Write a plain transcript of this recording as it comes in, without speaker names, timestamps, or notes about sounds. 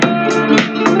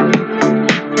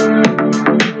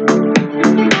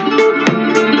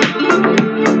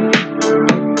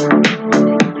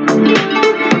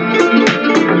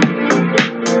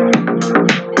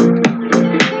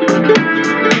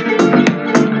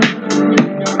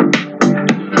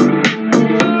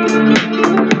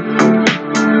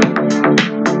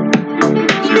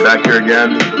back here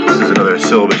again. This is another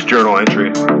syllabus journal entry.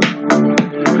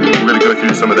 We're going to go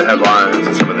through some of the headlines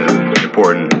and some of the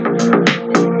important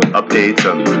updates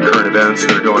on current events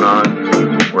that are going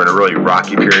on. We're in a really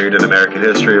rocky period in American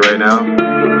history right now.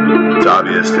 It's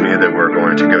obvious to me that we're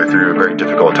going to go through a very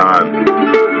difficult time.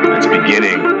 It's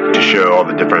beginning to show all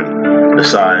the different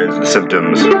signs and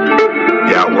symptoms,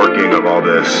 the outworking of all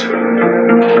this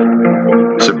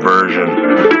subversion,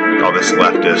 all this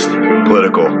leftist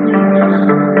political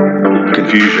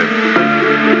confusion.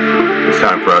 It's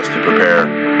time for us to prepare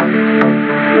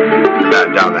to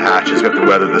batten down the hatches. We have to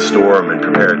weather the storm and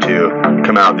prepare to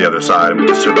come out the other side. We have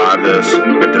to survive this. We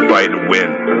have to fight and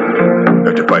win. We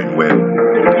have to fight and win.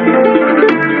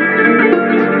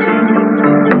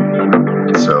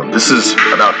 So this is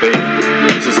about faith.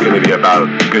 This is going to be about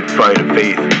a good fight of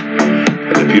faith.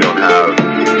 And if you don't have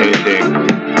anything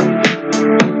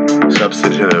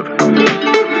substantive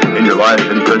in your life,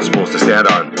 any principles to stand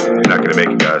on, you're not going to make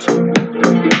it, guys.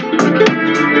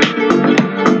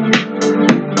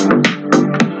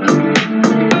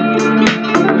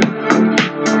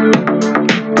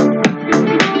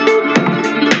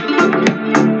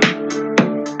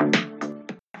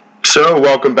 So,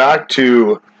 welcome back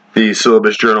to the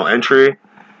syllabus journal entry,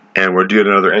 and we're doing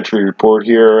another entry report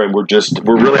here, and we're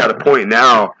really at a point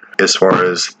now as far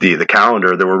as the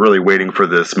calendar that we're really waiting for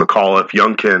this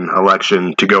McAuliffe-Youngkin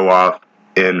election to go off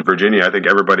in Virginia. I think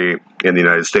everybody in the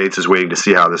United States is waiting to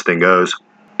see how this thing goes.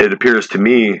 It appears to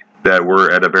me that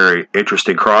we're at a very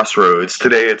interesting crossroads.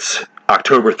 Today it's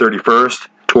October 31st,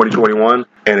 2021,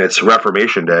 and it's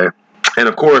Reformation Day. And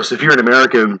of course, if you're an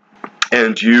American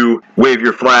and you wave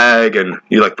your flag and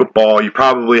you like football, you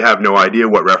probably have no idea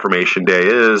what Reformation Day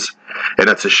is, and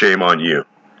that's a shame on you.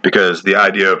 Because the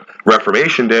idea of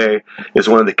Reformation Day is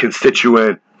one of the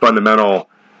constituent fundamental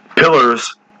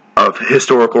pillars of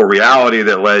historical reality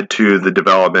that led to the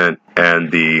development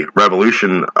and the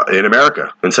revolution in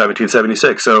America in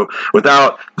 1776. So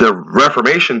without the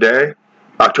Reformation Day,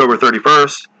 October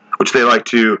 31st, which they like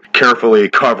to carefully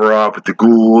cover up with the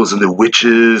ghouls and the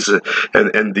witches and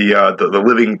the Night of the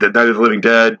Living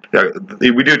Dead.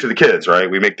 We do it to the kids, right?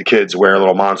 We make the kids wear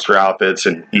little monster outfits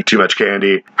and eat too much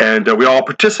candy, and we all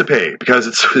participate because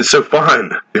it's so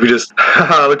fun. We just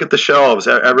look at the shelves.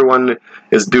 Everyone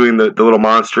is doing the little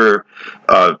monster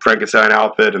Frankenstein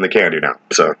outfit and the candy now.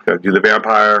 So do the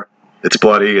vampire. It's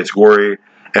bloody. It's gory,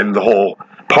 and the whole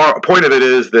point of it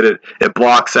is that it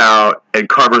blocks out and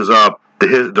covers up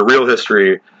the real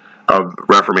history of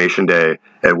Reformation Day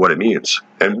and what it means.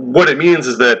 And what it means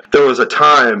is that there was a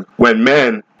time when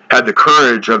men had the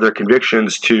courage of their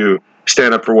convictions to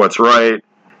stand up for what's right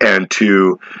and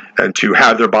to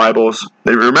have their Bibles.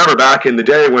 They remember back in the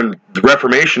day when the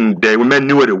Reformation Day, when men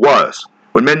knew what it was.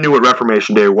 When men knew what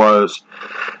Reformation Day was,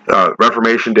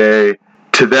 Reformation Day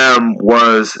to them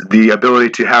was the ability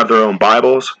to have their own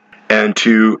Bibles and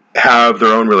to have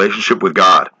their own relationship with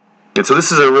God. And so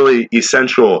this is a really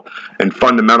essential and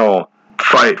fundamental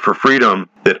fight for freedom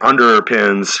that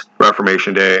underpins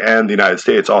Reformation Day and the United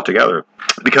States altogether.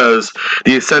 Because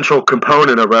the essential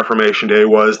component of Reformation Day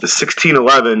was the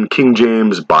 1611 King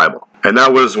James Bible. And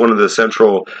that was one of the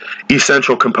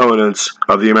essential components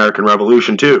of the American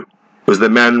Revolution too. Was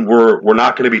that men were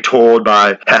not going to be told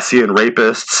by Hessian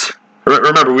rapists.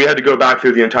 Remember, we had to go back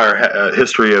through the entire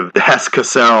history of the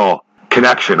Hesse-Cassel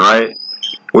connection, right?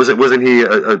 Wasn't he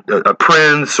a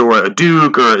prince or a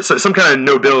duke or some kind of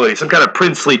nobility, some kind of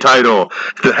princely title?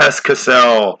 The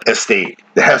Hesse-Cassel estate.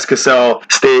 The Hesse-Cassel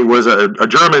estate was a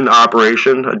German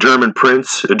operation, a German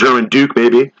prince, a German duke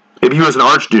maybe. Maybe he was an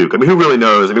archduke. I mean, who really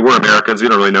knows? I mean, we're Americans. We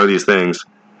don't really know these things.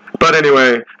 But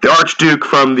anyway, the archduke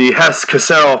from the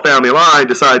Hesse-Cassel family line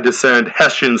decided to send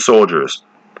Hessian soldiers.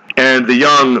 And the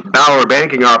young Bauer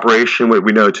banking operation, what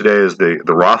we know today as the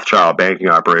Rothschild banking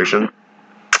operation,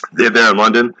 there in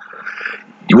London,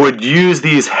 would use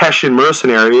these Hessian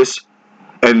mercenaries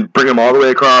and bring them all the way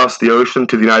across the ocean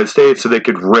to the United States so they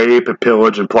could rape and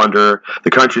pillage and plunder the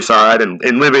countryside and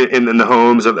live in the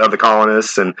homes of the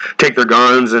colonists and take their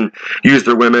guns and use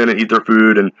their women and eat their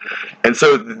food. And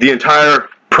so the entire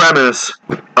premise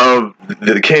of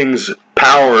the king's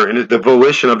power and the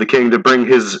volition of the king to bring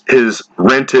his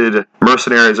rented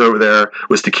mercenaries over there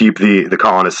was to keep the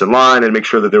colonists in line and make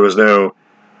sure that there was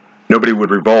nobody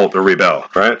would revolt or rebel,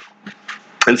 right?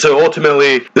 And so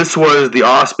ultimately, this was the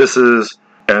auspices,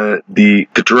 the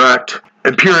direct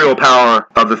imperial power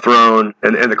of the throne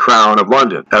and the crown of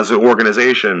London as an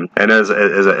organization and as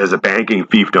a banking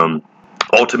fiefdom,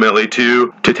 ultimately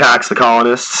to tax the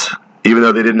colonists, even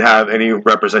though they didn't have any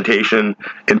representation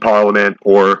in Parliament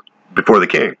or before the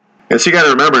king. And so you got to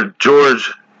remember,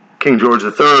 King George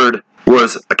III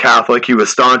was a Catholic. He was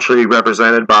staunchly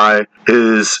represented by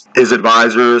his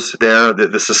advisors there,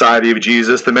 the Society of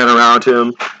Jesus, the men around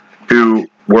him who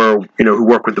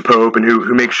work with the Pope and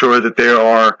who make sure that they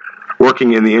are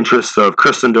working in the interests of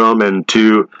Christendom and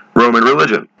to Roman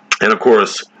religion. And of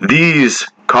course, these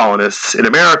colonists in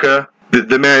America,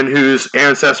 the men whose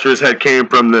ancestors had came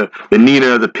from the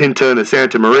Nina, the Pinta, and the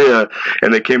Santa Maria,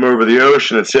 and they came over the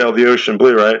ocean and sailed the ocean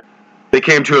blue, right? They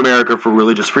came to America for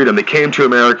religious freedom. They came to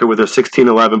America with their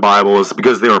 1611 Bibles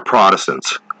because they were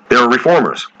Protestants. They were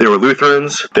reformers. They were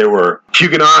Lutherans. They were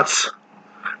Huguenots.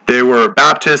 They were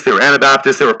Baptists. They were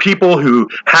Anabaptists. They were people who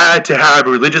had to have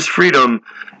religious freedom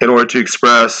in order to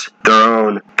express their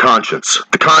own conscience.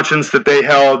 The conscience that they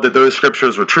held that those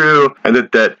scriptures were true and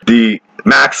that the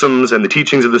maxims and the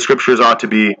teachings of the scriptures ought to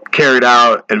be carried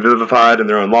out and vivified in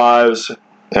their own lives,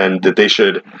 and that they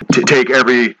should take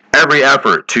every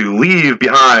effort to leave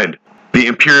behind the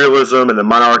imperialism and the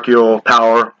monarchical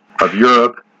power of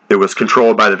Europe that was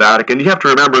controlled by the Vatican. You have to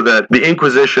remember that the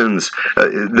Inquisitions,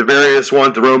 the various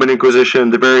ones, the Roman Inquisition,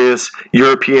 the various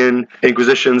European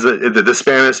Inquisitions, the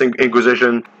Spanish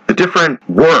Inquisition, the different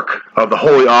work of the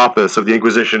Holy Office of the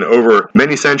Inquisition over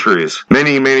many centuries,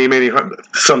 many,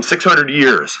 some 600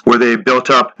 years, where they built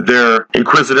up their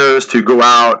inquisitors to go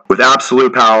out with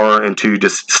absolute power and to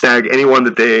just snag anyone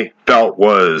that they felt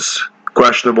was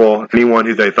questionable, anyone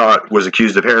who they thought was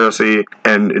accused of heresy.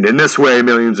 And in this way,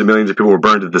 millions and millions of people were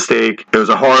burned at the stake. It was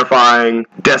a horrifying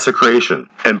desecration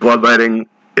and bloodletting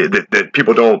that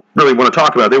people don't really want to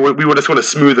talk about. We would just want to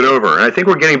smooth it over. And I think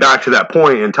we're getting back to that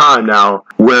point in time now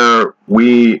where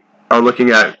we are looking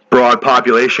at broad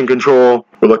population control.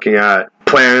 We're looking at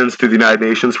plans through the United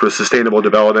Nations for sustainable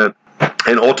development.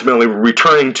 And ultimately, we're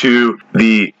returning to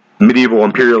the medieval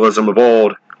imperialism of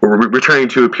old. We're returning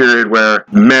to a period where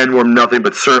men were nothing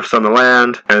but serfs on the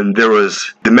land, and there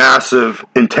was the massive,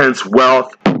 intense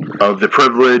wealth of the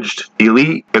privileged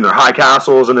elite in their high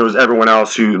castles, and there was everyone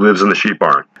else who lives in the sheep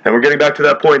barn. And we're getting back to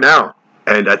that point now.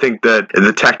 And I think that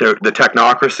the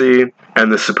technocracy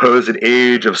and the supposed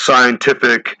age of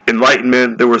scientific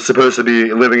enlightenment that we're supposed to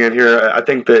be living in here, I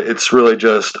think that it's really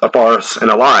just a farce and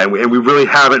a lie. And we really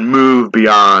haven't moved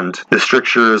beyond the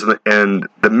strictures and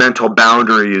the mental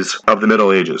boundaries of the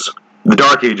Middle Ages. The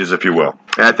Dark Ages, if you will.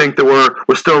 And I think that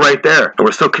we're still right there. And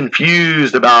we're still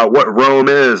confused about what Rome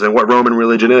is and what Roman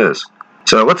religion is.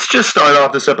 So let's just start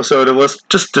off this episode and let's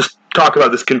just talk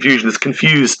about this confusion, this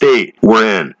confused state we're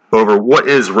in over what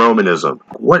is Romanism,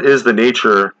 what is the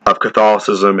nature of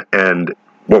Catholicism, and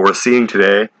what we're seeing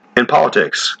today in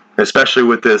politics, especially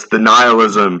with the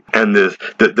nihilism and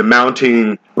the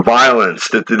mounting violence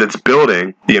that's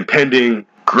building, the impending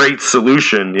great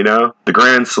solution, the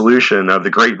grand solution of the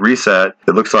Great Reset.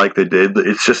 It looks like they did.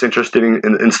 It's just interesting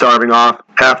in starving off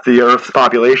half the Earth's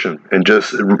population and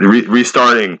just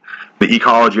restarting the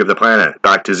ecology of the planet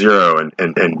back to zero.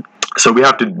 And so we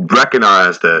have to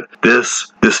recognize that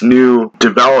this new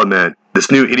development, this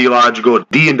new ideological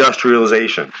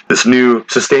deindustrialization, this new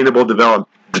sustainable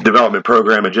development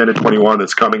program, Agenda 21,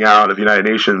 that's coming out of the United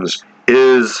Nations,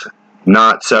 is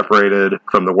not separated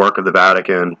from the work of the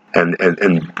Vatican and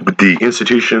the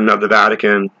institution of the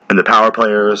Vatican, and the power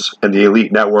players and the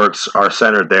elite networks are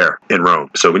centered there in Rome.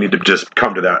 So we need to just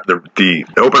come to that,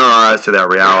 open our eyes to that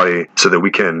reality so that we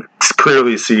can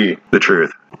clearly see the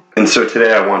truth. And so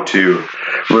today I want to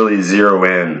really zero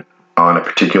in on a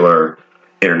particular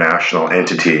international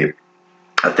entity,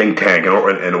 a think tank,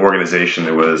 an organization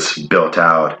that was built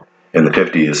out in the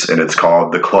 50s, and it's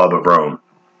called the Club of Rome.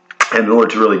 And in order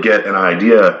to really get an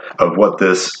idea of what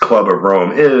this Club of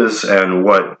Rome is and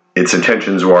what its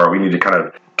intentions are, we need to kind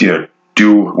of,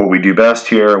 do what we do best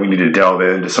here. We need to delve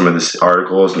into some of these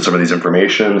articles and some of these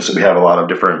information. So we have a lot of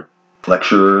different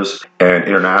lecturers and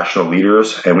international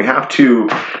leaders, and we have to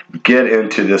get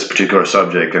into this particular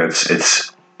subject. And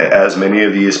it's as many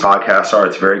of these podcasts are,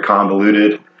 it's very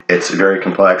convoluted. It's very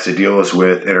complex. It deals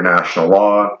with international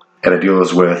law, and it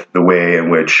deals with the way in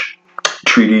which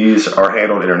treaties are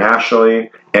handled internationally,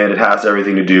 and it has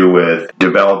everything to do with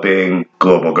developing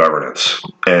global governance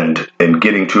and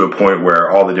getting to a point where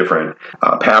all the different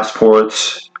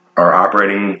passports are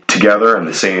operating together in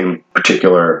the same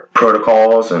particular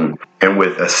protocols and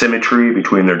with a symmetry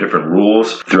between their different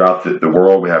rules throughout the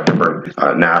world. We have different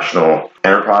national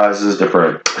enterprises,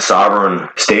 different sovereign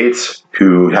states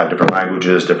who have different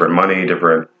languages, different money,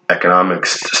 different economic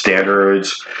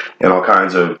standards, and all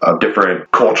kinds of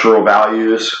different cultural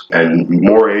values and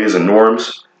mores and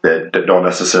norms that don't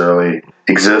necessarily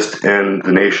exist in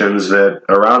the nations that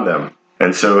are around them.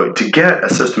 And so to get a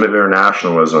system of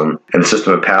internationalism and a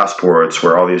system of passports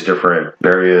where all these different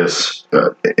various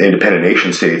independent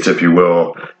nation states, if you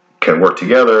will, can work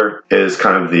together is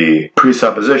kind of the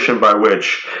presupposition by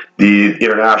which the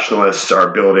internationalists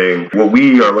are building what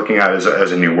we are looking at as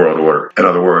a new world order. In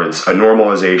other words, a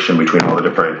normalization between all the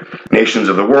different nations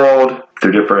of the world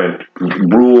through different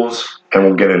rules, and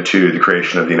we'll get into the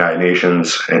creation of the United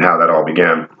Nations and how that all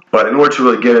began. But in order to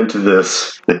really get into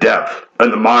this, the depth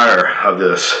and the mire of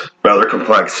this rather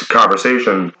complex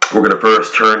conversation, we're going to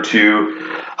first turn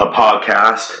to a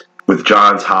podcast with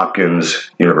Johns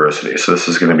Hopkins University. So this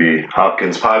is going to be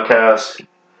Hopkins podcast,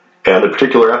 and the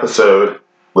particular episode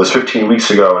was 15 weeks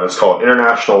ago, and it's called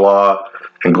International Law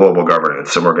and Global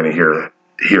Governance, and we're going to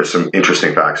hear some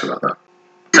interesting facts about that.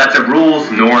 Sets of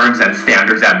rules, norms, and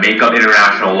standards that make up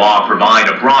international law provide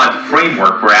a broad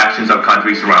framework for actions of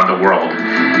countries around the world.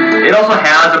 It also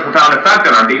has a profound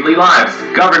effect on our daily lives,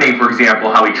 governing, for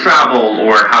example, how we travel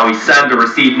or how we send or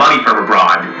receive money from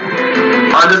abroad.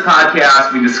 On this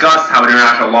podcast, we discuss how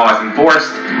international law is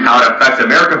enforced, how it affects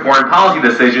American foreign policy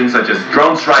decisions such as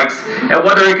drone strikes, and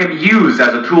whether it can be used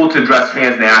as a tool to address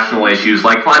transnational issues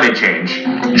like climate change.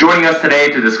 Joining us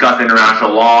today to discuss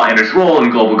international law and its role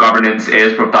in global governance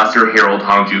is Professor Harold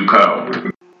Hongju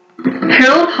Ko.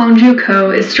 Harold Hongju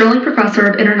Ko is Sterling Professor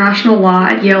of International Law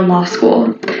at Yale Law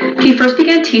School. He first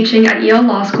began teaching at Yale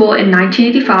Law School in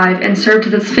 1985 and served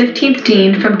as its 15th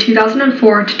dean from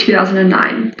 2004 to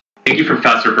 2009. Thank you,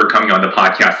 Professor, for coming on the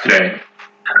podcast today.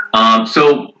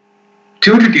 So,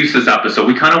 to introduce this episode,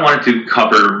 we kind of wanted to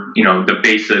cover, the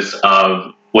basis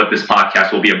of what this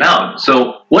podcast will be about.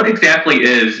 So, what exactly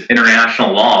is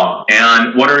international law,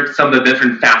 and what are some of the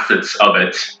different facets of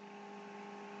it?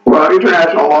 Well,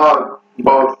 international law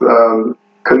both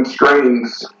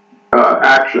constrains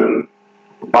action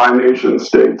by nation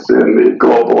states in the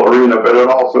global arena, but it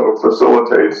also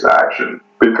facilitates action,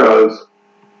 because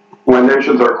when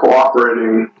nations are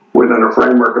cooperating within a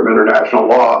framework of international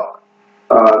law,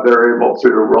 they're able to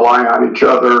rely on each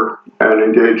other and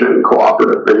engage in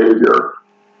cooperative behavior.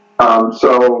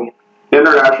 So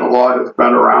international law has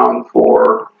been around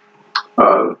for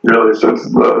really since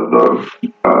the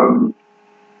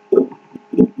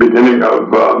beginning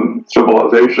of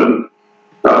civilization.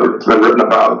 It's been written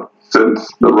about since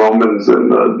the Romans in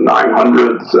the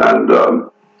 900s, and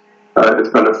it's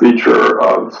been a feature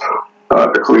of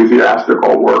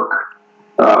ecclesiastical work.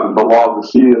 The law of the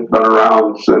sea has been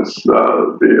around since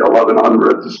the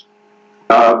 1100s.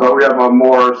 But we have a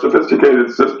more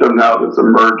sophisticated system now that's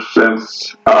emerged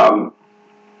since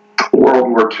World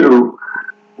War II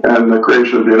and the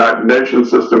creation of the United Nations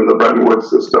system, the Bretton Woods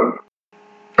system.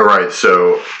 All right,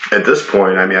 so at this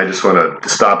point, I just want to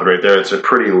stop it right there. It's a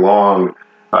pretty long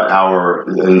hour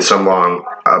and some long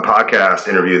podcast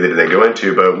interview that they go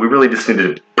into, but we really just need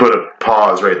to put a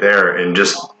pause right there and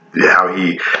just how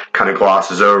he kind of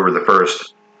glosses over the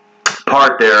first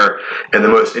part there, and the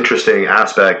most interesting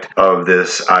aspect of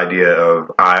this idea of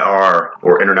IR,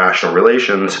 or international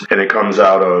relations, and it comes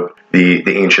out of the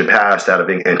ancient past, out of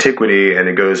antiquity, and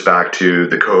it goes back to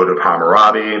the Code of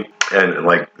Hammurabi, and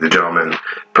like the gentleman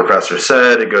professor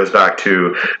said, it goes back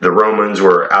to the Romans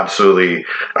were absolutely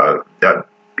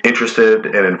interested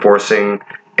in enforcing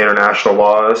international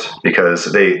laws because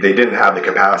they didn't have the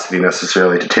capacity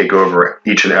necessarily to take over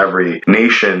each and every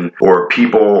nation or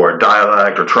people or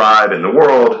dialect or tribe in the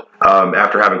world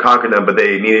after having conquered them, but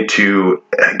they needed to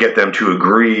get them to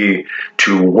agree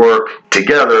to work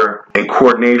together in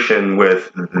coordination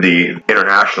with the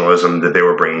internationalism that they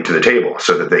were bringing to the table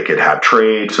so that they could have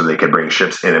trade, so they could bring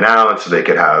ships in and out, so they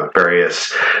could have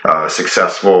various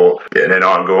successful and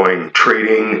ongoing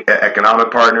trading economic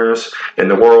partners in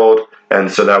the world. And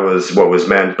so that was what was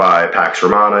meant by Pax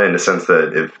Romana, in the sense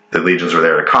that if the legions were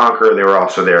there to conquer, they were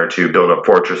also there to build up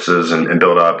fortresses and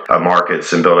build up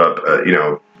markets and build up,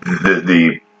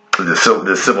 the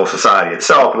civil society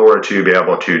itself in order to be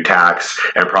able to tax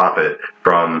and profit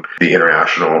from the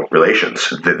international relations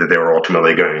that they were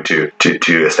ultimately going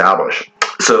to establish.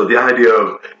 So the idea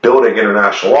of building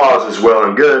international laws is well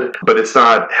and good, but it's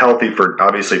not healthy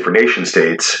obviously for nation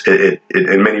states. It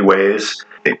in many ways,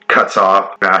 it cuts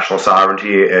off national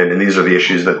sovereignty, and these are the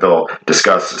issues that they'll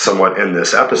discuss somewhat in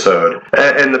this episode.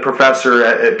 And the professor,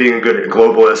 at being a good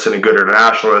globalist and a good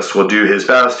internationalist, will do his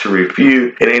best to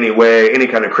refute in any way any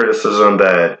kind of criticism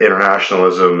that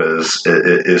internationalism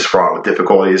is fraught with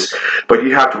difficulties. But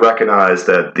you have to recognize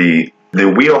that the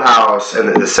wheelhouse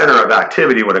and the center of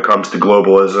activity when it comes to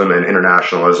globalism and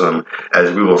internationalism,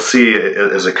 as we will see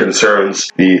as it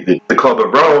concerns the Club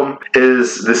of Rome,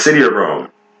 is the city of Rome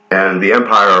and the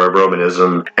empire of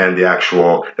Romanism and the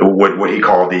actual, what he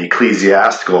called the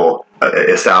ecclesiastical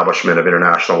establishment of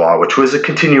international law, which was a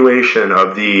continuation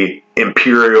of the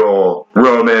imperial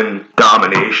Roman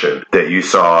domination that you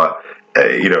saw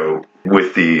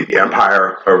with the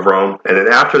Empire of Rome. And then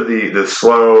after the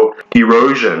slow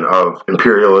erosion of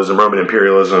Roman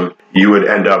imperialism, you would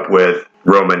end up with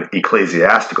Roman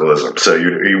ecclesiasticalism. So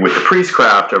with the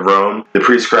priestcraft of Rome, the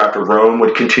priestcraft of Rome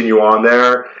would continue on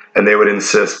there, and they would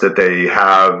insist that they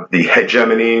have the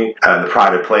hegemony and the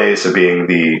private place of being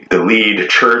the lead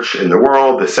church in the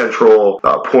world, the central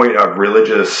point of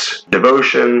religious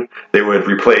devotion. They would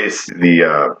replace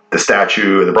the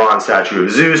bronze statue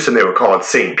of Zeus, and they would call it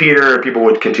St. Peter. People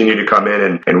would continue to come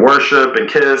in and worship and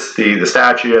kiss the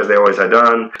statue as they always had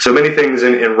done. So many things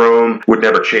in Rome would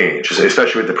never change,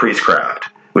 especially with the priestcraft,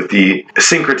 with the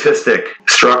syncretistic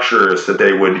structures that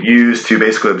they would use to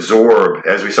basically absorb,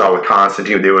 as we saw with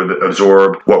Constantine, they would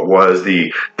absorb what was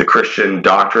the Christian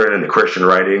doctrine and the Christian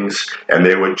writings, and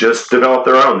they would just develop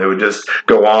their own. They would just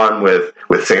go on with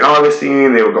St.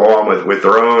 Augustine, they would go on with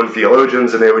their own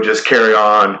theologians, and they would just carry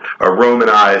on a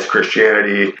Romanized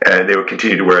Christianity, and they would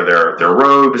continue to wear their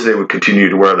robes, they would continue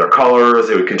to wear their colors,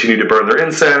 they would continue to burn their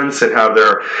incense and have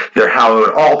their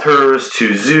hallowed altars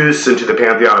to Zeus and to the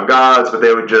pantheon of gods, but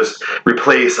they would just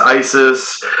replace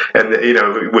Isis, and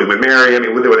with Mary. I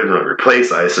mean, they wouldn't really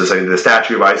replace Isis. I mean, the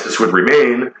statue of Isis would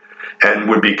remain and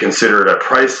would be considered a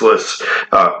priceless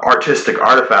artistic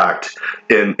artifact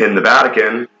in the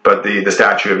Vatican, but the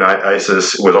statue of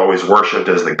Isis was always worshipped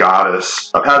as the goddess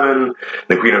of heaven,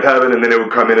 the queen of heaven, and then it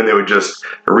would come in and they would just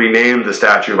rename the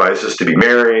statue of Isis to be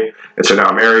Mary, and so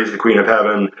now Mary's the queen of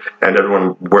heaven, and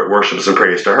everyone worships and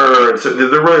prays to her, and so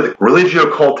they're really the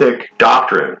religio-cultic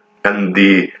doctrine and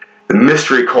the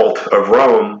mystery cult of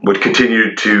Rome would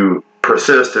continue to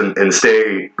persist and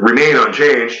remain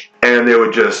unchanged, and they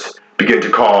would just begin to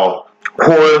call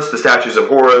Horus, the statues of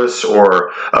Horus,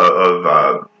 or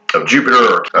of Jupiter,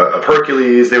 or of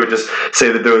Hercules. They would just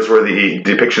say that those were the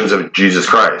depictions of Jesus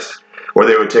Christ. Or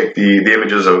they would take the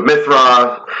images of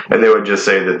Mithra, and they would just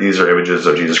say that these are images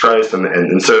of Jesus Christ.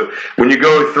 And so when you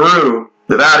go through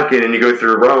the Vatican and you go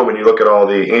through Rome and you look at all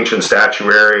the ancient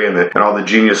statuary and all the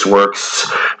genius works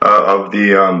of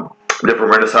the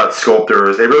different Renaissance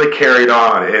sculptors, they really carried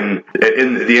on in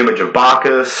the image of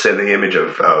Bacchus and the image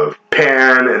of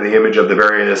Pan and the image of the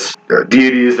various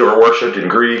deities that were worshipped in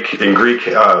Greek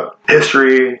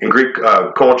history, in Greek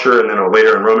culture, and then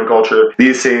later in Roman culture.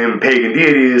 These same pagan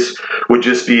deities would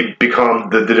just become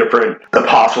the different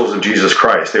apostles of Jesus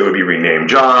Christ. They would be renamed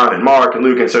John and Mark and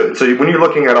Luke, and so when you're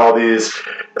looking at all these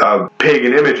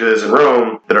pagan images in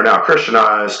Rome that are now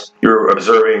Christianized, you're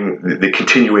observing the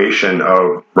continuation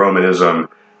of Romanism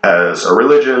as a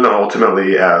religion and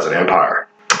ultimately as an empire.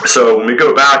 So when we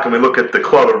go back and we look at the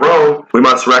Club of Rome, we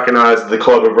must recognize that the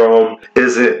Club of Rome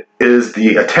is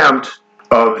the attempt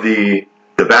of the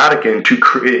Vatican to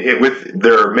create, with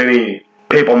their many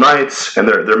papal knights and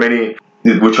their many,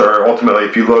 which are ultimately,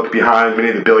 if you look behind many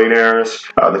of the billionaires,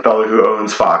 the fellow who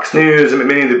owns Fox News, and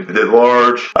many of the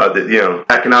large,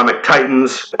 economic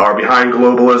titans are behind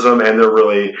globalism, and they're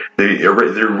really the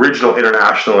original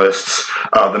internationalists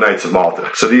of the Knights of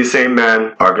Malta. So these same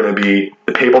men are going to be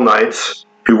the papal knights,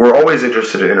 who were always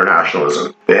interested in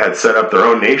internationalism. They had set up their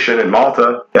own nation in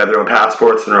Malta. They had their own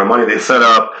passports and their own money. They set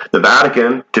up the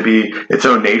Vatican to be its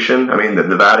own nation. I mean,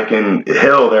 the Vatican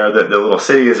Hill there, the little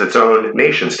city, is its own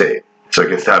nation state. So it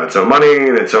gets to have its own money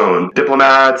and its own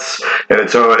diplomats and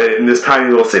its own. In this tiny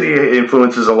little city, it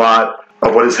influences a lot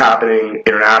of what is happening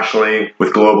internationally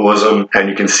with globalism. And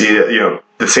you can see that,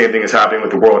 the same thing is happening with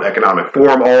the World Economic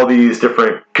Forum. All these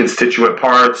different constituent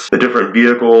parts, the different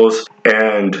vehicles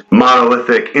and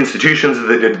monolithic institutions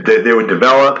that they would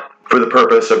develop for the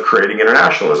purpose of creating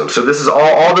internationalism. So this is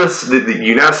all this, the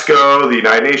UNESCO, the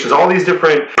United Nations, all these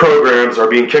different programs are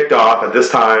being kicked off at this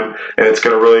time, and it's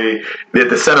going to really, at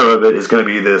the center of it is going to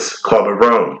be this Club of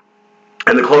Rome.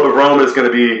 And the Club of Rome is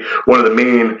going to be one of the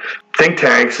main think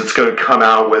tanks that's going to come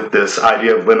out with this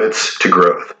idea of limits to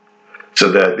growth. So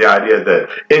that the idea that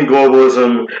in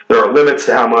globalism, there are limits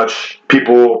to how much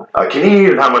people can eat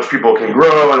and how much people can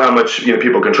grow and how much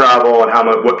people can travel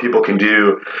and what people can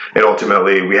do. And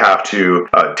ultimately, we have to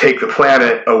take the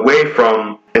planet away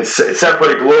from and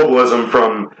separate globalism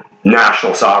from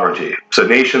national sovereignty. So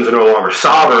nations are no longer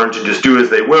sovereign to just do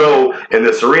as they will in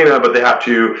this arena, but they have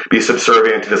to be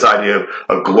subservient to this idea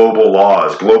of global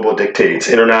laws, global dictates,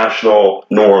 international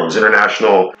norms,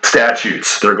 international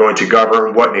statutes that are going to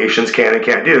govern what nations can and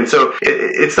can't do. And so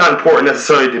it's not important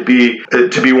necessarily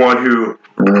to be one who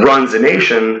runs a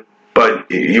nation, but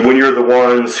when you're the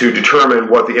ones who determine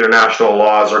what the international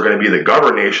laws are going to be that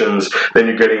govern nations, then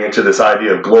you're getting into this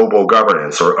idea of global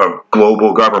governance or a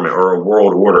global government or a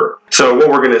world order. So what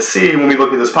we're going to see when we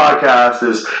look at this podcast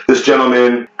is this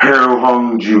gentleman,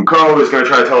 Hongju Ko, is going to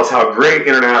try to tell us how great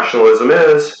internationalism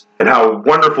is and how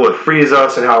wonderful it frees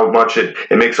us and how much it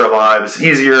makes our lives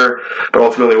easier. But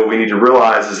ultimately what we need to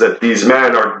realize is that these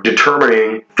men are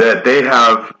determining that they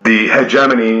have the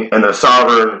hegemony and the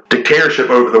sovereign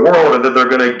dictatorship over the world, and that they're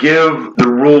going to give the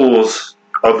rules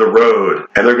of the road,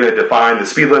 and they're going to define the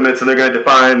speed limits, and they're going to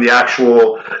define the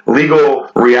actual legal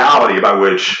reality by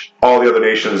which all the other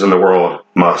nations in the world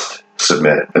must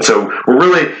submit. And so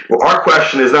our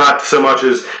question is not so much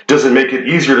as does it make it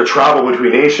easier to travel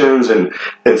between nations and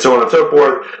so on and so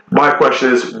forth. My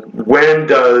question is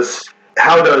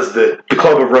how does the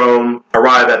Club of Rome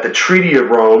arrive at the Treaty of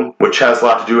Rome, which has a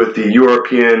lot to do with the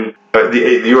European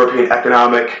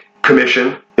Economic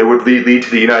Commission that would lead to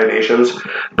the United Nations,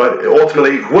 but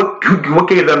ultimately, what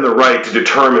gave them the right to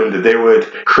determine that they would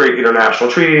create international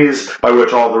treaties by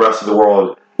which all the rest of the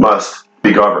world must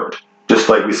be governed? Just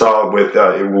like we saw with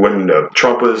when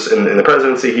Trump was in the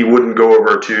presidency, he wouldn't go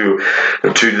over to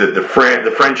the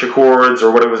French Accords,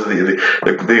 or what it was,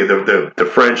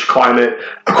 the French Climate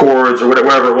Accords, or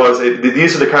whatever it was.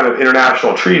 These are the kind of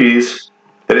international treaties.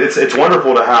 It's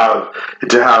wonderful to have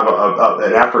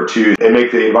an effort to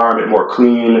make the environment more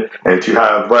clean and to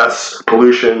have less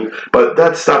pollution, but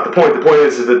that's not the point. The point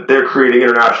is that they're creating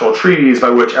international treaties by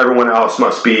which everyone else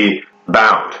must be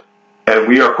bound. And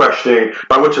we are questioning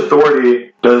by which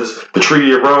authority does the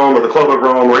Treaty of Rome or the Club of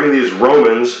Rome or any of these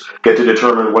Romans get to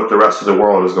determine what the rest of the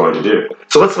world is going to do.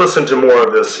 So let's listen to more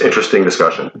of this interesting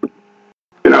discussion.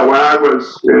 When I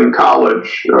was in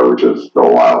college, which is a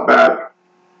while back,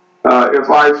 if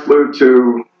I flew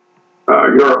to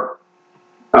Europe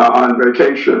on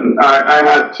vacation, I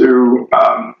had to,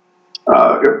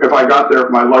 if I got there,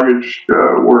 if my luggage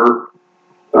were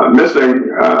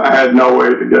missing, I had no way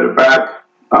to get it back.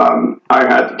 I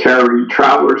had to carry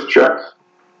traveler's checks.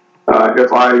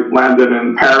 If I landed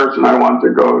in Paris and I wanted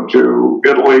to go to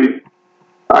Italy,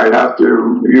 I'd have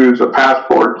to use a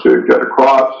passport to get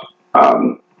across.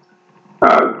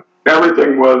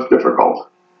 Everything was difficult.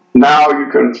 Now you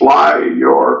can fly,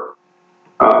 your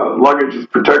luggage is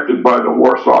protected by the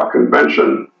Warsaw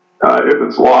Convention. If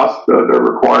it's lost, they're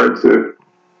required to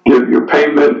give you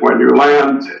payment when you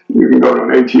land. You can go to an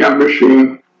ATM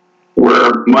machine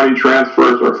where money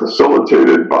transfers are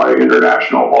facilitated by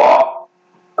international law.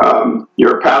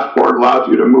 Your passport allows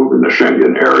you to move in the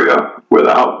Schengen area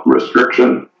without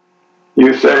restriction.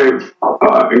 You save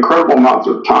incredible amounts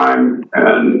of time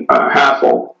and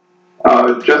hassle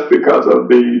just because of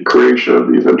the creation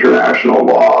of these international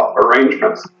law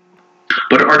arrangements.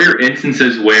 But are there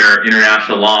instances where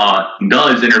international law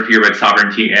does interfere with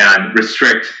sovereignty and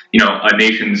restrict, a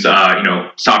nation's,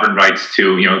 sovereign rights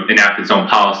to, enact its own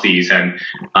policies and,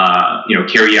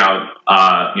 carry out,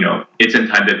 its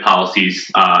intended policies,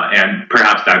 and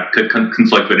perhaps that could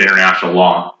conflict with international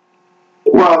law?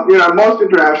 Well, most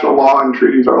international law and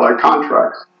treaties are like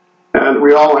contracts, and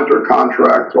we all enter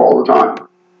contracts all the time.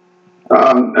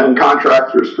 And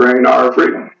contracts restrain our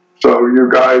freedom. So you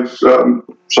guys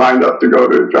signed up to go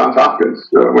to Johns Hopkins.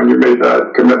 When you made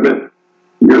that commitment,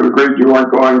 you agreed you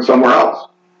weren't going somewhere else.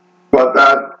 But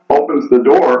that opens the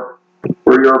door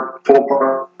for your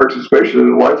full participation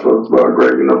in the life of a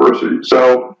great university.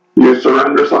 So you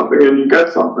surrender something and you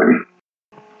get something.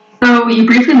 So you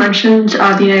briefly mentioned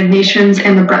the United Nations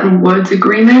and the Bretton Woods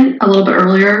Agreement a little bit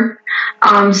earlier.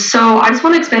 So I just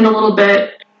want to expand a little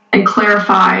bit and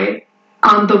clarify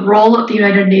the role of the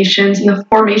United Nations in the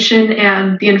formation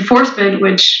and the enforcement,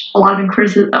 which a lot of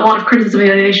criticism of the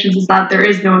United Nations is that there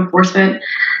is no enforcement.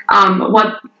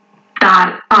 What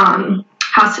that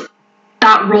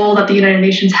that role that the United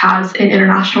Nations has in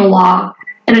international law,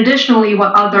 and additionally,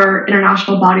 what other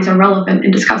international bodies are relevant in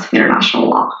discussing international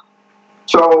law.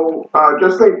 So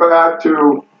just think back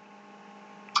to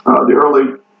the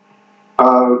early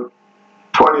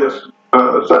 20th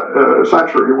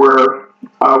century, where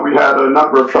we had a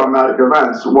number of traumatic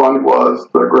events. One was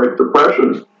the Great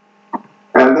Depression,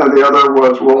 and then the other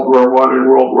was World War I and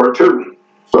World War II.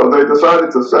 So they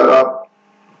decided to set up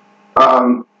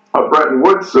a Bretton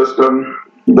Woods system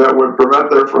that would prevent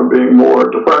there from being more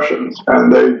depressions.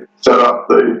 And they set up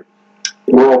the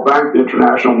World Bank, the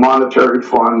International Monetary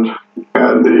Fund,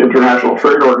 and the International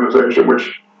Trade Organization,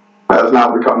 which has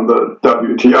now become the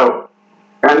WTO.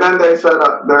 And then they set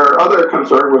up, their other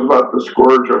concern was about the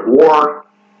scourge of war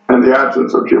and the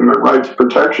absence of human rights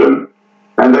protection.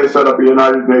 And they set up a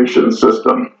United Nations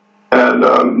system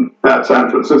at San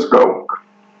Francisco.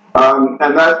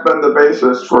 And that's been the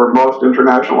basis for most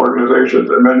international organizations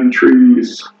and many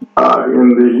treaties in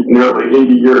the nearly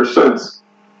 80 years since.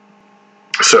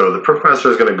 So the professor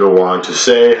is going to go on to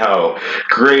say how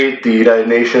great the United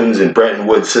Nations and Bretton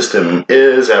Woods system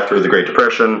is after the Great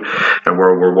Depression and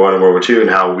World War I and World War II, and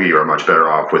how we are much better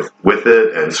off with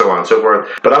it, and so on and so forth.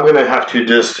 But I'm going to have to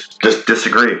just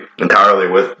disagree entirely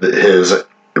with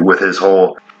his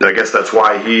whole. I guess that's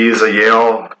why he's a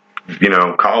Yale,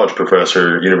 college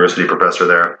professor, university professor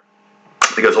there.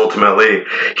 Because ultimately,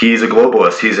 he's a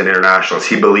globalist, he's an internationalist,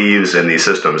 he believes in these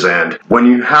systems. And when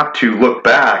you have to look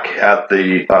back at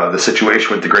the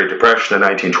situation with the Great Depression in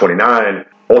 1929,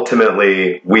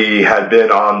 ultimately, we had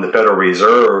been on the Federal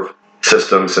Reserve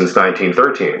system since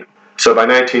 1913. So by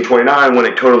 1929, when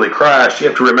it totally crashed, you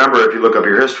have to remember, if you look up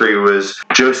your history, it was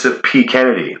Joseph P.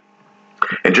 Kennedy.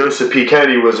 And Joseph P.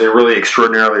 Kennedy was a really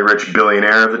extraordinarily rich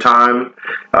billionaire at the time,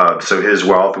 so his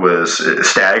wealth was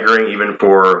staggering even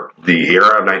for the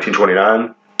era of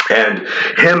 1929. And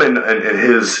him and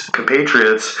his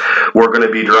compatriots were going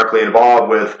to be directly involved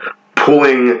with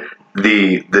pulling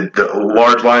the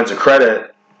large lines of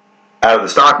credit out of the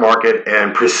stock market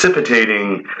and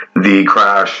precipitating the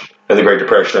crash and the Great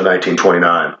Depression of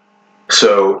 1929.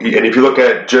 So, and if you look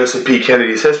at Joseph P.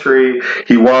 Kennedy's history,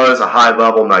 he was a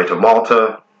high-level Knight of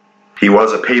Malta. He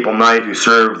was a papal knight who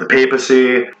served the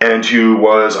papacy and who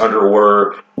was under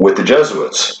order with the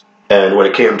Jesuits. And when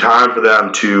it came time for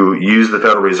them to use the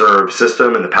Federal Reserve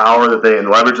System and the power and the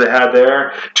leverage they had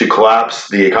there to collapse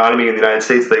the economy in the United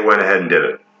States, they went ahead and did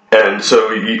it. And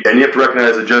so, you have to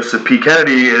recognize that Joseph P.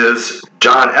 Kennedy is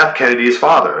John F. Kennedy's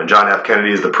father. And John F.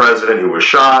 Kennedy is the president who was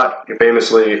shot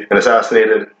famously and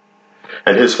assassinated.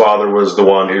 And his father was the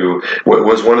one who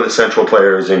was one of the central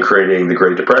players in creating the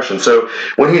Great Depression. So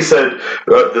when he said,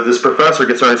 this professor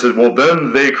gets on and said, well,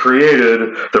 then they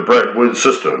created the Bretton Woods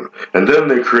system, and then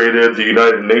they created the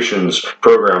United Nations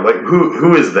program. Like,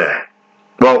 who is they?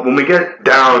 Well, when we get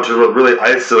down to really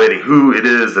isolating who it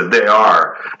is that they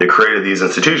are that created these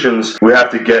institutions, we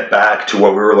have to get back to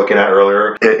what we were looking at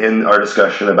earlier in our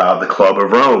discussion about the Club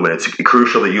of Rome. And it's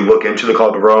crucial that you look into the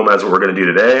Club of Rome, as what we're going to do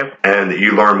today, and that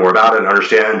you learn more about it and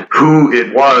understand who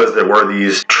it was that were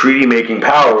these treaty-making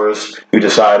powers who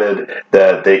decided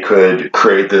that they could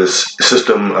create this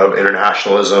system of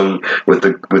internationalism with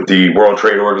the World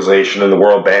Trade Organization and the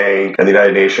World Bank and the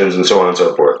United Nations and so on and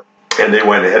so forth. And they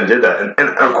went ahead and did that. And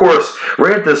of course,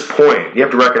 right at this point, you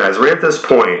have to recognize, right at this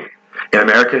point in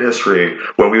American history,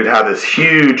 when we would have this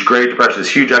huge Great Depression,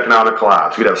 this huge economic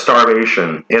collapse, we'd have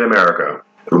starvation in America.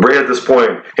 Right at this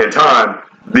point in time,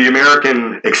 the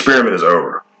American experiment is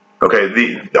over.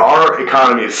 Okay, our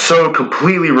economy is so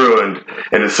completely ruined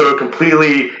and is so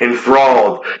completely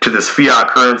enthralled to this fiat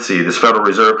currency, this Federal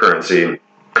Reserve currency,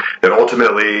 that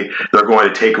ultimately they're going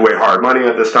to take away hard money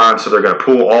at this time, so they're going to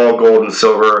pull all gold and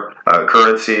silver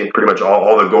currency, pretty much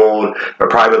all the gold, or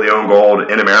privately owned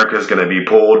gold in America is going to be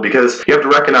pulled, because you have to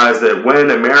recognize that when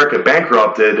America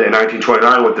bankrupted in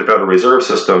 1929 with the Federal Reserve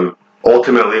System,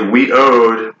 ultimately we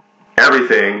owed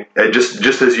everything,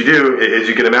 just as you do, as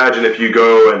you can imagine. If you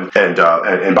go and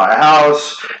buy a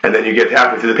house, and then you get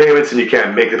halfway through the payments and you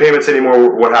can't make the payments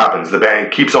anymore, what happens? The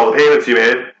bank keeps all the payments you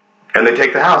made, and they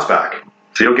take the house back.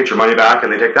 So you don't get your money back,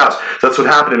 and they take the house. So that's what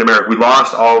happened in America. We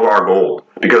lost all of our gold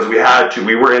because we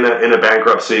were in a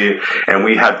bankruptcy, and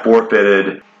we had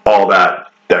forfeited all that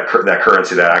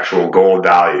currency, that actual gold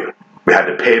value. We had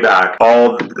to pay back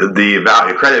all the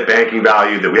value, credit banking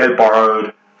value that we had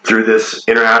borrowed through this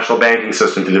international banking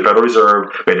system, through the Federal Reserve.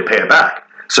 We had to pay it back.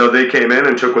 So they came in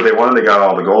and took what they wanted. They got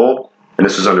all the gold, and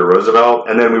this was under Roosevelt,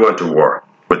 and then we went to war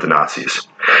with the Nazis.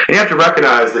 And you have to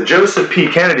recognize that Joseph P.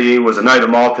 Kennedy was a Knight of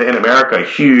Malta in America, a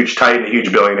huge titan, a huge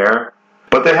billionaire.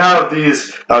 But they have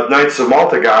these Knights of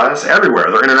Malta guys everywhere.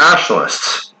 They're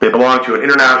internationalists. They belong to an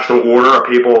international order of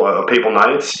papal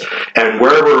knights, and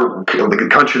wherever the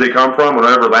country they come from,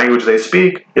 whatever language they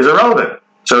speak, is irrelevant.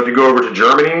 So if you go over to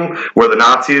Germany, where the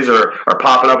Nazis are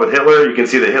popping up with Hitler, you can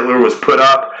see that Hitler was put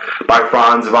up by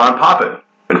Franz von Papen.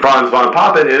 And Franz von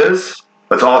Papen is,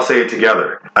 let's all say it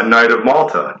together, a Knight of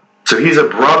Malta. So he's a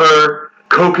brother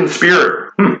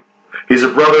co-conspirator. He's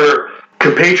a brother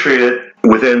compatriot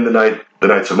within the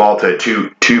Knights of Malta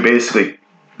to basically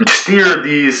steer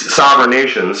these sovereign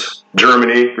nations,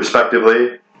 Germany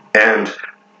respectively, and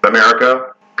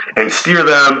America, and steer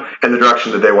them in the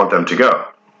direction that they want them to go,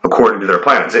 according to their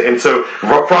plans. And so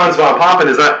Franz von Papen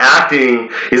is not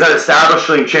he's not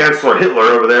establishing Chancellor Hitler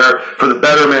over there for the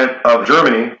betterment of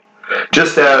Germany,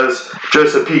 just as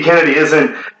Joseph P. Kennedy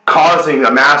isn't causing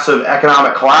a massive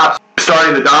economic collapse,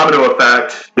 starting the domino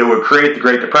effect that would create the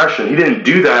Great Depression. He didn't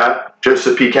do that,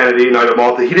 Joseph P. Kennedy, Knight of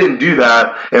Malta. He didn't do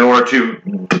that in order to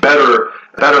better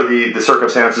the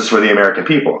circumstances for the American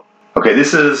people. Okay,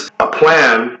 this is a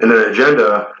plan and an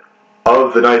agenda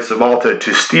of the Knights of Malta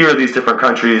to steer these different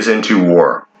countries into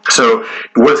war. So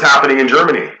what's happening in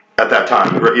Germany at that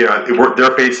time?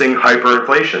 They're facing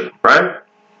hyperinflation, right?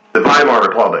 The Weimar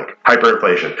Republic,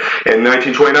 hyperinflation. In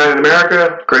 1929 in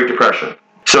America, Great Depression.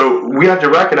 So we have to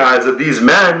recognize that these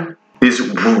men, these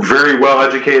very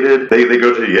well-educated, they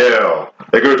go to Yale,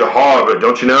 they go to Harvard,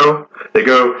 don't you know? They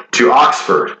go to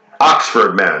Oxford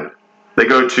men. They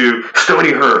go to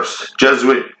Stonyhurst,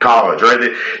 Jesuit college,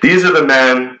 right? These are the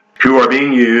men who are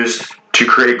being used to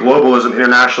create globalism,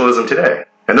 internationalism today.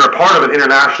 And they're part of an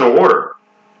international order.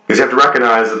 Because you have to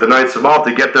recognize that the Knights of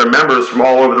Malta get their members from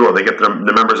all over the world. They get their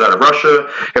members out of Russia.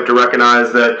 You have to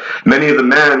recognize that many of the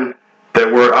men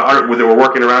that were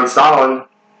working around Stalin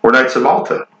were Knights of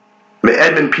Malta. I mean,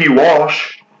 Edmund P.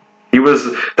 Walsh, he was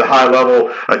the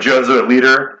high-level Jesuit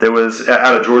leader that was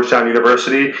out of Georgetown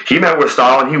University. He met with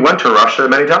Stalin. He went to Russia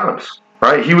many times,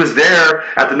 right? He was there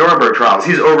at the Nuremberg trials.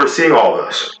 He's overseeing all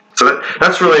this. So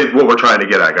that's really what we're trying to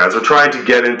get at, guys. We're trying to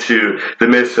get into the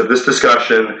midst of this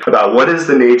discussion about what is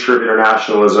the nature of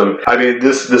internationalism. I mean,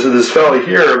 this fellow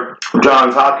here,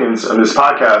 Johns Hopkins, on this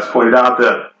podcast pointed out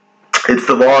that it's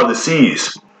the law of the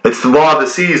seas. It's the law of the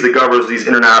seas that governs these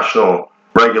international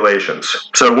regulations.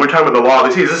 So when we're talking about the law of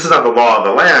the seas, this is not the law of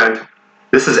the land.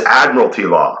 This is admiralty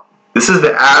law. This is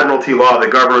the admiralty law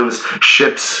that governs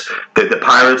ships that the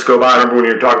pirates go by. Remember when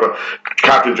you were talking about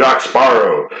Captain Jack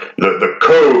Sparrow, the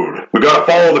code. We got to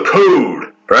follow the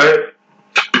code, right?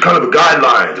 Kind of the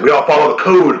guidelines. We all follow the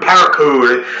code, pirate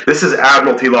code. This is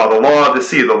admiralty law, the law of the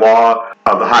sea, the law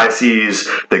of the high seas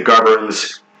that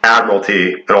governs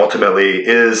admiralty, and ultimately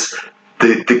is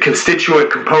the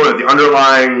constituent component, the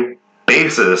underlying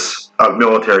basis of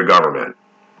military government.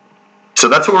 So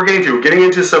that's what we're getting to. We're getting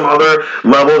into some other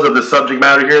levels of the subject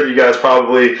matter here that you guys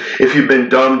probably, if you've been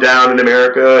dumbed down in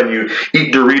America and you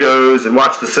eat Doritos and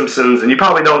watch The Simpsons, and you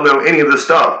probably don't know any of this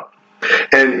stuff.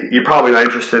 And you're probably not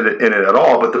interested in it at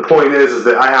all. But the point is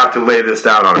that I have to lay this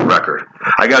down on a record.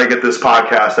 I got to get this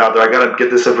podcast out there. I got to get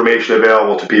this information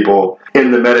available to people in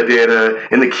the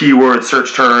metadata, in the keyword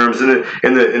search terms, in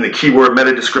the keyword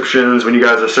meta descriptions. When you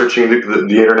guys are searching the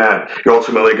internet, you're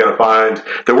ultimately going to find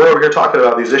that we're over here talking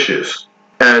about these issues.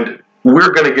 And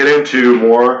we're going to get into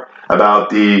more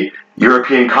about the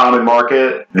European Common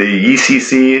Market, the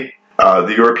ECC,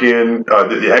 the European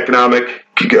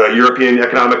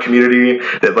Economic Community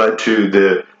that led to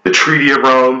the Treaty of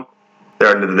Rome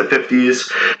there in the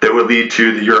 50s that would lead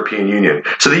to the European Union.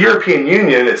 So the European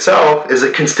Union itself is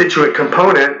a constituent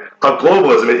component of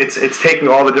globalism. It's taking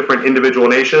all the different individual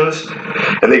nations,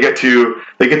 and they get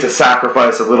to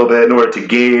sacrifice a little bit in order to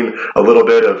gain a little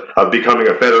bit of becoming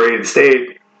a federated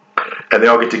state. And they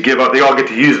all get to give up. They all get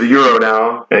to use the euro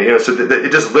now, and so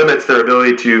it just limits their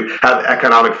ability to have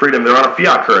economic freedom. They're on a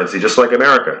fiat currency, just like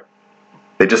America.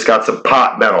 They just got some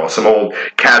pot metal, some old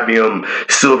cadmium,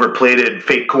 silver-plated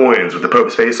fake coins with the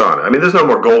Pope's face on it. I mean, there's no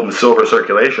more gold and silver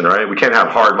circulation, right? We can't have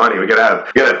hard money. We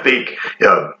gotta have fake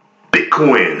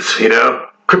bitcoins.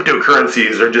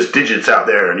 Cryptocurrencies are just digits out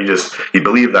there, and you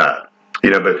believe that.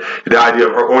 But the idea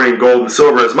of owning gold and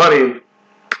silver as money,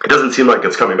 it doesn't seem like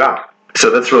it's coming back. So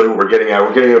that's really what we're getting at.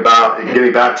 We're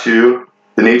getting back to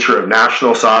the nature of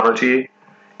national sovereignty,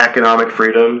 economic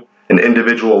freedom, and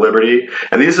individual liberty.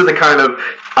 And these are the kind of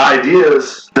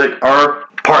ideas that are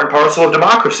part and parcel of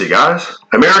democracy, guys.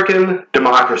 American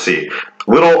democracy.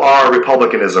 Little r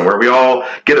republicanism, where we all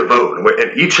get a vote.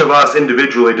 And each of us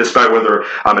individually, despite whether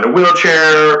I'm in a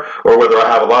wheelchair or whether I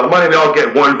have a lot of money, we all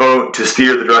get one vote to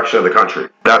steer the direction of the country.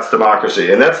 That's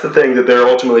democracy. And that's the thing that they're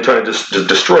ultimately trying to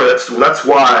destroy. That's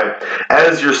why,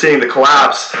 as you're seeing the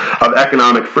collapse of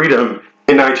economic freedom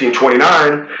in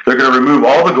 1929, they're going to remove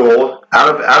all the gold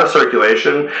out of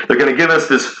circulation. They're going to give us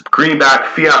this greenback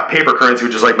fiat paper currency,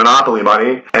 which is like monopoly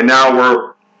money. And now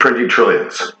we're printing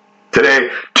trillions. Today,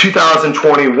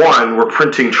 2021, we're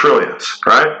printing trillions,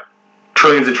 right?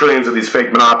 Trillions and trillions of these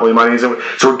fake monopoly monies. And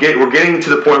so we're getting to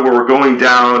the point where we're going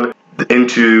down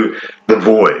into the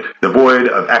void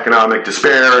of economic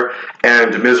despair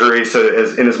and misery.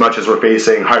 So in as much as we're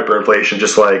facing hyperinflation,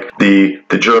 just like the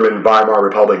German Weimar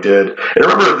Republic did. And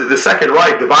remember, the Second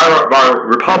Reich, the Weimar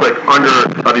Republic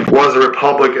was a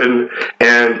Republican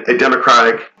and a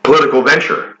democratic political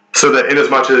venture. So that in as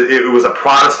much as it was a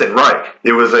Protestant Reich,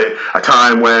 it was a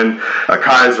time when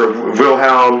Kaiser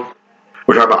Wilhelm,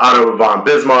 we're talking about Otto von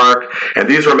Bismarck, and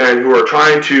these were men who were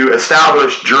trying to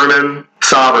establish German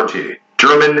sovereignty,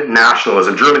 German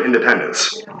nationalism, German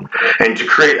independence, and to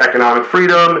create economic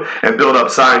freedom and build up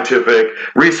scientific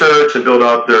research and build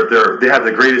up they have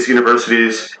the greatest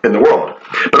universities in the world.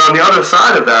 But on the other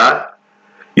side of that,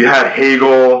 you had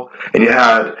Hegel and you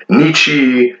had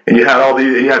Nietzsche, and you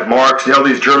had Marx, and you had all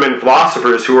these German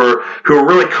philosophers who are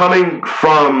really coming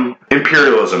from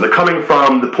imperialism. They're coming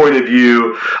from the point of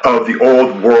view of the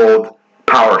old world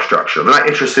power structure. They're not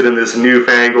interested in this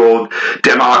newfangled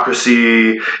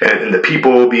democracy and the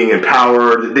people being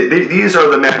empowered. These are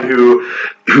the men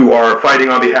who are fighting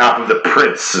on behalf of the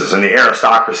princes and the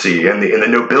aristocracy and the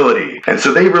nobility. And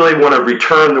so they really want to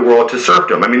return the world to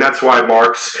serfdom. I mean, that's why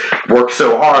Marx worked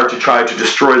so hard to try to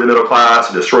destroy the middle class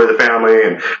and destroy the family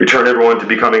and return everyone to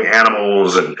becoming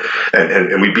animals, and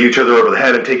we beat each other over the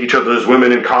head and take each other's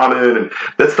women in common. And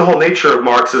that's the whole nature of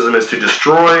Marxism, is to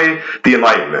destroy the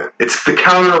Enlightenment. It's the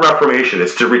Counter-Reformation.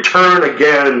 It's to return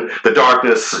again the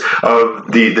darkness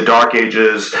of the Dark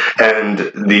Ages and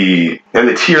the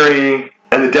tyranny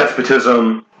and the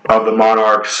despotism of the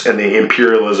monarchs and the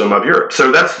imperialism of Europe.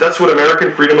 So that's what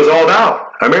American freedom is all about.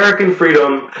 American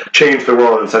freedom changed the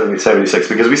world in 1776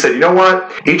 because we said, you know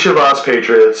what? Each of us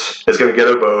patriots is going to get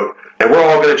a vote, and we're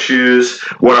all going to choose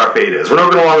what our fate is. We're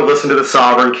not going to want to listen to the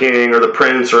sovereign king or the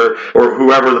prince or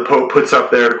whoever the Pope puts up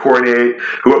there to coordinate.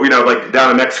 Like down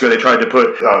in Mexico, they tried to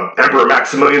put Emperor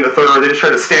Maximilian III. They just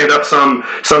tried to stand up some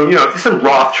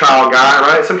Rothschild guy,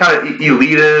 right? Some kind of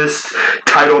elitist,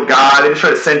 titled guy. They just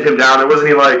tried to send him down. There wasn't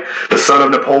he like the son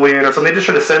of Napoleon or something. They just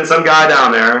tried to send some guy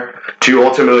down there to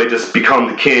ultimately just become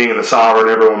the king and the sovereign.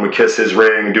 Everyone would kiss his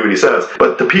ring and do what he says.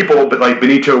 But like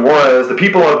Benito Juarez, the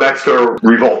people of Mexico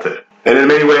revolted. And in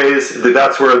many ways,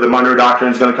 that's where the Monroe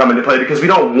Doctrine is going to come into play, because we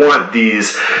don't want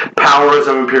these powers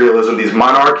of imperialism, these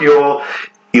monarchical,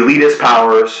 elitist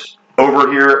powers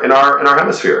over here in our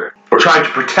hemisphere. We're trying to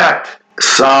protect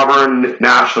sovereign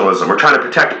nationalism. We're trying to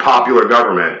protect popular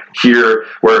government here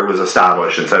where it was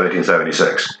established in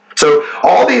 1776. So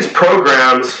all these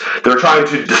programs, they're trying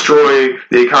to destroy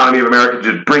the economy of America,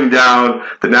 to bring down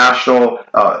the national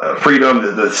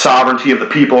freedom, the sovereignty of the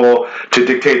people to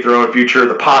dictate their own future,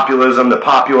 the populism, the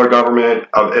popular government,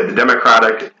 of the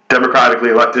democratically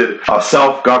elected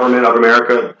self-government of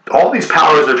America. All these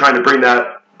powers are trying to bring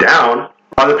that down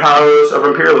are the powers of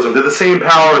imperialism. They're the same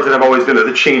powers that have always been there.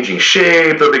 They're changing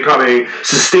shape. They're becoming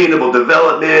sustainable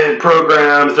development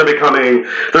programs. They're becoming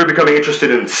interested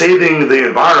in saving the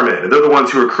environment. They're the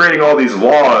ones who are creating all these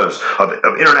laws of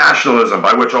internationalism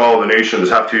by which all the nations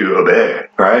have to obey,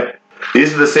 right?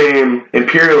 These are the same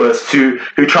imperialists who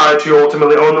tried to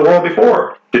ultimately own the world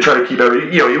before. To try to keep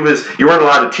you weren't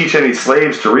allowed to teach any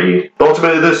slaves to read.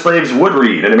 Ultimately, the slaves would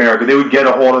read in America. They would get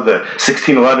a hold of the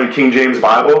 1611 King James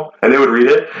Bible, and they would read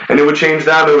it, and it would change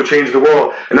them. It would change the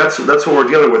world, and that's what we're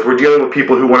dealing with. We're dealing with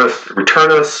people who want us to return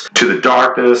us to the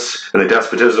darkness and the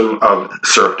despotism of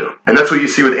serfdom, and that's what you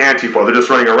see with Antifa. They're just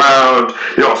running around.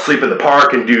 They all sleep in the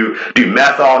park and do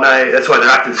meth all night. That's why they're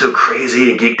acting so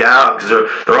crazy and geeked out, because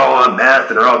they're all on meth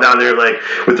and they're all down there like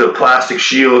with their plastic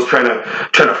shields trying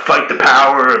to fight the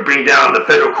power and bring down the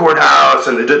federal courthouse,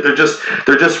 and they're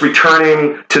just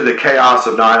returning to the chaos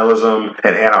of nihilism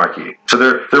and anarchy. So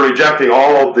they're rejecting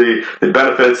all the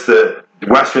benefits that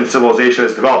Western civilization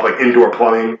has developed, like indoor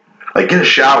plumbing. Like, get a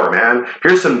shower, man.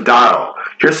 Here's some Dial.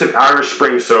 Here's some Irish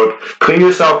Spring soap. Clean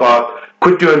yourself up.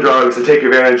 Quit doing drugs and take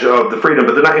advantage of the freedom.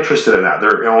 But they're not interested in that.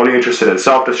 They're only interested in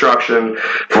self-destruction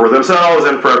for themselves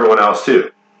and for everyone else too.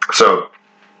 So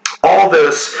all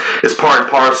this is part and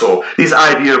parcel. These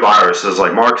idea viruses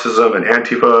like Marxism and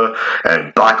Antifa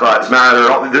and Black Lives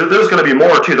Matter, there's going to be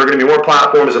more too. There are going to be more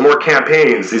platforms and more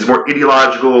campaigns. These more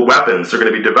ideological weapons are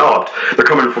going to be developed. They're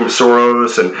coming from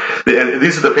Soros, and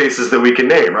these are the faces that we can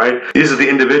name, right? These are the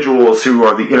individuals who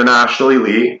are the international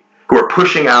elite, who are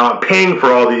pushing out, paying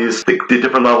for all these the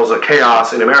different levels of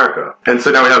chaos in America. And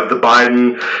so now we have the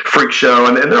Biden freak show,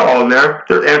 and they're all in there.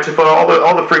 There's Antifa,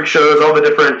 all the freak shows, all the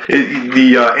different,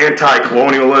 the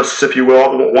anti-colonialists, if you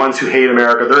will, the ones who hate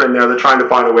America. They're in there. They're trying to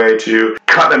find a way to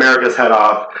cut America's head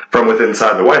off from within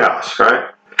inside the White House, right?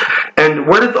 And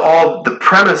where did the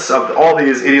premise of all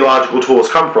these ideological tools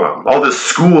come from? All this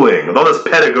schooling, all this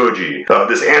pedagogy,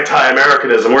 this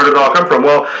anti-Americanism, where did it all come from?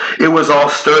 Well, it was all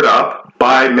stirred up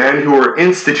by men who were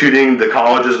instituting the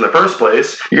colleges in the first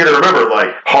place. You got to remember,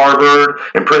 like, Harvard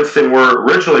and Princeton were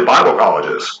originally Bible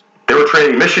colleges. They were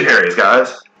training missionaries,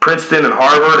 guys. Princeton and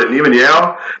Harvard and even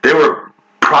Yale, they were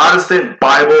Protestant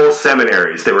Bible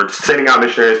seminaries. They were sending out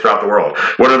missionaries throughout the world.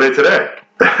 What are they today?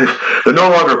 They're no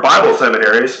longer Bible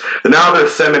seminaries. Now they're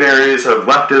seminaries of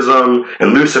leftism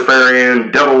and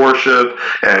Luciferian devil worship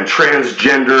and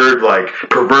transgendered, like,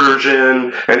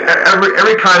 perversion and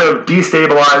every kind of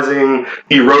destabilizing,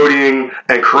 eroding,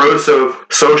 and corrosive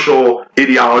social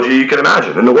ideology you can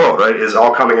imagine in the world, right, is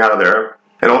all coming out of there.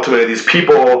 And ultimately, these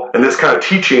people and this kind of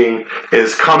teaching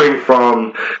is coming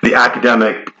from the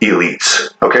academic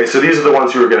elites. Okay, so these are the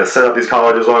ones who are going to set up these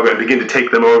colleges and begin to take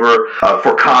them over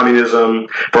for communism,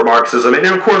 for Marxism. And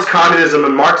of course, communism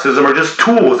and Marxism are just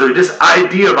tools. They're just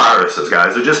idea viruses,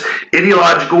 guys. They're just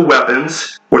ideological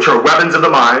weapons, which are weapons of the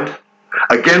mind,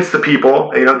 against the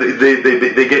people. You know,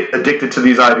 they get addicted to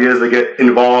these ideas. They get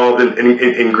involved and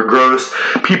engrossed.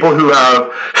 People who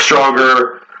have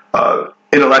stronger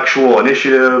intellectual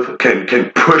initiative can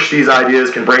push these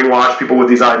ideas, can brainwash people with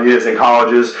these ideas in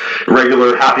colleges.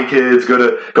 Regular happy kids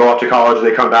go off to college and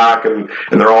they come back and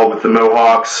they're all with the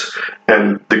mohawks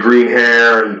and the green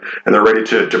hair and they're ready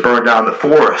to burn down the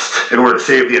forest in order to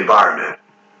save the environment.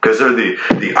 Because they're the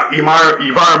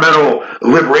environmental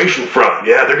liberation front.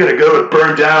 Yeah, they're going to go and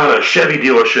burn down a Chevy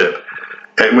dealership.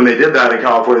 And when they did that in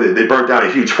California, they burnt down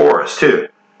a huge forest too.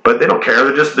 But they don't care.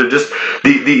 They're just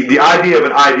the idea of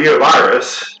an idea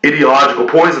virus, ideological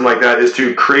poison like that, is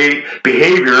to create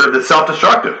behavior that's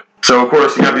self-destructive. So of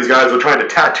course you have these guys who are trying to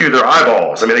tattoo their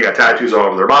eyeballs. I mean, they got tattoos all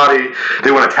over their body.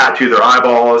 They want to tattoo their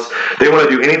eyeballs. They want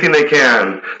to do anything they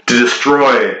can to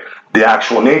destroy the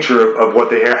actual nature of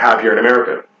what they have here in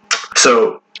America.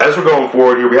 So as we're going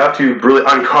forward here, we have to really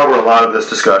uncover a lot of this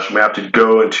discussion. We have to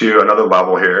go into another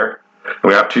level here.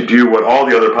 We have to do what all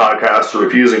the other podcasts are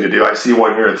refusing to do. I see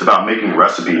one here that's about making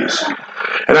recipes.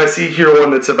 And I see here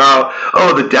one that's about,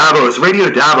 the Davos, Radio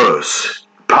Davos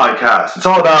podcast. It's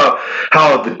all about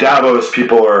how the Davos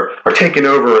people are taking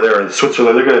over there in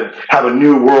Switzerland. They're going to have a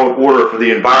new world order for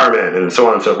the environment and so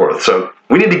on and so forth. So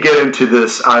we need to get into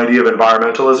this idea of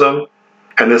environmentalism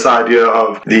and this idea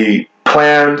of the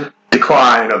planned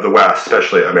decline of the West,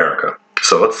 especially America.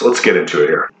 So let's get into it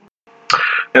here.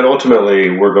 And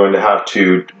ultimately, we're going to have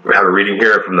a reading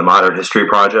here from the Modern History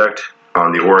Project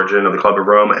on the origin of the Club of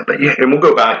Rome. And we'll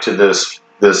go back to this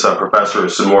professor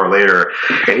some more later.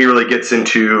 And he really gets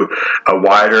into a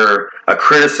wider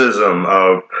criticism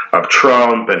of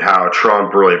Trump and how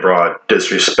Trump really brought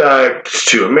disrespect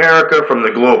to America from the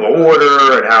global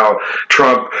order, and how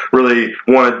Trump really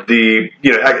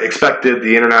expected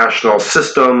the international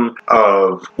system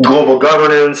of global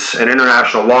governance and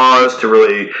international laws to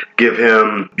really give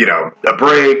him, a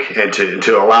break and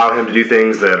to allow him to do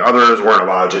things that others weren't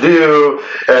allowed to do.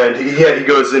 And he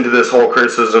goes into this whole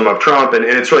criticism of Trump, and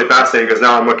it's really fascinating because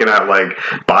now I'm looking at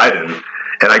Biden.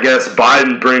 And I guess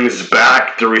Biden brings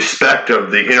back the respect of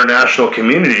the international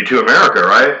community to America,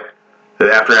 right?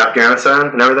 After Afghanistan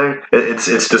and everything.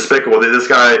 It's despicable that this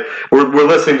guy, we're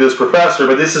listening to this professor,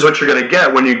 but this is what you're going to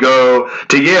get when you go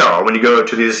to Yale, when you go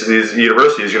to these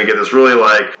universities. You're going to get this really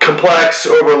complex,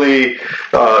 overly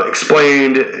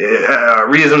explained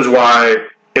reasons why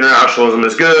internationalism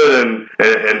is good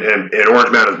and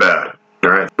Orange Man is bad. All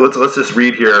right, let's just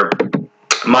read here.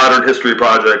 Modern History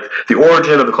Project, The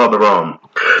Origin of the Club of Rome.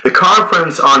 The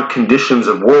Conference on Conditions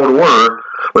of World Order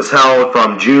was held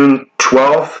from June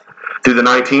 12th through the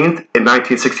 19th in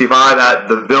 1965 at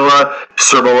the Villa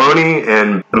Cervelloni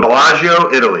in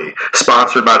Bellagio, Italy,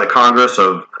 sponsored by the Congress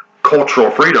of Cultural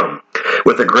Freedom,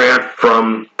 with a grant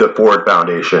from the Ford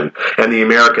Foundation and the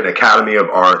American Academy of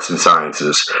Arts and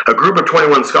Sciences. A group of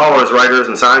 21 scholars, writers,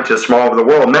 and scientists from all over the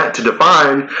world met to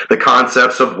define the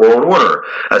concepts of world order.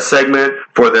 A segment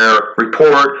for their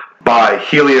report by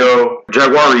Helio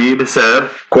Jaguarib said,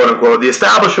 quote-unquote, the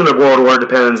establishment of world order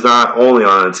depends not only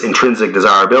on its intrinsic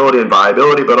desirability and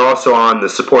viability, but also on the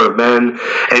support of men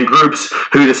and groups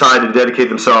who decide to dedicate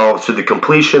themselves to the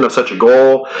completion of such a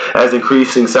goal. As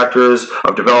increasing sectors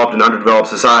of developed and underdeveloped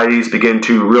societies begin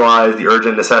to realize the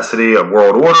urgent necessity of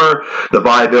world order, the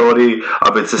viability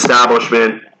of its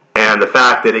establishment, and the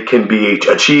fact that it can be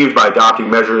achieved by adopting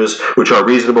measures which are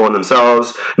reasonable in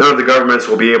themselves, none of the governments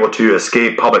will be able to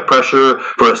escape public pressure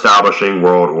for establishing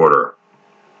world order.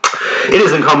 It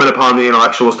is incumbent upon the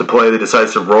intellectuals to play the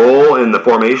decisive role in the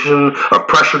formation of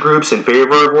pressure groups in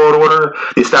favor of world order.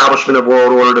 The establishment of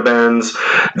world order demands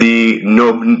the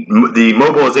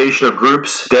mobilization of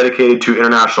groups dedicated to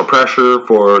international pressure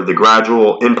for the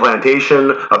gradual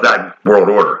implantation of that world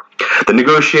order. The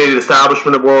negotiated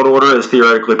establishment of world order is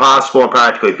theoretically possible and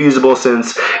practically feasible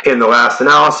since, in the last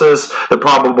analysis, the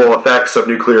probable effects of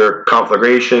nuclear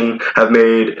conflagration have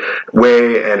made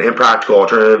way an impractical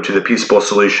alternative to the peaceful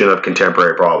solution of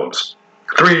contemporary problems.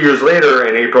 3 years later,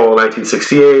 in April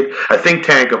 1968, a think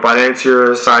tank of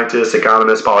financiers, scientists,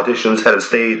 economists, politicians, head of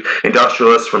state,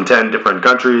 industrialists from 10 different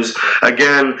countries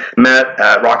again met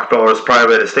at Rockefeller's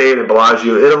private estate in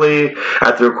Bellagio, Italy,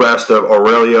 at the request of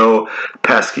Aurelio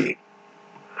Pesci,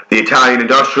 the Italian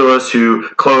industrialist who,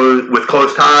 with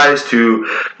close ties to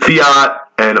Fiat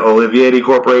and Olivetti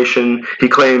Corporation. He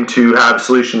claimed to have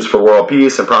solutions for world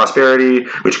peace and prosperity,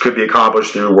 which could be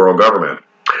accomplished through world government.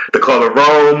 The Club of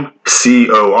Rome,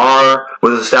 COR,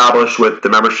 was established with the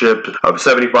membership of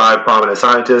 75 prominent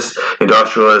scientists,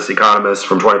 industrialists, economists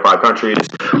from 25 countries,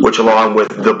 which along with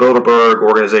the Bilderberg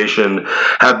Organization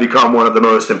have become one of the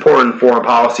most important foreign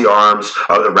policy arms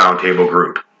of the Roundtable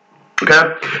Group.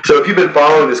 Okay? So if you've been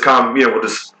following this we'll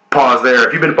just pause there.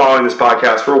 If you've been following this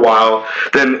podcast for a while,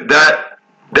 then that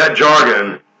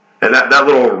jargon and that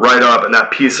little write-up and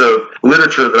that piece of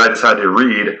literature that I decided to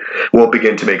read will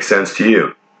begin to make sense to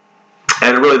you.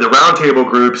 And really, the roundtable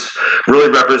groups really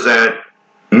represent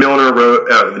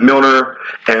Milner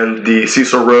and the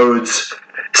Cecil Rhodes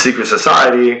secret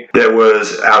society that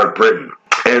was out of Britain.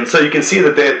 And so you can see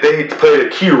that they played a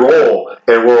key role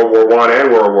in World War I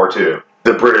and World War II.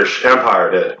 The British Empire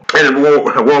did. And in World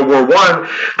War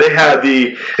I, they had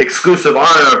the exclusive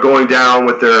honor of going down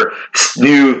with their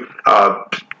new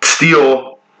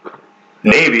steel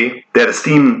navy. They had a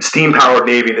steam-powered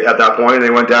navy at that point, and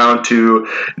they went down to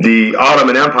the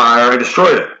Ottoman Empire and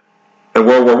destroyed it. In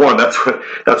World War I,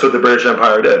 that's what the British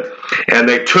Empire did. And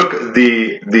they took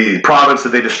the province that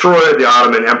they destroyed, the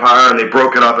Ottoman Empire, and they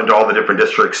broke it up into all the different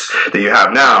districts that you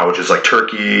have now, which is like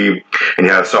Turkey, and you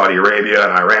have Saudi Arabia,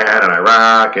 and Iran, and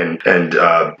Iraq, and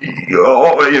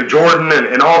Jordan,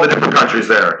 and all the different countries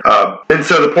there. And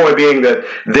so the point being that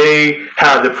they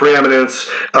had the preeminence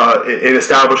in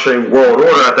establishing world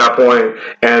order at that point,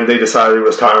 and they decided it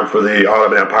was time for the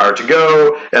Ottoman Empire to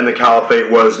go, and the caliphate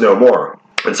was no more.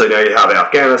 And so now you have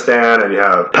Afghanistan, and you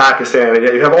have Pakistan, and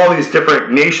you have all these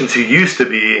different nations who used to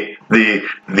be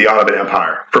the Ottoman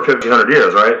Empire for 1,500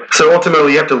 years, right? So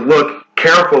ultimately, you have to look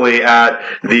carefully at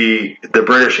the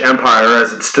British Empire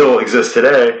as it still exists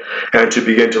today, and to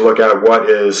begin to look at what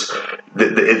is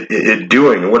it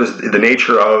doing, what is the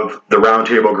nature of the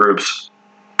roundtable groups.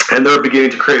 And they're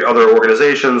beginning to create other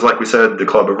organizations, like we said, the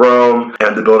Club of Rome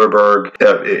and the Bilderberg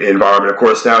environment. Of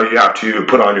course, now you have to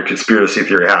put on your conspiracy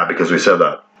theory hat because we said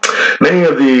that. Many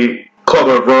of the Club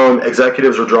of Rome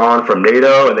executives were drawn from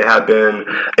NATO, and they have been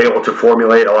able to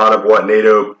formulate a lot of what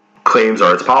NATO claims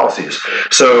are its policies.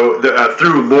 So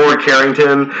through Lord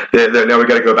Carrington, now we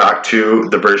got to go back to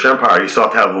the British Empire. You still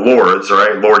have to have lords,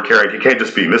 right? Lord Carrington. He can't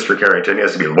just be Mr. Carrington. He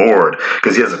has to be Lord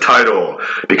because he has a title,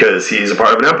 because he's a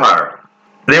part of an empire.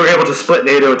 They were able to split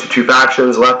NATO into two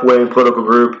factions, left-wing political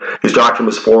group whose doctrine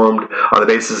was formed on the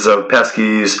basis of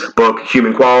Pesky's book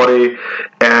Human Quality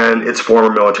and its former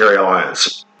military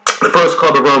alliance. The first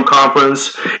Club of Rome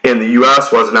conference in the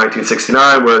U.S. was in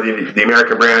 1969, where the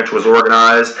American branch was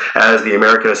organized as the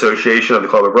American Association of the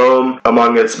Club of Rome.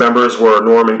 Among its members were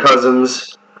Norman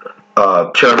Cousins,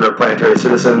 Chairman of Planetary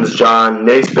Citizens, John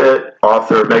Naisbitt,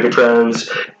 author of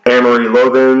Megatrends, Amory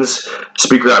Lovins,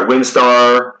 speaker at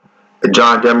WinStar,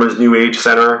 John Demers New Age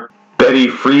Center, Betty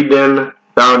Friedman,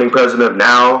 founding president of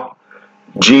NOW,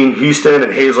 Gene Houston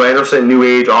and Hazel Anderson, New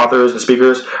Age authors and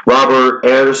speakers, Robert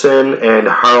Anderson and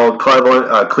Harold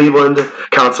Cleveland,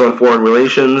 Council on Foreign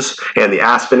Relations, and the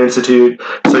Aspen Institute.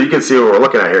 So you can see what we're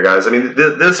looking at here, guys. I mean,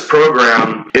 this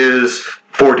program is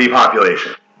for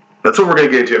depopulation. That's what we're going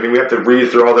to get into. I mean, we have to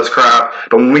read through all this crap,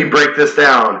 but when we break this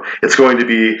down, it's going to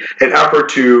be an effort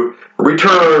to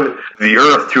return the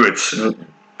Earth to its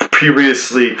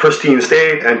previously pristine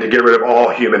state and to get rid of all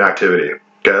human activity.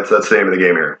 Okay, that's the name of the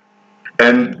game here.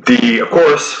 And of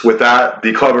course, with that,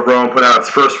 the Club of Rome put out its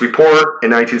first report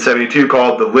in 1972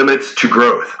 called The Limits to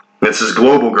Growth. This is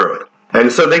global growth.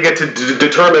 And so they get to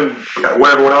determine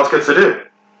what everyone else gets to do.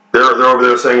 They're over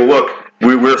there saying, look,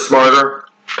 we're smarter,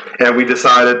 and we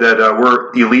decided that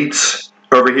we're elites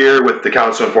over here with the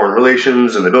Council on Foreign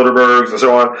Relations and the Bilderbergs and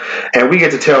so on, and we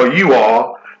get to tell you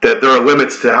all that there are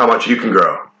limits to how much you can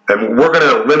grow. And we're going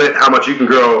to limit how much you can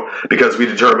grow because we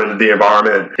determined the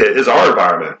environment is our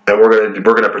environment, and we're going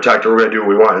to protect it. We're going to do what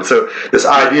we want. And so this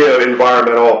idea of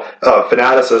environmental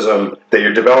fanaticism that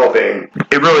you're developing,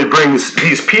 it really brings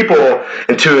these people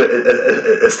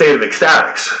into a state of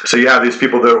ecstatics. So you have these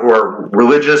people who are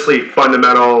religiously,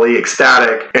 fundamentally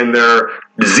ecstatic in their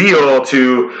zeal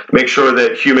to make sure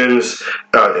that humans,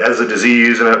 as a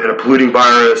disease and a polluting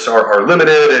virus, are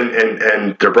limited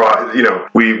and they're brought.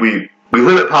 We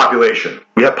limit population.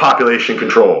 We have population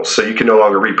controls. So you can no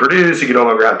longer reproduce. You can no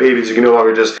longer have babies. You can no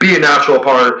longer just be a natural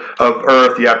part of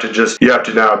Earth. You have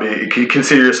to now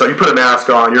consider yourself. You put a mask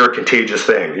on. You're a contagious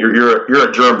thing. You're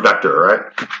a germ vector, right?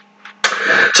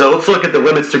 So let's look at the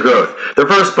limits to growth. Their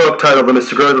first book, titled Limits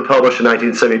to Growth, was published in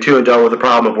 1972 and dealt with the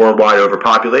problem of worldwide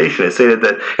overpopulation. It stated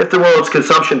that if the world's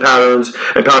consumption patterns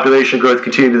and population growth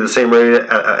continued at the same rate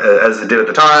as it did at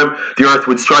the time, the Earth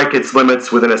would strike its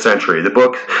limits within a century. The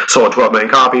book sold 12 million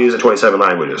copies in 27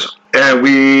 languages. And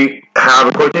we have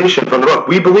a quotation from the book.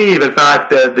 We believe, in fact,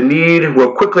 that the need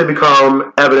will quickly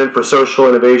become evident for social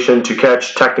innovation to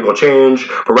catch technical change,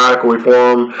 for radical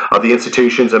reform of the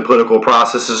institutions and political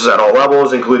processes at all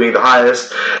levels, including the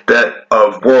highest, that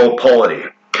of world polity.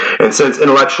 And since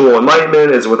intellectual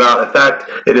enlightenment is without effect,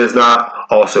 it is not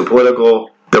also political.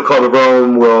 The Club of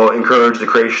Rome will encourage the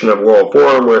creation of a world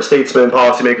forum where statesmen,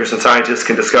 policymakers, and scientists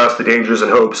can discuss the dangers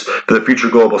and hopes for the future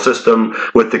global system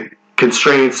with the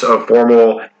constraints of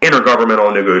formal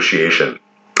intergovernmental negotiation.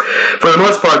 For the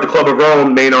most part, the Club of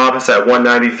Rome main office at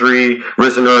 193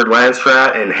 Risenerd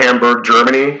Landstraat in Hamburg,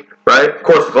 Germany, right? Of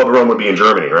course, the Club of Rome would be in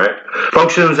Germany, right?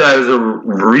 Functions as a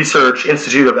research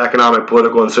institute of economic,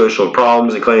 political, and social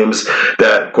problems and claims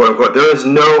that, quote unquote, there is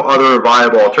no other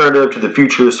viable alternative to the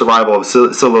future survival of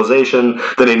civilization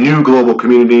than a new global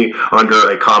community under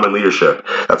a common leadership.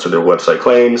 That's what their website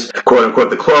claims. Quote unquote,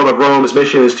 the Club of Rome's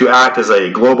mission is to act as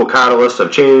a global catalyst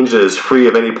of change that is free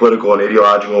of any political and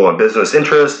ideological and business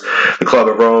interests. The Club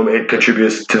of Rome, it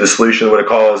contributes to the solution of what it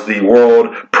calls the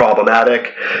world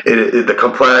problematic, the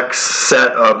complex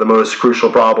set of the most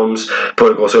crucial problems,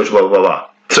 political, social, blah, blah, blah.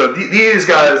 So these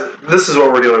guys, this is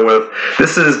what we're dealing with.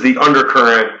 This is the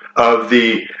undercurrent of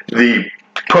the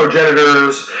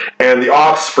progenitors and the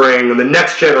offspring and the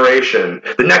next generation,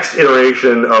 the next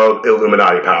iteration of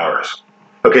Illuminati powers.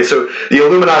 Okay, so the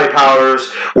Illuminati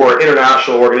powers were an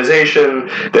international organization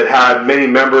that had many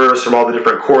members from all the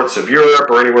different courts of Europe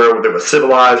or anywhere that was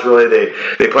civilized, really.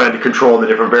 They planned to control the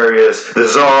different the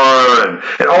Tsar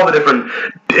and all the different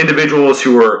individuals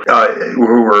who were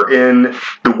in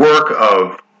the work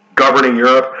of governing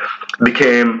Europe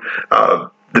became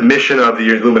the mission of the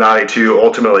Illuminati to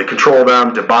ultimately control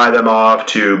them, to buy them off,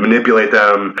 to manipulate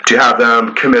them, to have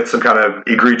them commit some kind of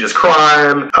egregious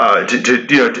crime, to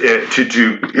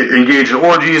engage in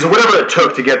orgies, whatever it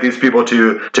took to get these people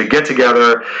to get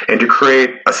together and to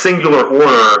create a singular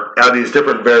order out of these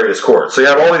different various courts. So you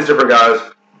have all these different guys.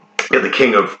 You got the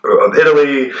king of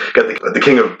Italy, you got the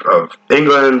king of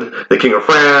England, the king of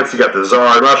France, you got the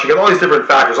Tsar in Russia, you got all these different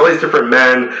factors, all these different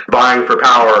men vying for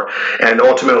power, and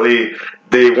ultimately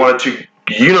they wanted to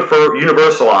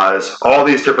universalize all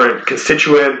these different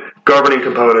constituent governing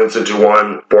components into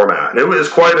one format. And it was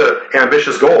quite an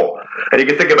ambitious goal. And you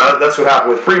can think about it, that's what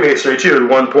happened with Freemasonry too. At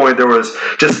one point there was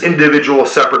just individual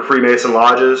separate Freemason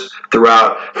lodges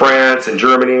throughout France and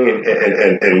Germany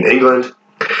and England.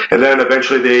 And then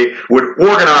eventually they would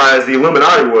organize, the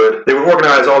Illuminati they would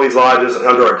organize all these lodges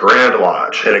under a Grand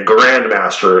Lodge and a Grand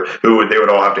Master who they would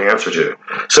all have to answer to.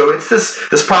 So it's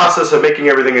this process of making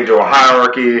everything into a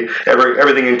hierarchy,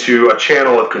 everything into a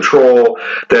channel of control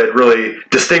that really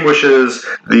distinguishes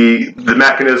the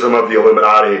mechanism of the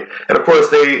Illuminati. And of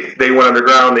course they went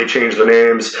underground, they changed their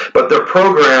names, but their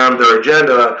program, their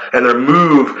agenda, and their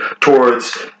move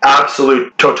towards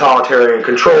absolute totalitarian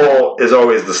control is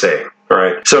always the same.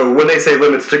 Right. So when they say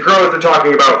limits to growth, they're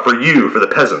talking about for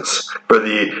the peasants, for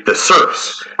the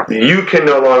serfs. You can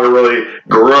no longer really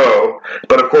grow.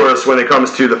 But of course, when it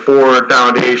comes to the Ford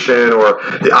Foundation or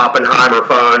the Oppenheimer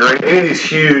Fund or any of these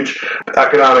huge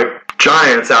economic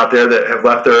giants out there that have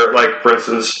left their, like, for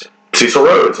instance, Cecil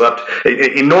Rhodes left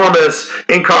an enormous,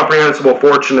 incomprehensible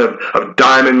fortune of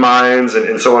diamond mines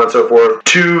and so on and so forth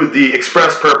to the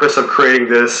express purpose of creating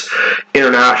this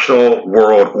international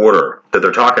world order that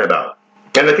they're talking about.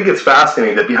 And I think it's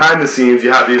fascinating that behind the scenes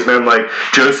you have these men like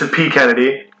Joseph P.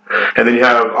 Kennedy, and then you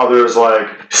have others like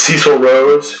Cecil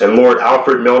Rhodes and Lord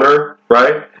Alfred Milner,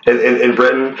 right, in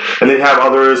Britain, and then you have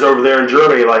others over there in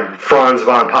Germany like Franz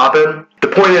von Papen. The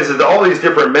point is that all these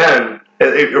different men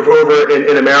over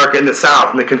in America, in the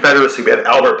South, in the Confederacy, we had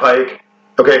Albert Pike.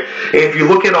 Okay, and if you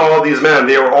look at all these men,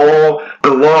 they all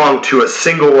belong to a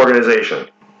single organization.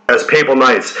 As papal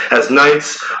knights, as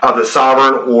knights of the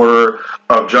Sovereign Order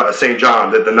of St. John,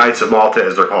 the Knights of Malta,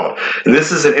 as they're called. And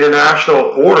this is an international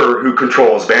order who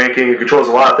controls banking, who controls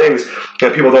a lot of things,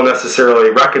 and people don't necessarily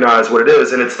recognize what it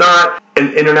is. And it's not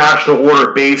an international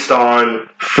order based on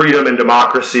freedom and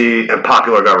democracy and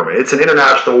popular government. It's an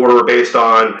international order based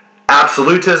on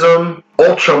absolutism,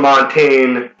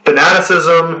 ultramontane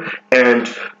fanaticism, and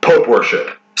pope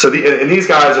worship. So and these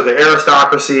guys are the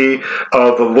aristocracy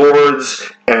of the lords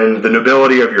and the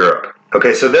nobility of Europe.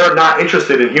 Okay, so they're not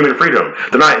interested in human freedom.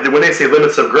 They're not. When they say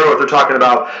limits of growth, they're talking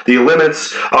about the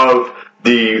limits of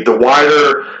the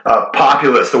wider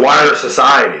populace, the wider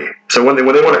society. So when they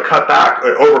want to cut back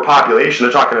overpopulation,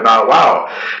 they're talking about, wow,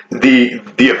 the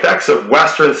effects of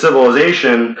Western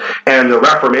civilization and the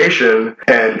Reformation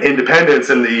and independence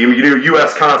and the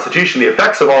U.S. Constitution, the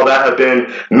effects of all that have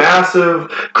been massive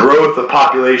growth of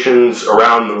populations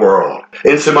around the world.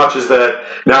 In so much as that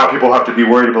now people have to be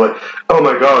worried about, like, oh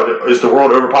my God, is the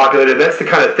world overpopulated? That's the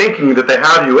kind of thinking that they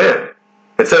have you in.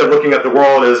 Instead of looking at the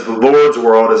world as the Lord's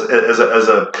world, as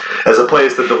a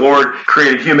place that the Lord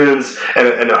created humans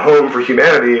and a home for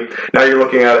humanity, now you're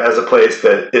looking at it as a place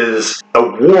that is a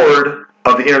ward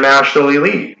of the international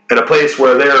elite, and a place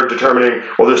where they're determining,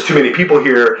 well, there's too many people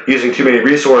here using too many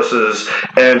resources,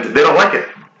 and they don't like it.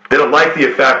 They don't like the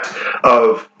effect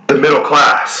of the middle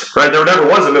class, right? There never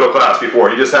was a middle class before.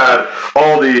 You just had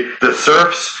all the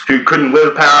serfs who couldn't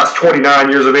live past 29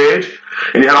 years of age,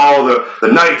 and you had all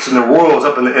the knights and the royals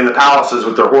up in the palaces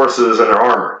with their horses and their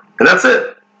armor. And that's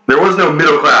it. There was no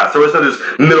middle class. There was no this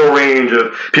middle range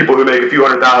of people who make a few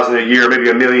 $100,000 a year, maybe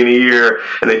 $1 million a year,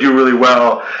 and they do really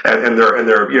well. And they're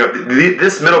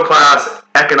this middle class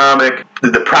economic,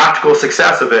 the practical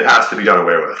success of it has to be done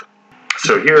away with.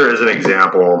 So here is an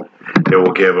example that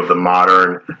we'll give of the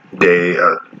modern day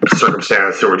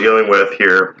circumstance that we're dealing with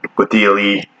here with the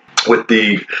elite, with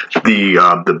the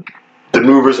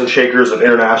movers and shakers of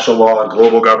international law and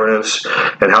global governance,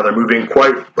 and how they're moving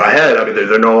quite ahead. I mean,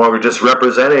 they're no longer just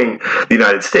representing the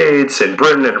United States and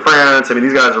Britain and France. I mean,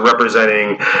 these guys are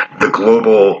representing the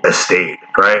global estate,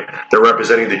 right? They're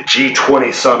representing the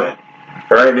G20 summit,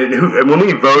 right? And when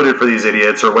we voted for these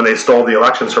idiots, or when they stole the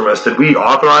elections from us, did we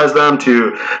authorize them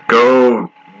to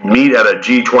go meet at a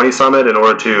G20 summit in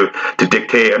order to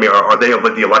dictate? I mean, are they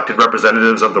like the elected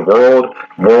representatives of the world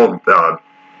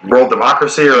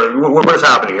democracy, or what is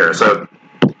happening here? So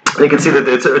you can see that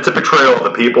it's a betrayal of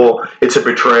the people, it's a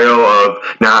betrayal of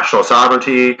national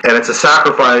sovereignty, and it's a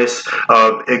sacrifice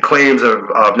of claims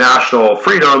of national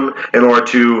freedom in order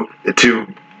to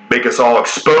make us all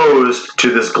exposed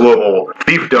to this global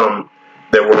fiefdom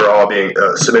that we're all being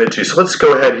submitted to. So let's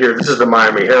go ahead here. This is the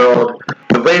Miami Herald.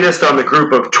 The latest on the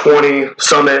Group of 20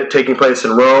 summit taking place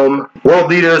in Rome. World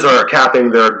leaders are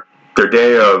capping their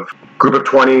day of Group of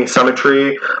 20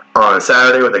 summitry on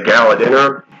Saturday with a gala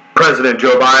dinner. President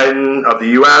Joe Biden of the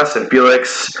U.S. and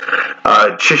Felix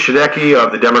Tshisekedi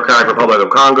of the Democratic Republic of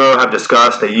Congo have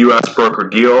discussed a U.S.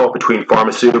 brokered deal between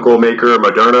pharmaceutical maker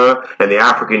Moderna and the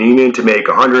African Union to make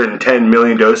 110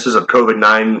 million doses of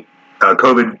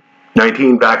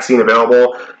COVID-19 vaccine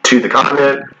available to the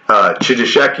continent.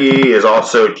 Tshisekedi is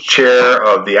also chair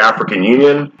of the African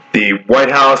Union. The White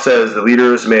House says the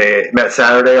leaders met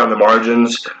Saturday on the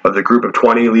margins of the Group of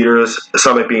 20 leaders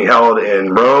summit being held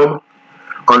in Rome.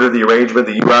 Under the arrangement,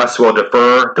 the U.S. will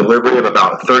defer delivery of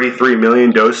about 33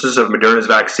 million doses of Moderna's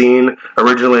vaccine,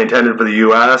 originally intended for the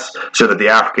U.S., so that the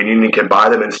African Union can buy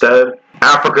them instead.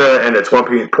 Africa and its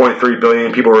 1.3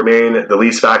 billion people remain the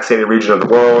least vaccinated region of the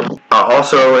world.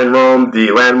 Also in Rome,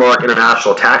 the landmark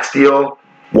international tax deal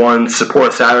won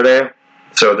support Saturday.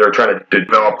 So they're trying to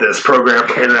develop this program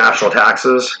for international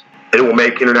taxes. It will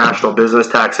make international business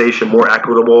taxation more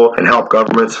equitable and help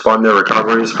governments fund their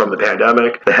recoveries from the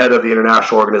pandemic. The head of the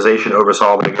international organization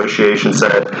oversaw the negotiations,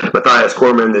 said Matthias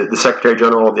Cormann, the Secretary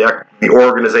General of the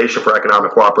Organization for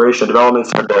Economic Cooperation and Development,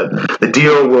 said that the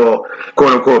deal will,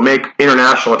 quote unquote, make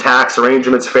international tax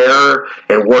arrangements fairer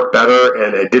and work better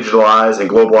in a digitalized and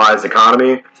globalized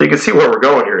economy. So you can see where we're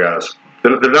going here, guys.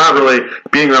 They're not really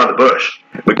beating around the bush.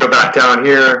 We go back down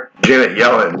here, Janet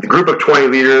Yellen. The Group of 20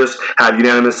 leaders have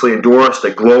unanimously endorsed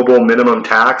a global minimum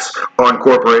tax on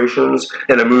corporations,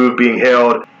 in a move being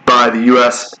hailed by the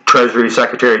U.S. Treasury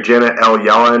Secretary Janet L.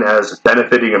 Yellen as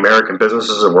benefiting American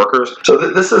businesses and workers. So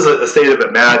this is a state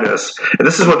of madness, and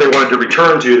this is what they wanted to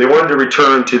return to. They wanted to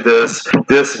return to this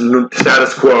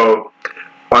status quo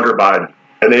under Biden,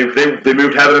 and they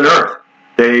moved heaven and earth.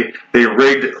 They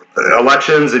rigged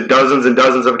elections in dozens and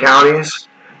dozens of counties.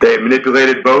 They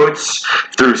manipulated votes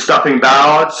through stuffing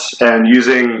ballots and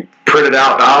using printed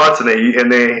out ballots,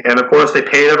 and of course they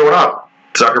paid everyone up.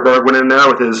 Zuckerberg went in there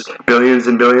with his billions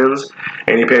and billions,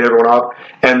 and he paid everyone up.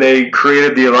 And they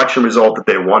created the election result that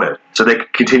they wanted, so they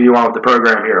could continue on with the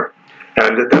program here.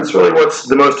 And that's really what's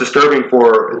the most disturbing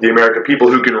for the American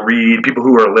people who can read, people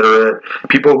who are literate,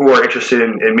 people who are interested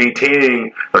in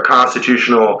maintaining their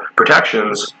constitutional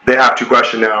protections. They have to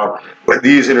question now whether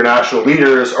these international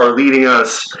leaders are leading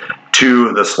us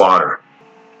to the slaughter.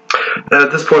 And at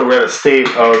this point, we're at a state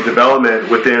of development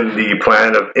within the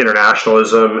plan of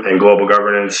internationalism and global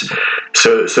governance,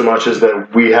 so much as that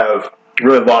we have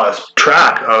really lost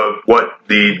track of what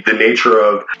the nature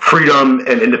of freedom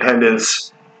and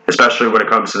independence especially when it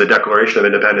comes to the Declaration of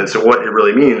Independence and what it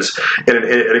really means in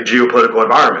a geopolitical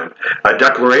environment. A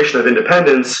Declaration of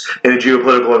Independence in a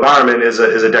geopolitical environment is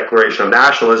a declaration of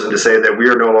nationalism to say that we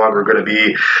are no longer going to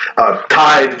be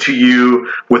tied to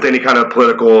you with any kind of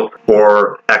political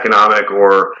or economic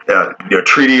or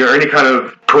treaty or any kind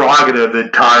of prerogative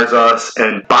that ties us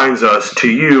and binds us to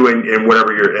you and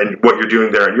whatever what you're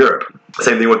doing there in Europe.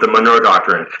 Same thing with the Monroe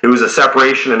Doctrine. It was a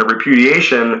separation and a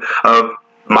repudiation of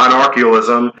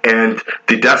monarchialism and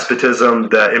the despotism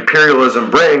that imperialism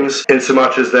brings, in so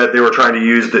much as that they were trying to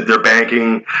use their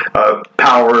banking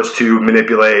powers to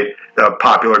manipulate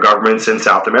popular governments in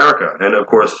South America. And of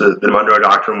course, the Monroe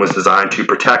Doctrine was designed to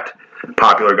protect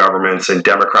popular governments and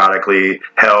democratically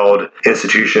held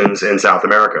institutions in South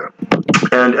America.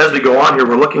 And as we go on here,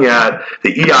 we're looking at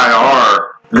the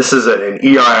EIR. This is an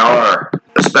EIR,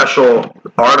 a special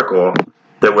article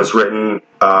that was written,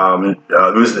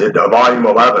 it was volume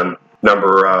 11,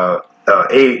 number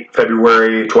 8,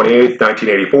 February 28th,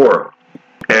 1984.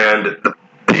 And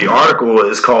the article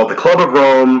is called "The Club of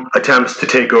Rome Attempts to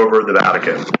Take Over the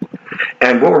Vatican."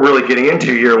 And what we're really getting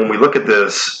into here when we look at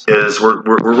this is we're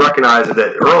recognizing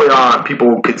that early on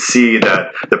people could see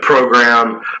that the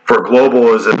program for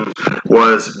globalism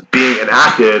was being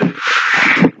enacted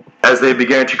as they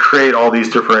began to create all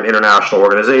these different international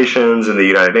organizations in the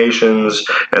United Nations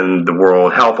and the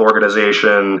World Health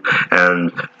Organization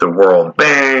and the World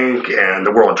Bank and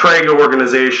the World Trade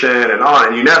Organization and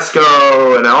on, and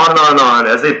UNESCO and on and on and on.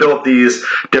 As they built these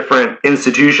different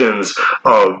institutions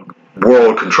of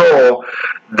world control,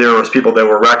 there was people that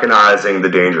were recognizing the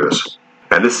dangers.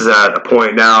 And this is at a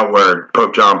point now where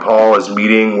Pope John Paul is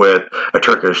meeting with a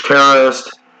Turkish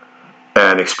terrorist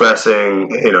and expressing,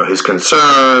 his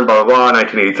concern, blah, blah, blah,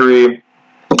 1983.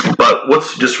 But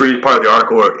let's just read part of the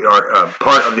article.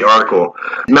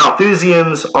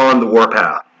 Malthusians on the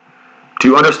warpath.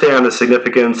 To understand the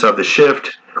significance of the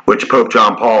shift which Pope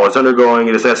John Paul is undergoing,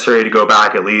 it is necessary to go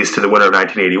back at least to the winter of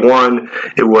 1981.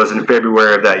 It was in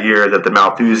February of that year that the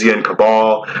Malthusian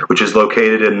cabal, which is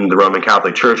located in the Roman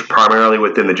Catholic Church, primarily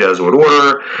within the Jesuit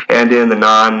order, and in the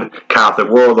non-Catholic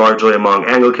world, largely among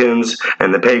Anglicans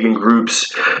and the pagan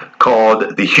groups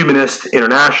called the Humanist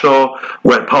International,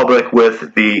 went public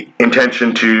with the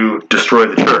intention to destroy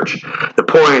the church. The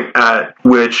point at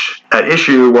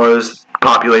issue was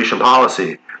population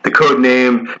policy. The code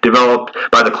name developed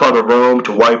by the Club of Rome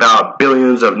to wipe out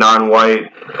billions of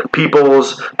non-white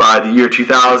peoples by the year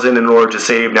 2000 in order to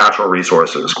save natural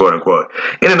resources, quote unquote.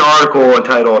 In an article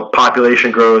entitled "Population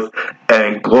Growth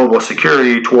and Global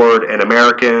Security Toward an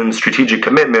American Strategic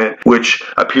Commitment," which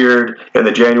appeared in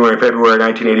the January-February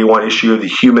 1981 issue of the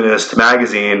Humanist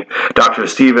magazine, Dr.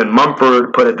 Stephen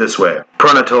Mumford put it this way: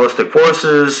 pronatalistic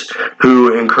forces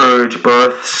who encourage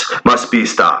births must be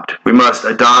stopped. We must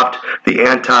adopt the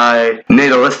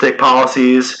anti-natalistic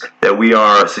policies that we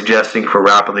are suggesting for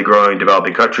rapidly growing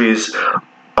developing countries.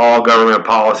 All government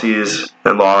policies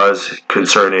and laws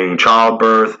concerning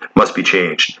childbirth must be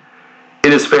changed.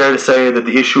 It is fair to say that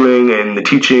the issuing and the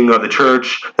teaching of the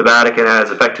Church, the Vatican, has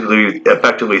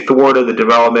effectively thwarted the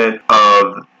development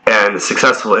of and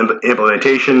successful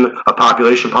implementation of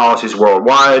population policies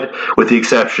worldwide, with the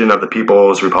exception of the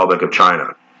People's Republic of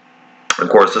China. Of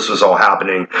course, this was all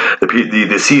happening. The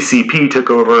CCP took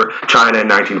over China in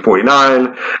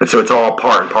 1949, and so it's all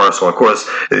part and parcel. Of course,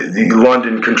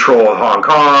 London controlled Hong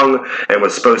Kong and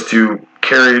was supposed to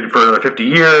carry it for another 50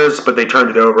 years, but they turned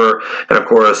it over. And of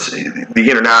course, the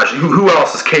international, who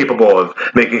else is capable of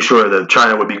making sure that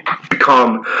China would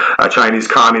become a Chinese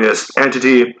communist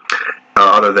entity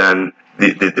other than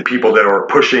the people that are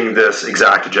pushing this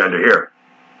exact agenda here?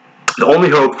 The only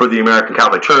hope for the American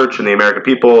Catholic Church and the American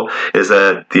people is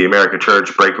that the American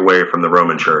Church break away from the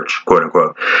Roman Church, quote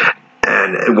unquote.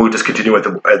 And we'll just continue with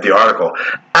the article.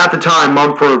 At the time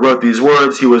Mumford wrote these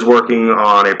words, he was working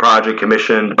on a project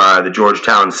commissioned by the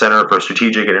Georgetown Center for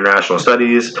Strategic and International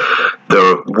Studies,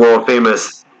 the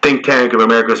world-famous think tank of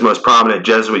America's most prominent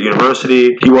Jesuit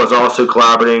university. He was also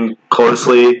collaborating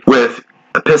closely with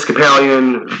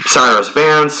Episcopalian Cyrus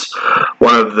Vance,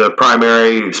 one of the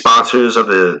primary sponsors of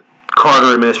the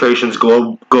Carter administration's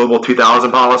Global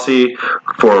 2000 policy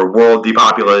for world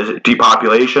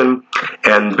depopulation,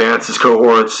 and Vance's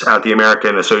cohorts at the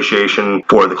American Association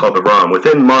for the Club of Rome.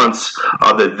 Within months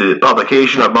of the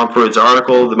publication of Mumford's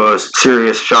article, the most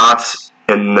serious shots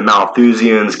in the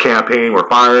Malthusians' campaign were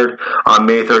fired. On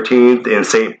May 13th in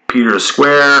St. Peter's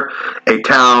Square,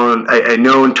 a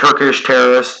known Turkish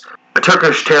terrorist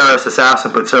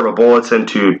assassin put several bullets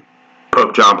into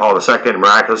Pope John Paul II.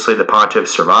 Miraculously, the pontiff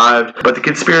survived. But the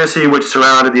conspiracy which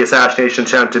surrounded the assassination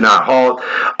attempt did not halt,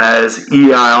 as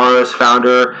EIR's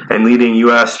founder and leading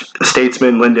U.S.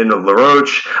 statesman Lyndon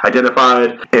LaRoche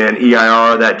identified in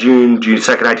EIR that June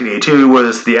 2nd, 1982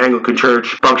 was the Anglican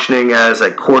Church functioning as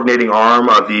a coordinating arm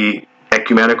of the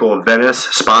ecumenical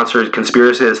Venice-sponsored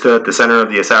conspiracy that stood at the center of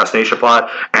the assassination plot.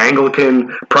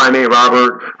 Anglican primate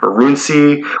Robert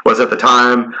Runcie was at the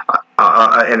time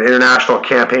an international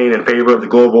campaign in favor of the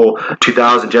Global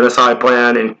 2000 Genocide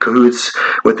Plan in cahoots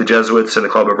with the Jesuits and the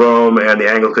Club of Rome and the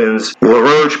Anglicans.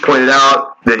 LaRoche pointed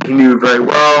out that he knew very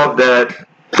well that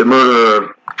the murder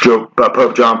of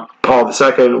Pope John Paul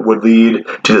II would lead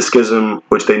to the schism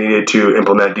which they needed to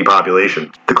implement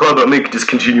depopulation. The Club, let me just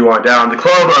continue on down. The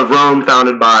Club of Rome,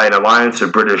 founded by an alliance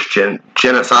of British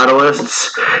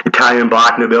genocidalists, Italian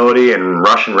black nobility, and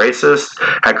Russian racists,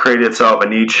 had created itself a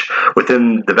niche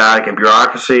within the Vatican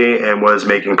bureaucracy and was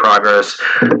making progress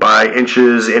by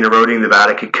inches in eroding the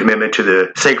Vatican commitment to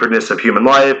the sacredness of human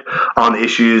life on the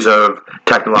issues of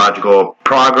technological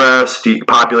progress,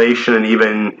 depopulation, and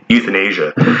even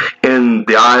euthanasia. In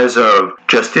the eyes of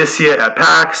Justitia et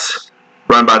Pax,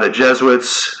 run by the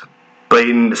Jesuits,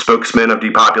 blatant spokesmen of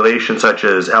depopulation such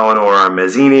as Eleanor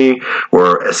Mazzini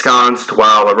were ensconced,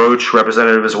 while LaRoche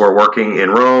representatives were working in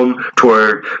Rome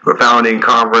toward a founding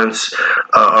conference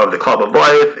of the Club of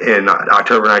Life in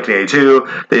October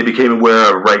 1982. They became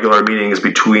aware of regular meetings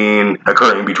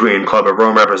occurring between Club of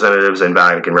Rome representatives and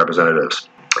Vatican representatives.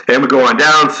 And we go on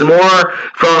down some more.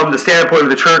 From the standpoint of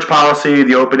the church policy,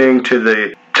 the opening to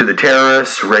the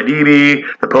terrorists, Redivi,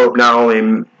 the Pope not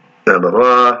only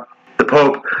the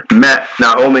Pope met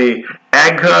not only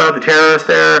Agca, the terrorist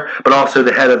there, but also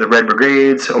the head of the Red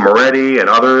Brigades, Moretti, and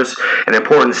others, an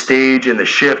important stage in the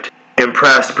shift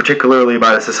impressed particularly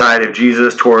by the Society of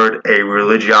Jesus toward a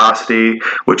religiosity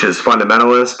which is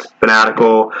fundamentalist,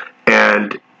 fanatical,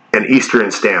 and an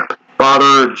Eastern stamp.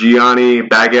 Father Gianni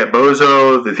Baguette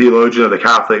Bozzo, the theologian of the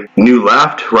Catholic New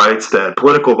Left, writes that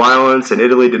political violence in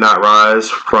Italy did not rise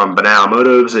from banal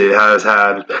motives. It has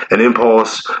had an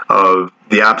impulse of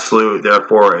the absolute,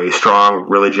 therefore a strong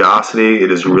religiosity.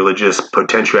 It is religious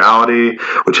potentiality,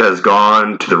 which has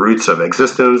gone to the roots of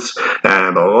existence,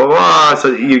 and blah, blah, blah. So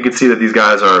you can see that these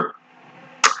guys are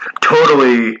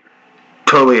totally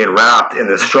enwrapped in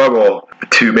this struggle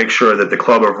to make sure that the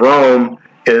Club of Rome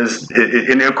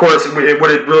and of course,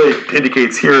 what it really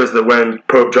indicates here is that when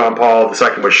Pope John Paul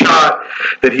II was shot,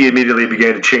 that he immediately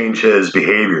began to change his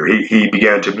behavior. He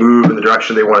began to move in the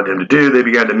direction they wanted him to do. They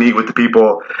began to meet with the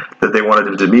people that they wanted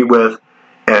him to meet with,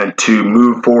 and to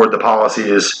move forward the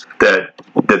policies that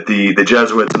the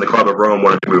Jesuits and the Club of Rome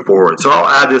wanted to move forward. So I'll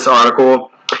add this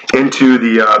article into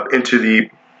the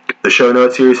show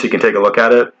notes here so you can take a look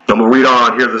at it. And we'll read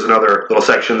on here. There's another little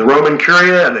section: the Roman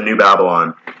Curia and the New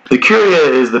Babylon. The Curia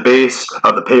is the base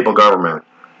of the papal government,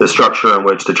 the structure in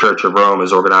which the Church of Rome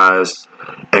is organized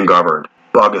and governed.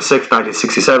 August 6,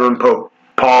 1967, Pope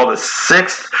Paul VI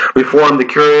reformed the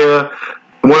Curia.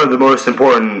 One of the most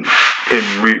important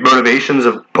motivations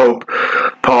of Pope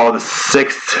Paul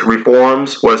VI's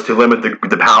reforms was to limit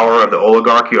the power of the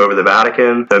oligarchy over the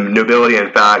Vatican. The nobility,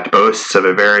 in fact, boasts of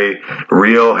a very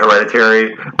real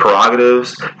hereditary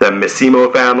prerogatives. The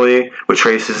Massimo family, which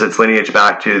traces its lineage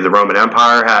back to the Roman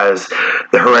Empire, has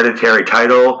the hereditary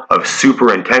title of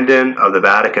superintendent of the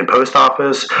Vatican Post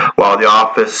Office, while the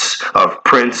office of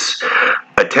prince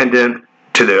attendant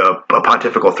to the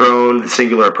pontifical throne, the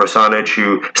singular personage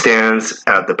who stands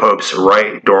at the Pope's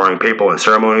right during papal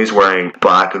ceremonies wearing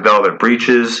black velvet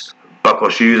breeches, buckle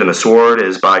shoes, and a sword,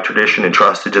 is by tradition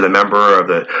entrusted to the member of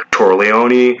the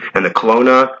Torleone and the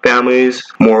Colonna families.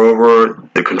 Moreover,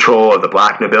 the control of the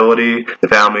black nobility, the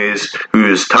families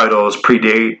whose titles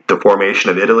predate the formation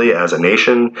of Italy as a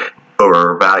nation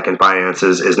over Vatican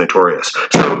finances, is notorious.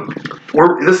 So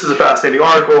this is a fascinating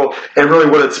article, and really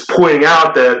what it's pointing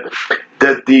out that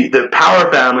the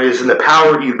power families and the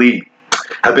power elite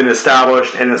have been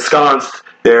established and ensconced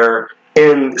there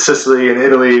in Sicily and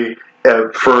Italy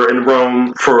in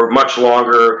Rome for much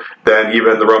longer than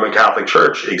even the Roman Catholic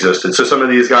Church existed. So some of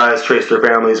these guys trace their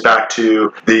families back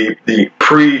to the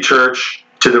pre-church,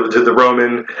 to the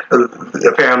Roman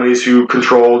families who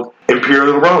controlled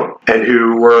Imperial Rome, and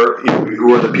who were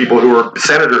the people who were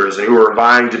senators and who were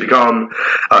vying to become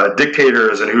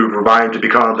dictators and who were vying to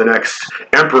become the next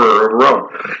emperor of Rome.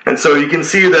 And so you can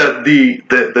see that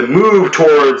the move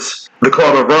towards the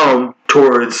Club of Rome,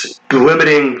 towards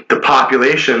limiting the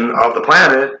population of the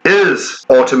planet, is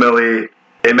ultimately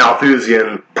a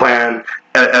Malthusian plan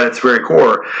at its very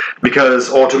core, because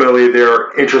ultimately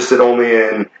they're interested only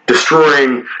in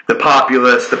destroying the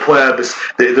populace, the plebs.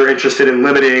 They're interested in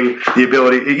limiting the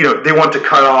ability. They want to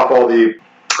cut off all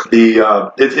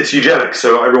it's eugenics.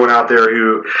 So everyone out there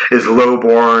who is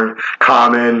lowborn,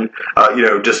 common,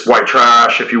 just white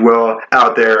trash, if you will,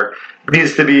 out there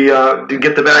needs to be to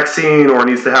get the vaccine, or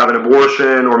needs to have an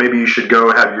abortion, or maybe you should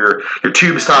go have your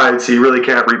tubes tied so you really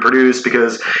can't reproduce,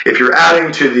 because if you're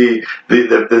adding to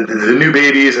the new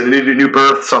babies and the new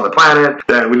births on the planet,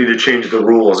 then we need to change the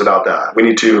rules about that. We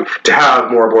need to have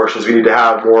more abortions. We need to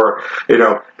have more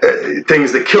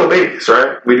things that kill babies,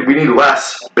 right? We need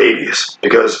less babies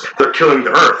because they're killing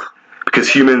the earth, because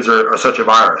humans are such a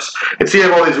virus. And so you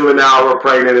have all these women now who are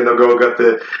pregnant, and they'll go get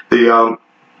the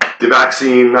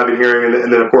vaccine I've been hearing,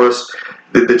 and then of course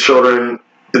the children,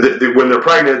 when they're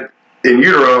pregnant in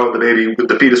utero,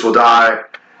 the fetus will die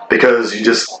because you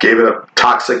just gave it a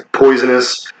toxic,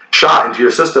 poisonous shot into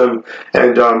your system.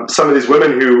 And some of these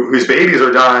women whose babies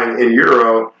are dying in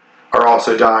utero are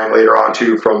also dying later on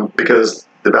too, because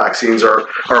the vaccines are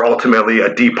ultimately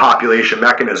a depopulation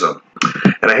mechanism.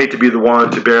 And I hate to be the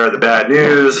one to bear the bad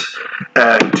news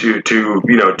and to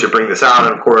bring this out,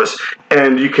 and of course,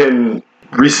 and you can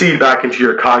recede back into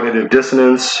your cognitive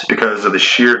dissonance because of the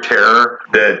sheer terror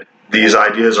that these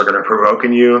ideas are going to provoke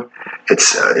in you.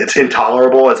 It's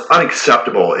intolerable. It's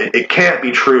unacceptable. It can't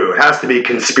be true. It has to be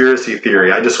conspiracy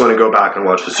theory. I just want to go back and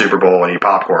watch the Super Bowl and eat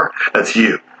popcorn. That's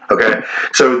you. Okay?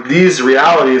 So these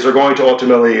realities are going to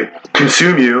ultimately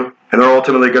consume you, and they're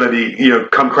ultimately going to be,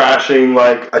 come crashing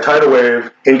like a tidal wave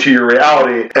into your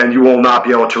reality, and you will not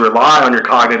be able to rely on your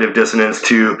cognitive dissonance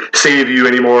to save you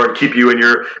anymore and keep you in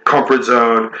your comfort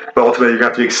zone. But ultimately, you're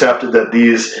going to have to accept that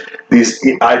these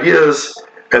ideas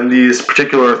and these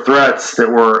particular threats that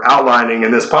we're outlining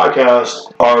in this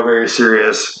podcast are very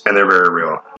serious, and they're very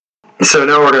real. So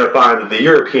now we're going to find that the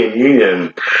European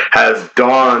Union has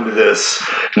donned this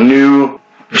new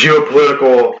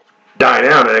geopolitical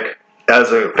dynamic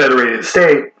as a federated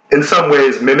state, in some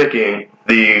ways mimicking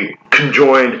the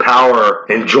conjoined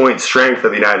power and joint strength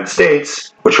of the United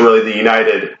States, which are really the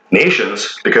United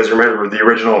Nations, because remember, the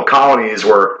original colonies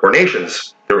were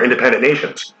nations. They were independent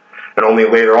nations. And only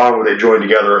later on were they joined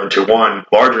together into one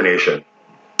larger nation.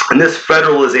 And this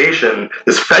federalization,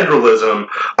 this federalism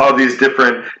of these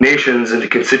different nations into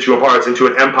constituent parts, into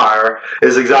an empire,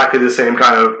 is exactly the same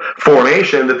kind of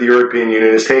formation that the European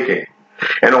Union is taking.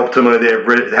 And ultimately,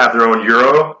 they have their own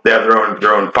euro, they have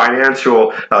their own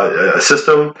financial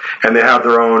system, and they have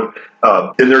their own,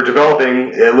 and they're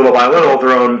developing little by little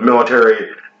their own military,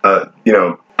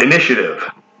 initiative.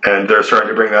 And they're starting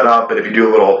to bring that up. And if you do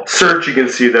a little search, you can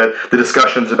see that the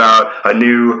discussions about a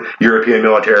new European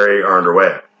military are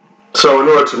underway. So in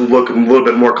order to look a little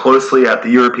bit more closely at the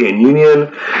European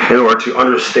Union, in order to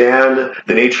understand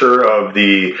the nature of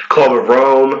the Club of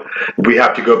Rome, we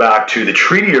have to go back to the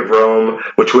Treaty of Rome,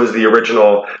 which was the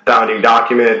original founding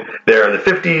document there in the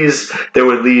 50s that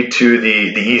would lead to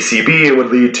the ECB, and would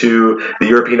lead to the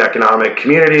European Economic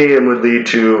Community, and would lead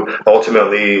to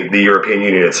ultimately the European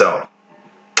Union itself.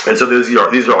 And so these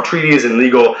are all treaties and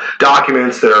legal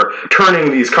documents that are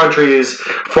turning these countries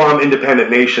from independent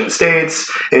nation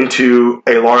states into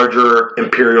a larger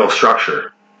imperial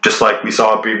structure. Just like we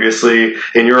saw previously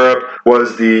in Europe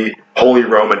was the Holy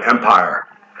Roman Empire.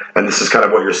 And this is kind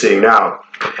of what you're seeing now.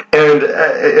 And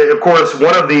of course,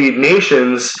 one of the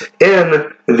nations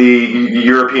in the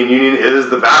European Union is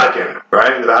the Vatican,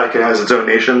 right? The Vatican has its own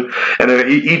nation, and then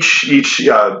each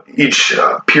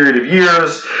period of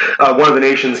years, one of the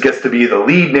nations gets to be the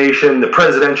lead nation, the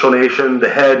presidential nation, the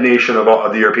head nation of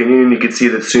the European Union. You can see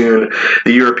that soon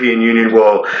the European Union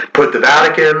will put the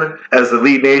Vatican as the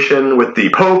lead nation, with the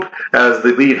Pope as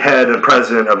the lead head and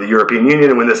president of the European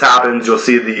Union. And when this happens, you'll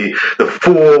see the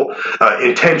full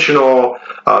intentional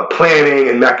planning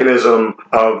and mechanism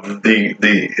of the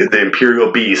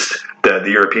imperial beast that the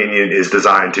European Union is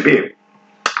designed to be.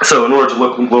 So in order to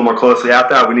look a little more closely at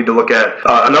that, we need to look at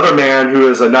another man who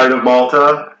is a Knight of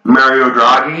Malta, Mario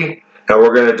Draghi. And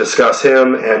we're going to discuss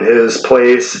him and his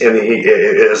place in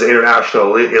as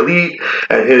international elite,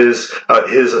 and his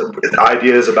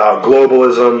ideas about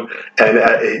globalism.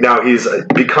 And now he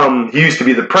used to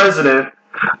be the president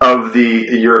of the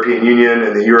European Union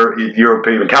and the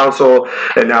European Council,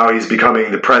 and now he's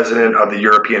becoming the president of the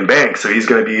European Bank. So he's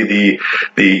going to be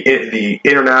the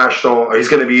international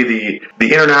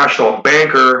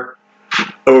banker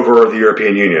over the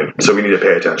European Union. So we need to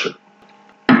pay attention.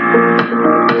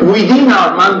 Within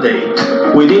our mandate,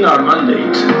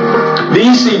 the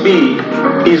ECB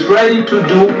is ready to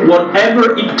do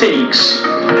whatever it takes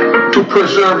to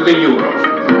preserve the euro.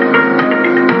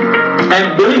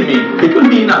 And believe me, it will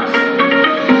be enough.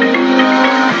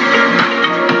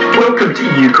 Welcome to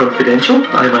EU Confidential.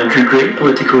 I'm Andrew Gray,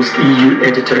 Politico's EU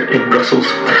editor in Brussels.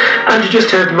 And you just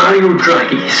heard Mario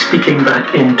Draghi speaking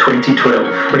back in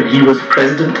 2012 when he was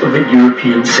president of the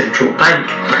European Central Bank,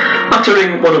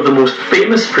 uttering one of the most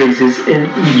famous phrases in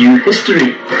EU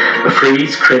history, a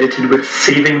phrase credited with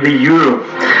saving the euro.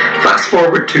 Fast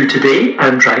forward to today,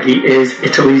 and Draghi is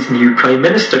Italy's new Prime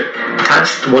Minister,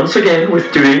 tasked once again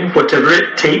with doing whatever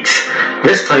it takes,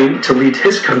 this time to lead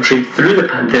his country through the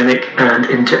pandemic and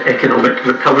into economic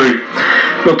recovery.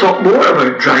 We'll talk more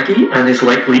about Draghi and his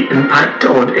likely impact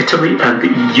on Italy and the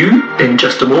EU in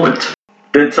just a moment.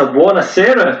 It's a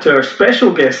buonasera to our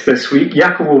special guest this week,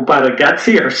 Jacopo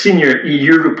Baragazzi, our senior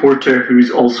EU reporter who's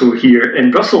also here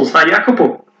in Brussels. Hi,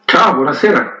 Jacopo. Ciao,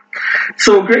 buonasera.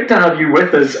 So great to have you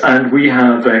with us, and we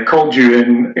have called you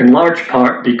in large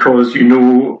part because you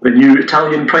know the new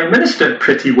Italian Prime Minister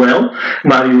pretty well,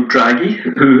 Mario Draghi,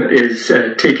 who is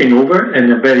taking over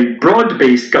in a very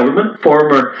broad-based government,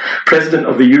 former President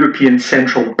of the European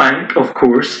Central Bank, of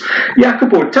course.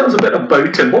 Jacopo, tell us a bit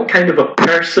about him. What kind of a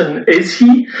person is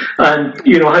he, and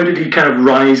how did he kind of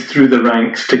rise through the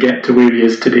ranks to get to where he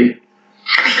is today?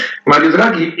 Mario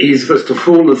Draghi is, first of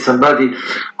all, somebody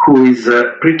who is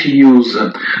pretty used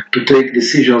to take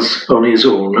decisions on his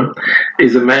own.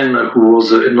 He's a man who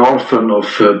was an orphan of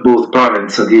both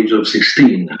parents at the age of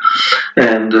 16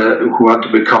 and who had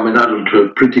to become an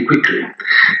adult pretty quickly.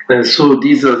 And so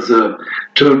this has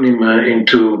turned him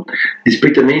into this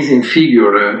pretty amazing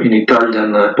figure in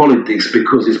Italian politics,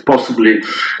 because he's possibly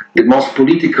the most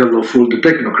political of all the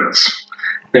technocrats.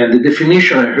 And the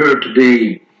definition I heard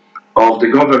today of the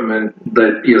government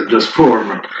that he has just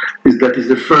formed is that it's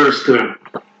the first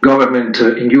government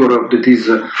in Europe that is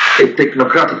a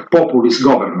technocratic populist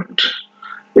government,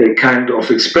 a kind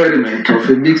of experiment of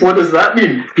a mix. What does that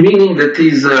mean? Meaning that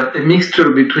is a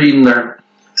mixture between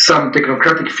some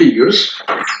technocratic figures,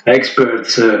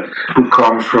 experts who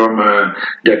come from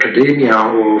the academia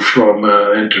or from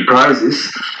enterprises,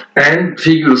 and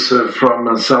figures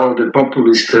from some of the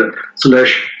populist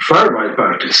 / far-right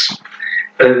parties.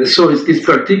 So it's this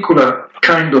particular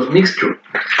kind of mixture.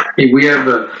 We have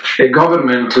a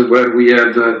government where we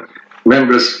have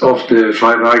members of the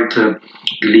far-right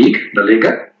league, the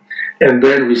Lega, and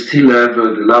then we still have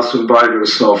the last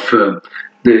survivors of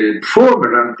the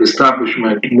former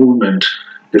anti-establishment movement,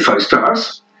 the Five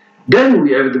Stars. Then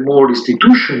we have the more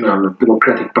institutional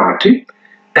Democratic Party,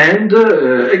 and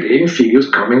again, figures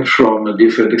coming from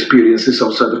different experiences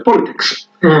outside of politics.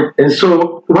 Mm. And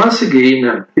so, once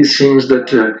again, it seems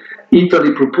that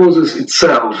Italy proposes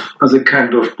itself as a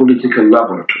kind of political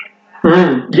laboratory.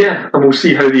 Yeah, and we'll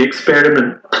see how the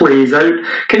experiment plays out.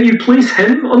 Can you place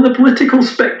him on the political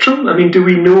spectrum? I mean, do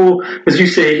we know, as you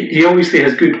say, he obviously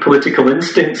has good political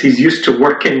instincts, he's used to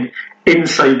working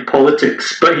inside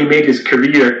politics, but he made his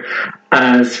career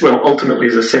as, well, ultimately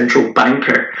as a central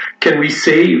banker. Can we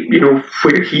say,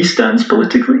 where he stands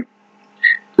politically?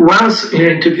 Once in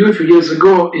an interview a few years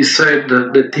ago, he said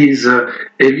that he's a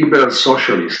liberal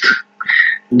socialist.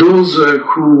 Those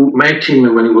who met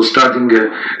him when he was studying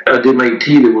at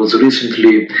MIT, there was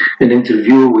recently an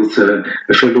interview with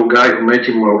a fellow guy who met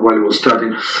him while he was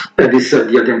studying, and he said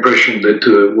he had the impression that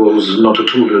was not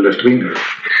at all a left-winger.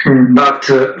 Mm. But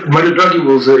Mario Draghi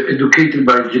was educated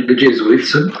by the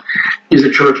Jesuits. He's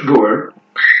a churchgoer,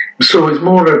 so he's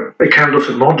more a kind of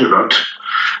a moderate.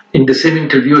 In the same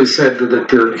interview, he said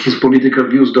that his political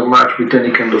views don't match with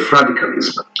any kind of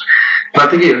radicalism.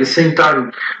 But again, at the same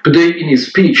time, today in his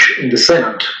speech in the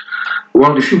Senate,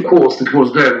 one of the few quotes that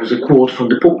was there was a quote from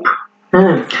the Pope.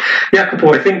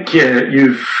 Jacopo, I think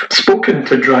you've spoken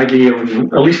to Draghi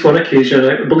on at least one occasion.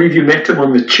 I believe you met him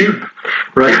on the tube,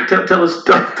 right? Tell us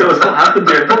what happened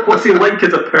there. What's he like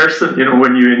as a person,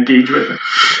 when you engage with him?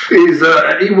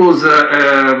 He was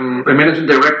a managing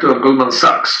director of Goldman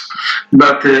Sachs,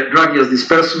 but Draghi has this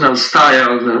personal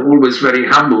style, always very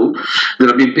humble. There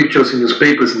have been pictures in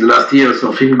newspapers in the last years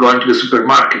of him going to the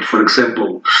supermarket, for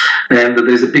example, and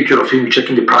there's a picture of him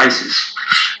checking the prices.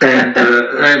 And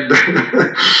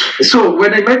so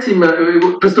when I met him,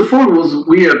 first of all, it was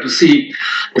weird to see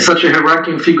such a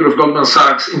high-ranking figure of Goldman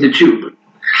Sachs in the tube.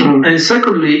 Mm. And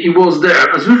secondly, he was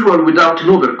there, as usual, without an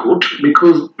overcoat,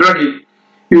 because Draghi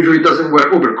usually doesn't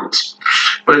wear overcoats.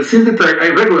 But since that I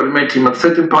regularly met him, at a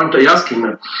certain point I asked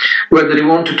him whether he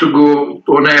wanted to go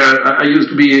on air. I used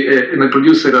to be a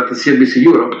producer at the CNBC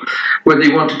Europe, whether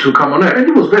he wanted to come on air, and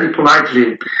he was very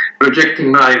politely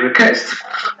rejecting my request.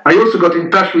 I also got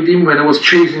in touch with him when I was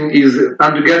chasing his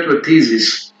undergraduate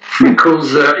thesis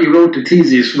because he wrote a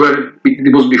thesis where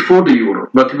it was before the euro,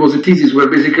 but it was a thesis where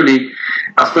basically,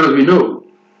 as far as we know,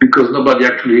 because nobody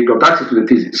actually got access to the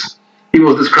thesis, he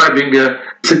was describing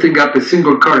setting up a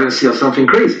single currency as something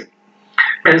crazy.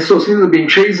 And so since I've been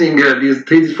chasing these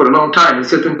theses for a long time, at a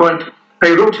certain point,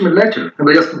 I wrote him a letter, and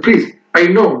I asked him, please, I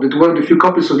know that one of the few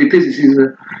copies of the thesis is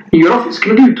in your office,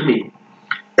 can you give it to me?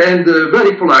 And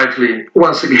very politely,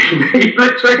 once again, he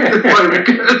rejected my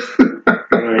request.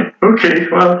 Right. Okay.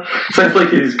 Well, sounds like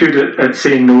he's good at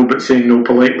saying no, but saying no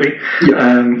politely,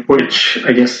 which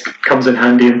I guess comes in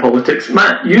handy in politics.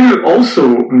 Matt, you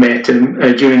also met him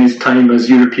during his time as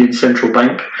European Central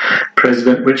Bank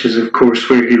president, which is, of course,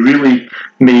 where he really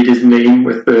made his name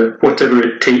with the "Whatever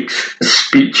It Takes"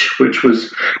 speech, which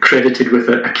was credited with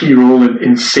a key role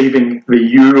in saving the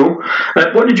euro.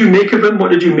 What did you make of him?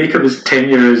 What did you make of his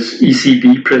tenure as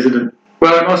ECB president?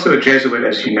 Well, I'm also a Jesuit,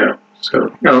 as you know.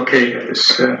 So okay,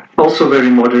 it's also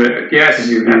very moderate. Yes,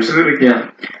 absolutely.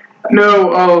 Yeah.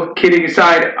 No, all kidding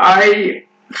aside, I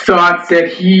thought that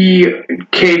he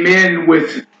came in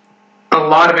with a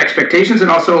lot of expectations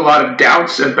and also a lot of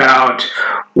doubts about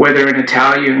whether an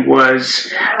Italian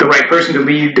was the right person to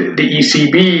lead the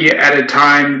ECB at a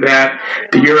time that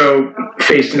the euro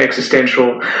faced an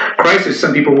existential crisis.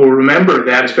 Some people will remember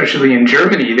that, especially in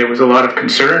Germany, there was a lot of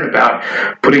concern about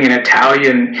putting an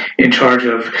Italian in charge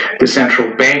of the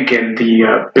central bank, and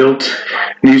the Bild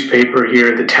newspaper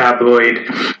here, the tabloid,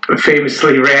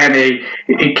 famously ran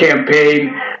a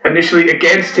campaign initially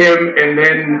against him and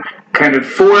then kind of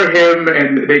for him,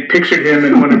 and they pictured him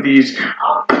in one of these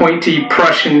pointy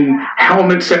Prussian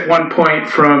helmets at one point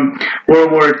from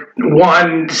World War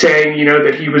I, saying,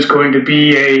 that he was going to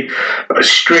be a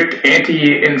strict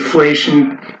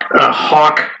anti-inflation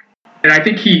hawk. And I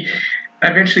think he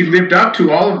eventually lived up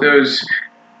to all of those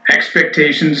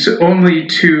expectations, only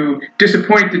to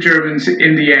disappoint the Germans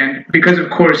in the end, because, of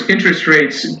course, interest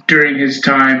rates during his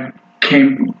time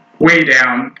came way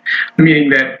down,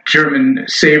 meaning that German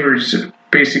savers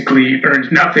basically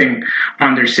earned nothing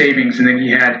on their savings, and then he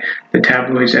had the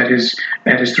tabloids at his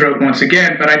throat once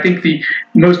again. But I think the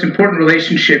most important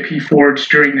relationship he forged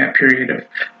during that period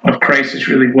of crisis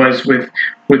really was with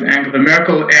Angela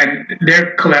Merkel, and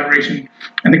their collaboration,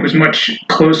 I think, was much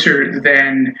closer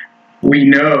than we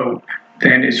know,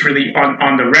 than is really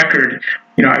on the record.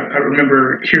 I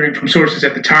remember hearing from sources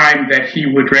at the time that he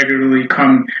would regularly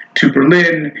come to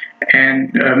Berlin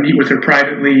and meet with her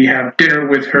privately, have dinner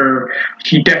with her.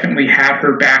 He definitely had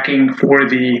her backing for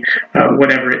the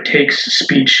whatever it takes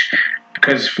speech,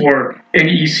 because for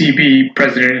any ECB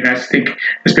president, and I think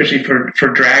especially for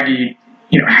Draghi,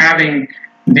 having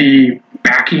the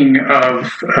backing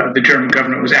of the German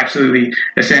government was absolutely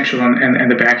essential, and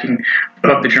the backing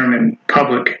of the German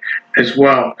public as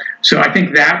well. So I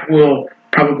think that will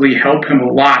probably help him a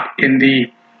lot in the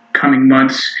coming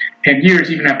months and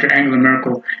years, even after Angela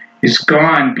Merkel is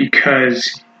gone,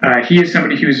 because he is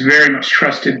somebody who is very much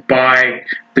trusted by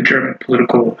the German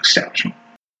political establishment.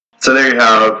 So there you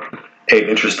have an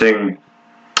interesting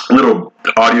little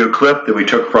audio clip that we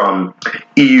took from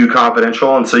EU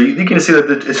Confidential. And so you can see that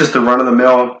it's just a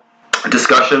run-of-the-mill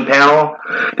discussion panel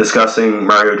discussing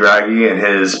Mario Draghi and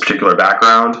his particular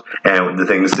background and the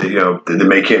things that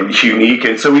make him unique.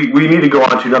 And so we need to go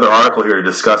on to another article here to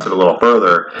discuss it a little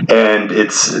further. And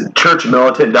it's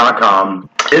churchmilitant.com.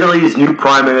 Italy's new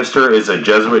prime minister is a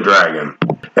Jesuit dragon.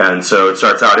 And so it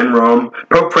starts out in Rome.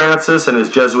 Pope Francis and his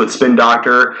Jesuit spin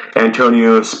doctor,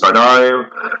 Antonio Spadaro,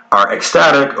 are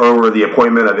ecstatic over the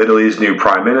appointment of Italy's new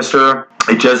prime minister,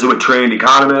 a Jesuit-trained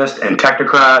economist and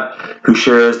technocrat who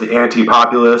shares the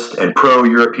anti-populist and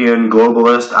pro-European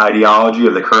globalist ideology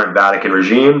of the current Vatican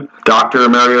regime. Dr.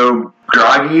 Mario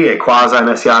Draghi, a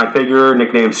quasi-messianic figure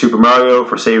nicknamed Super Mario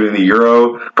for saving the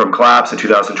euro from collapse in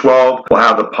 2012, will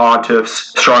have the pontiff's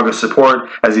strongest support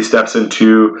as he steps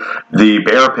into the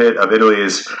bear pit of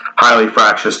Italy's highly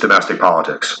fractious domestic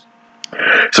politics.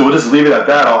 So we'll just leave it at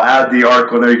that. I'll add the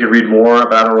article in there. You can read more,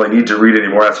 but I don't really need to read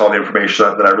anymore. That's all the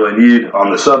information that I really need on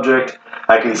the subject.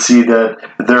 I can see that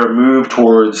their move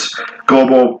towards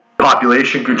global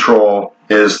population control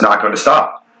is not going to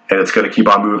stop, and it's going to keep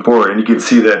on moving forward. And you can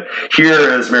see that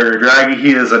here is Mario Draghi.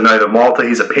 He is a Knight of Malta.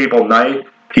 He's a papal knight.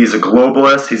 He's a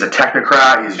globalist. He's a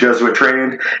technocrat. He's Jesuit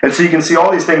trained. And so you can see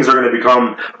all these things are going to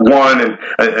become one and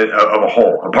of a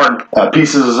whole,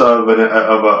 pieces of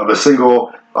a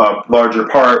single larger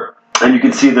part. And you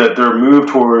can see that their move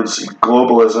towards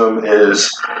globalism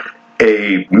is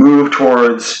a move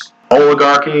towards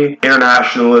oligarchy,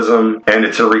 internationalism, and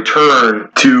it's a return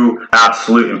to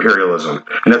absolute imperialism.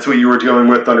 And that's what you were dealing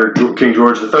with under King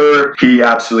George III. He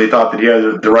absolutely thought that he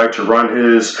had the right to run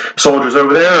his soldiers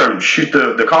over there and shoot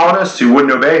the colonists who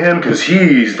wouldn't obey him because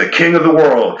he's the king of the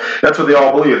world. That's what they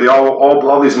all believe. They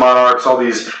all these monarchs, all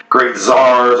these great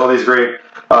czars, all these great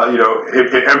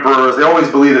emperors, they always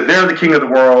believe that they're the king of the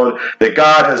world, that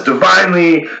God has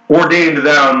divinely ordained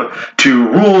them to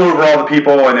rule over all the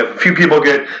people, and if a few people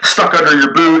get stuck under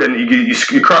your boot and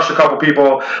you crush a couple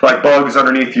people like bugs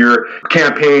underneath your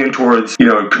campaign towards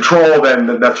control,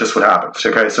 then that's just what happens.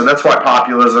 Okay, so that's why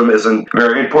populism isn't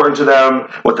very important to them,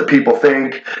 what the people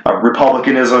think.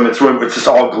 Republicanism, it's just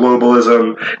all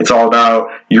globalism. It's all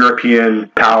about European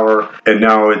power, and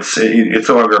now it's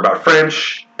no longer about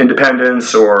French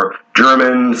independence or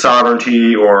German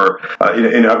sovereignty, or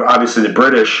obviously the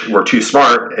British were too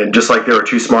smart, and just like they were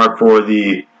too smart for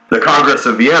the Congress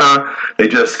of Vienna, they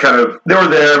were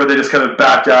there, but they just kind of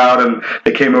backed out, and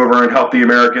they came over and helped the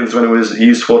Americans when it was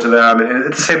useful to them. And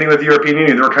it's the same thing with the European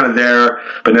Union. They were kind of there,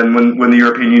 but then when the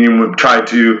European Union would try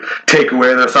to take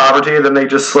away their sovereignty, then they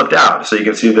just slipped out. So you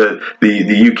can see that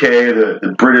the UK,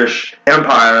 the British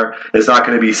Empire, is not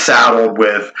going to be saddled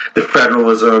with the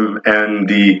federalism and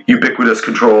the ubiquitous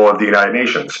control of the United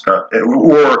Nations, or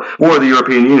the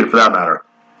European Union for that matter.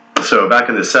 So back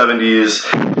in the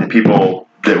 70s, the people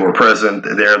that were present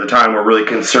there at the time were really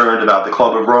concerned about the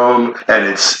Club of Rome and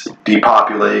its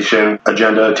depopulation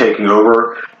agenda taking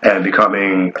over and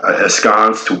becoming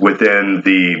ensconced within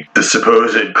the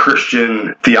supposed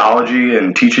Christian theology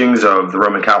and teachings of the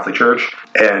Roman Catholic Church.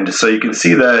 And so you can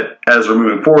see that as we're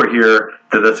moving forward here,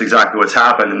 that's exactly what's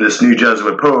happened. And this new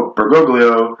Jesuit Pope,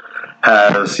 Bergoglio,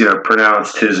 has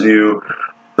pronounced his new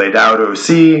Laudato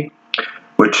Si,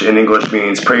 which in English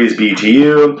means praise be to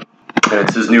you. And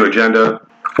it's his new agenda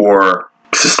for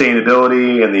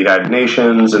sustainability in the United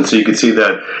Nations. And so you can see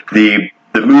that the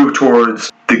move towards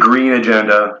the green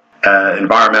agenda,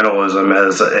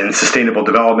 environmentalism and sustainable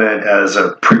development as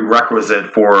a prerequisite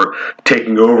for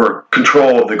taking over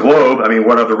control of the globe. I mean,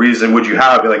 what other reason would you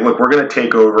have? Be like, look, we're going to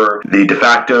take over the de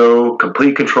facto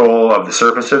complete control of the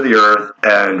surface of the earth,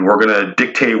 and we're going to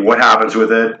dictate what happens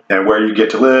with it and where you get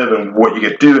to live and what you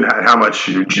get to do and how much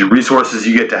resources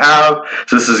you get to have.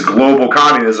 So this is global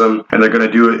communism, and they're going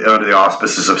to do it under the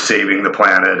auspices of saving the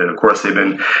planet. And of course, they've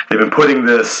been putting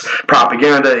this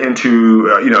propaganda into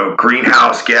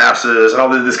greenhouse gases and all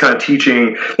this kind of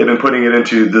teaching. They've been putting it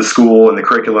into the school and the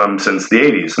curriculum since the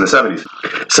 80s and the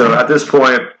 70s. So at this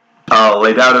point,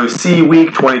 Laudato Si Week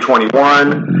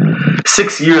 2021,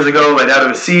 6 years ago,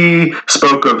 Laudato Si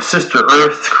spoke of Sister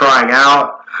Earth crying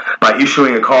out by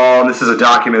issuing a call, and this is a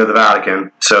document of the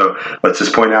Vatican. So let's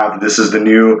just point out that this is the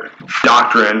new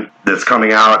doctrine that's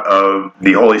coming out of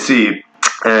the Holy See.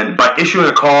 And by issuing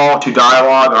a call to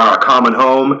dialogue on our common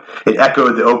home, it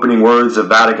echoed the opening words of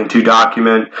Vatican II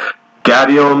document,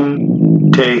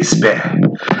 Gaudium te Spes.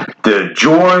 The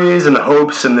joys and the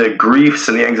hopes and the griefs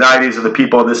and the anxieties of the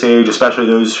people of this age, especially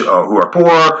those who are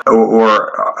poor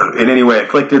or in any way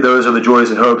afflicted, those are the joys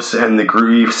and hopes and the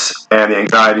griefs and the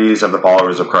anxieties of the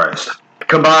followers of Christ.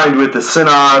 Combined with the Synod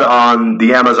on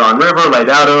the Amazon River,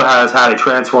 Laudato has had a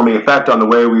transforming effect on the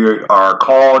way we are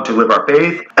called to live our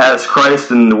faith. As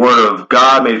Christ and the Word of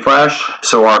God made flesh,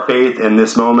 so our faith in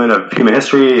this moment of human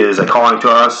history is a calling to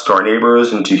us, to our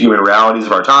neighbors, and to human realities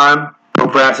of our time.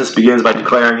 Pope Francis begins by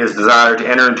declaring his desire to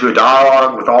enter into a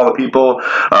dialogue with all the people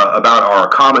about our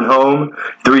common home.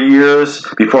 3 years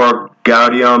before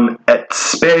Gaudium et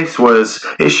Spes was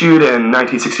issued in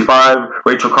 1965,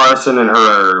 Rachel Carson, in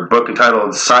her book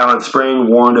entitled Silent Spring,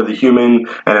 warned of the human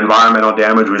and environmental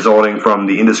damage resulting from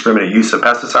the indiscriminate use of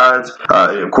pesticides.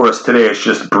 Of course, today it's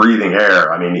just breathing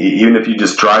air. I mean, even if you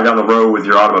just drive down the road with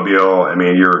your automobile, I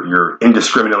mean, you're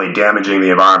indiscriminately damaging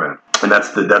the environment. And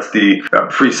that's the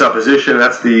presupposition,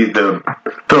 that's the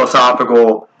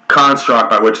philosophical construct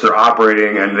by which they're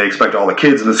operating, and they expect all the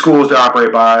kids in the schools to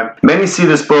operate by. Many see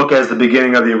this book as the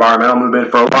beginning of the environmental movement.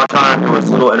 For a long time, there was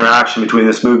little interaction between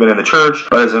this movement and the church,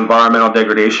 but as environmental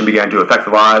degradation began to affect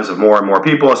the lives of more and more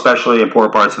people, especially in poor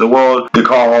parts of the world, the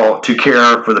call to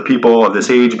care for the people of this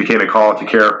age became a call to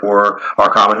care for our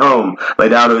common home.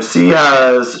 Laudato Si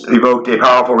has evoked a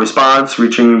powerful response,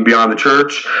 reaching beyond the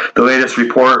church. The latest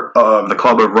report of the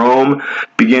Club of Rome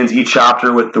begins each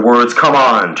chapter with the words, "Come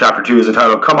on." Chapter 2 is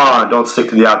entitled, "Come on, don't stick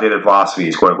to the outdated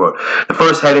philosophies," quote unquote. The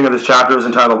first heading of this chapter is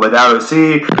entitled Laudato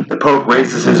Si. The Pope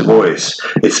raises his voice.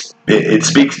 It's It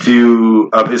speaks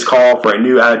of his call for a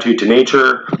new attitude to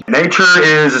nature. Nature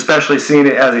is especially seen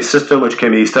as a system which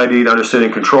can be studied, understood,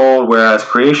 and controlled, whereas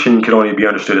creation can only be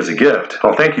understood as a gift.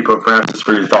 Well, thank you, Pope Francis,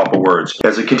 for your thoughtful words.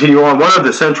 As we continue on, one of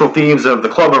the central themes of the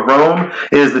Club of Rome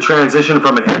is the transition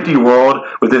from an empty world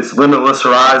with its limitless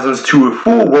horizons to a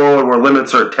full world where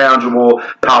limits are tangible,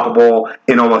 palpable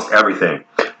in almost everything.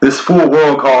 This full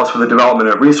world calls for the development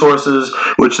of resources,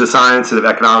 which the science of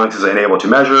economics is unable to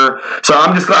measure. So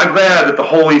I'm glad that the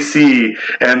Holy See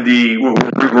and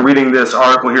we're reading this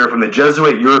article here from the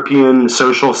Jesuit European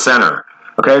Social Center.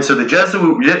 Okay, so the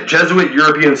Jesuit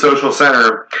European Social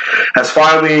Center has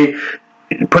finally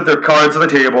put their cards on the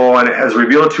table and has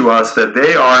revealed to us that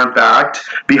they are, in fact,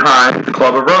 behind the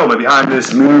Club of Rome and behind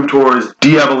this move towards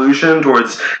de-evolution,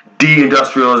 towards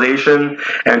de-industrialization,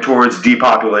 and towards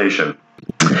depopulation.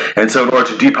 And so in order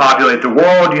to depopulate the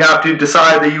world, you have to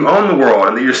decide that you own the world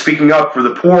and that you're speaking up for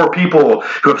the poor people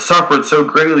who have suffered so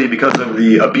greatly because of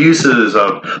the abuses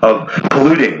of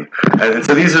polluting. And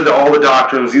so these are all the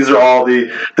doctrines, these are all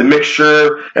the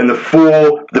mixture and the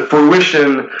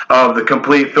fruition of the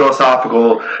complete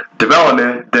philosophical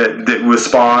development that was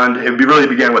spawned. It really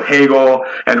began with Hegel,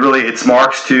 and really it's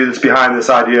Marx too that's behind this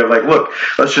idea of look,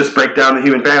 let's just break down the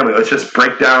human family. Let's just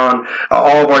break down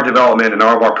all of our development and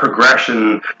all of our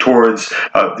progression towards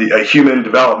a human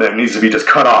development needs to be just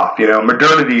cut off.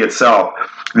 Modernity itself,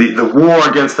 the war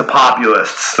against the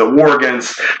populists, the war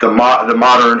against the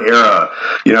modern era.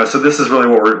 So this is really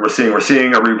what we're seeing. We're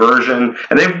seeing a reversion,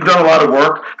 and they've done a lot of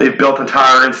work. They've built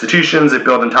entire institutions. They've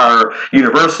built entire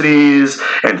universities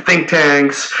and think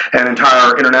tanks and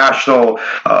entire international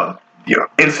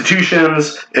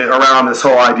institutions around this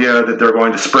whole idea that they're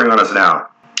going to spring on us now.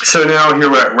 So now here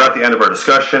we're at the end of our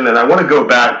discussion, and I want to go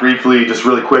back briefly, just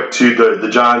really quick, to the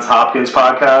Johns Hopkins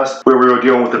podcast, where we were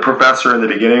dealing with the professor in the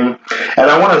beginning.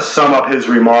 And I want to sum up his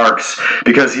remarks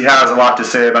because he has a lot to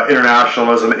say about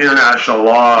internationalism, international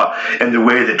law, and the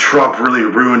way that Trump really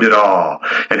ruined it all,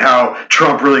 and how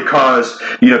Trump really caused,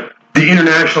 the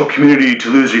international community to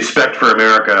lose respect for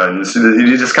America, and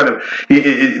it just kind of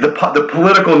the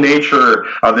political nature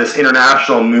of this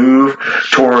international move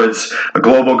towards a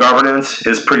global governance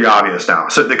is pretty obvious now.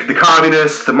 So the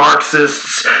communists, the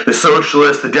Marxists, the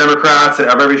socialists, the Democrats of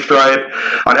every stripe,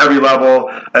 on every level,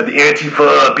 the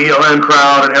Antifa, BLM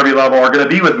crowd on every level are going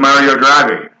to be with Mario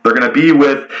Draghi. They're going to be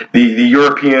with the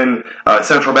European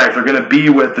Central Bank. They're going to be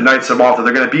with the Knights of Malta.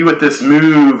 They're going to be with this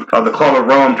move of the Club of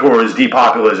Rome towards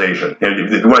depopulation.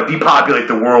 They want to depopulate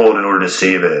the world in order to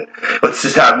save it. Let's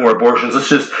just have more abortions.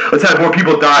 Let's have more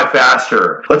people die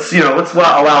faster. Let's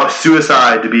allow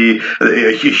suicide to be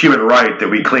a human right that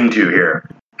we cling to here.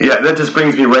 Yeah, that just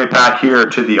brings me right back here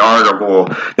to the article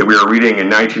that we were reading in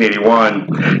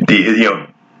 1981.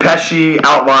 Pesce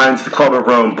outlines the Club of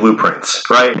Rome blueprints,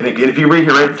 right? And if you read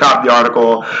here right at the top of the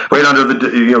article, right under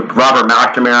Robert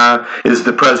McNamara is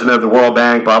the president of the World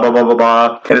Bank, blah, blah, blah, blah,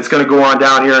 blah. And it's going to go on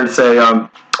down here and say,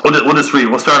 we'll just read.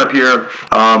 We'll start up here.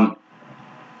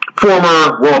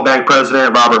 Former World Bank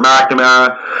President Robert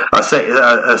McNamara,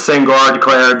 Senghor,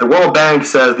 declared, "The World Bank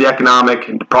says the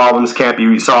economic problems can't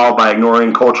be solved by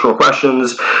ignoring cultural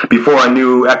questions. Before a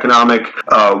new economic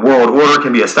world order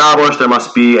can be established, there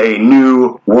must be a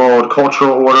new world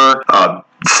cultural order."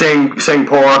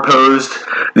 Senghor posed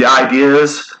the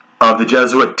ideas of the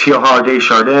Jesuit Teilhard de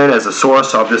Chardin as a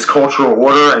source of this cultural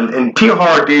order. And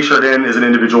Teilhard de Chardin is an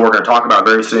individual we're going to talk about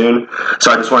very soon.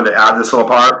 So I just wanted to add this little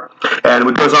part. And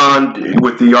it goes on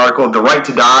with the article, "The Right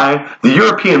to Die." The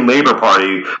European Labour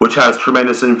Party, which has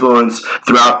tremendous influence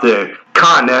throughout the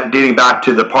continent, dating back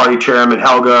to the party chairman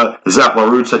Helga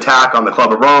Zeppler-Root's attack on the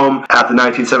Club of Rome at the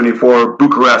 1974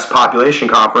 Bucharest Population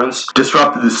Conference,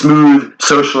 disrupted the smooth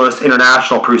socialist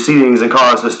international proceedings and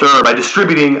caused a stir by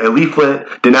distributing a leaflet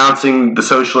denouncing the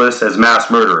socialists as mass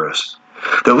murderers.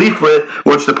 The leaflet,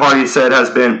 which the party said has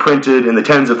been printed in the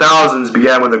tens of thousands,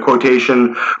 began with a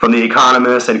quotation from the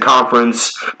economist and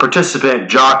conference participant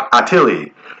Jacques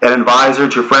Attali, an advisor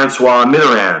to Francois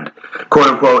Mitterrand. Quote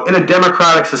unquote, "In a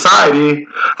democratic society,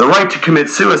 the right to commit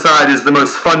suicide is the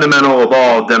most fundamental of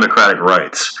all democratic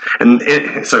rights." And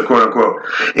so, quote unquote,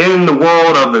 "In the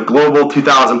world of the global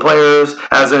 2,000 players,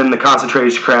 as in the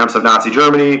concentration camps of Nazi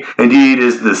Germany, indeed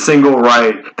is the single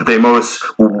right that they most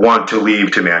want to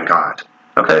leave to mankind."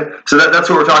 Okay, so that's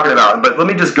what we're talking about. But let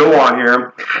me just go on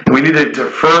here. We need to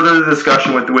further the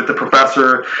discussion with the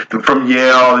professor from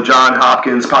Yale, the Johns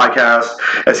Hopkins podcast,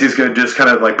 as he's going to just kind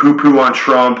of like poo-poo on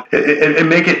Trump and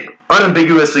make it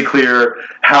unambiguously clear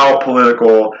how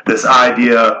political this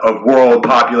idea of world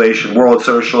population, world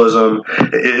socialism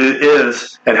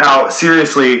is, and how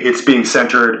seriously it's being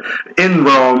centered in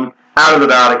Rome out of the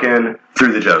Vatican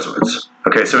through the Jesuits.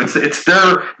 Okay, so it's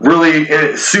their really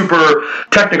super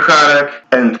technocratic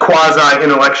and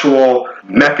quasi-intellectual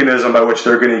mechanism by which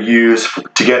they're going to use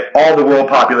to get all the world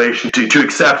population to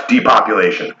accept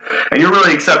depopulation. And you're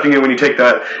really accepting it when you take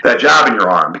that jab in your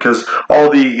arm, because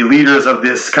all the leaders of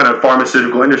this kind of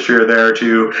pharmaceutical industry are there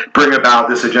to bring about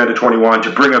this Agenda 21,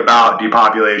 to bring about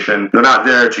depopulation. They're not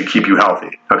there to keep you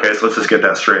healthy. Okay, so let's just get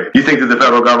that straight. You think that the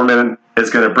federal government is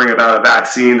going to bring about a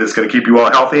vaccine that's going to keep you all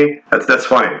healthy? That's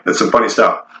funny. That's some funny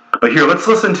stuff. But here, let's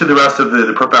listen to the rest of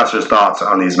the professor's thoughts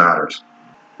on these matters.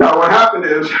 Now, what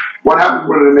happens when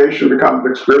a nation becomes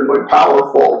extremely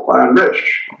powerful and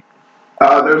rich,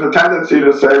 there's a tendency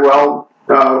to say, well,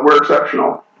 we're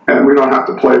exceptional, and we don't have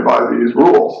to play by these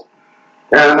rules.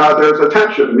 And there's a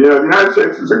tension. The United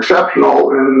States is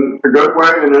exceptional in a good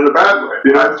way and in a bad way.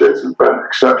 The United States has been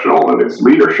exceptional in its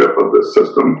leadership of this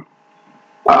system.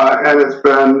 And it's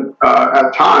been,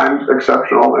 at times,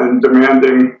 exceptional in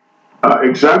demanding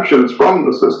exemptions from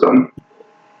the system,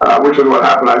 which is what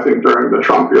happened, I think, during the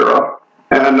Trump era.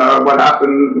 And what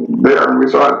happened there, and we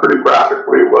saw it pretty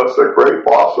graphically, was a great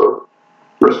loss of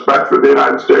respect for the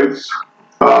United States,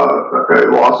 a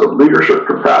loss of leadership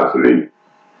capacity,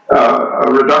 a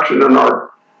reduction in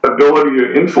our ability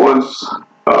to influence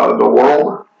the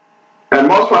world, and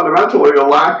most fundamentally, a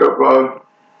lack of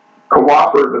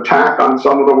cooperative attack on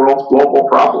some of the world's global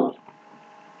problems.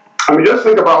 I mean, just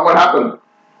think about what happened.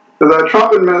 The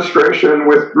Trump administration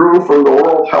withdrew from the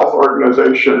World Health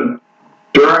Organization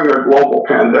during a global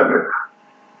pandemic,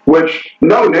 which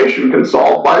no nation can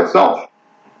solve by itself.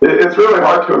 It's really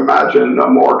hard to imagine a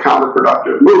more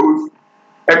counterproductive move,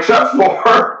 except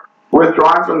for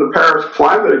withdrawing from the Paris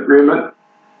Climate Agreement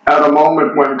at a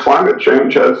moment when climate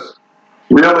change has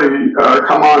really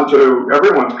come onto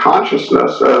everyone's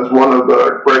consciousness as one of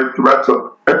the great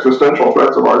existential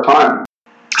threats of our time.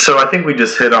 So I think we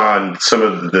just hit on some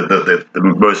of the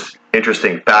most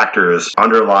interesting factors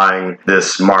underlying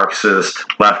this Marxist,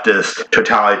 leftist,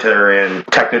 totalitarian,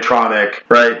 technotronic,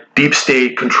 right, deep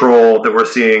state control that we're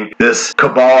seeing, this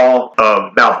cabal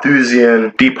of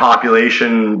Malthusian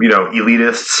depopulation,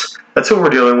 elitists. That's what we're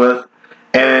dealing with.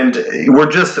 And we're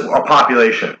just a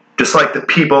population. Just like the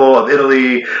people of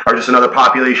Italy are just another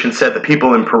population set, the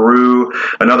people in Peru,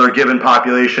 another given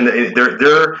population.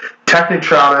 They're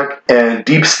technotronic and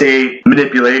deep state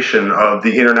manipulation of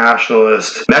the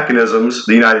internationalist mechanisms,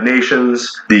 the United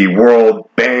Nations, the World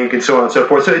Bank, and so on and so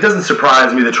forth. So it doesn't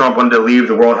surprise me that Trump wanted to leave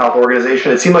the World Health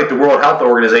Organization. It seemed like the World Health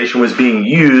Organization was being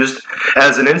used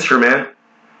as an instrument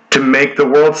to make the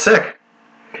world sick.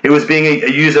 It was being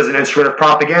used as an instrument of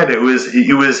propaganda. It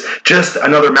was just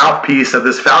another mouthpiece of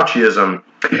this Fauciism.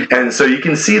 And so you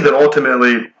can see that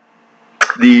ultimately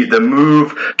the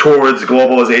move towards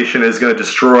globalization is going to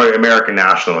destroy American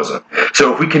nationalism.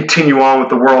 So if we continue on with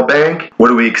the World Bank, what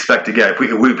do we expect to get?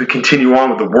 If we continue on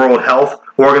with the World Health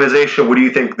Organization, what do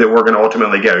you think that we're going to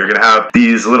ultimately get? You're going to have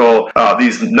these little,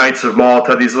 these Knights of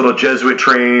Malta, these little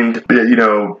Jesuit-trained,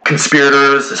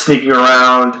 conspirators sneaking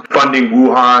around, funding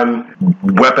Wuhan,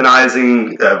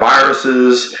 weaponizing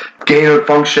viruses,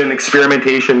 gain-of-function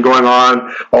experimentation going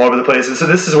on all over the place. And so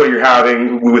this is what you're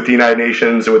having with the United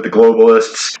Nations and with the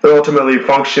globalists. They're ultimately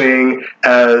functioning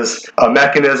as a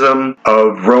mechanism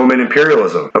of Roman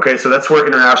imperialism. Okay, so that's where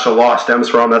international law stems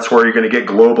from. That's where you're going to get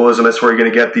globalism. That's where you're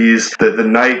going to get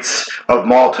the Knights of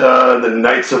Malta, and the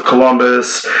Knights of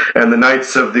Columbus, and the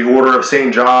Knights of the Order of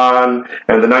St. John,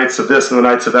 and the Knights of this and the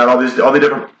Knights of that, all the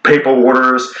different papal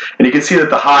orders. And you can see that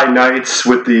the High Knights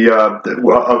with in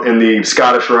the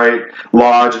Scottish Rite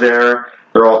Lodge there,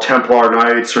 they're all Templar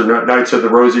Knights or Knights of the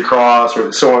Rosy Cross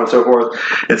or so on and so forth.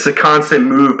 It's a constant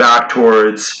move back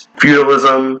towards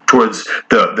feudalism, towards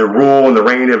the rule and the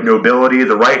reign of nobility,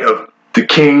 the right of the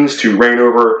kings to reign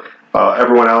over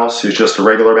everyone else who's just a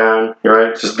regular man,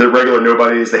 right? Just the regular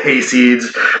nobodies, the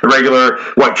hayseeds, the regular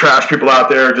white trash people out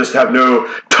there just have no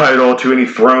title to any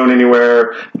throne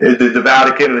anywhere. The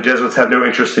Vatican and the Jesuits have no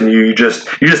interest in you. You're just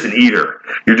an eater.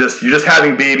 You're just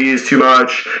having babies too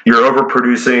much. You're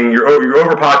overproducing. You're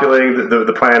overpopulating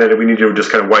the planet, and we need to just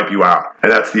kind of wipe you out.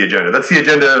 And that's the agenda. That's the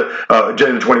agenda,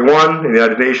 Agenda 21 in the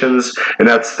United Nations, and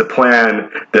that's the plan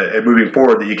that moving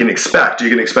forward that you can expect. You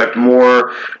can expect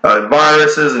more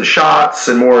viruses and shots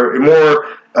and more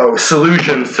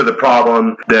solutions to the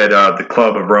problem that the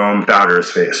Club of Rome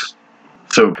founders face.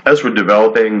 So as we're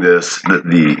developing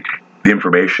the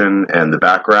information and the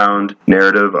background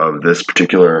narrative of this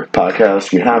particular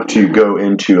podcast, we have to go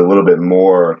into a little bit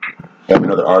more. I have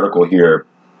another article here.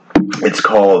 It's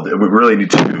called, we really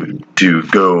need to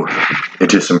go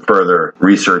into some further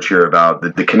research here about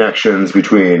the connections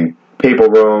between Papal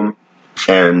Rome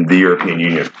and the European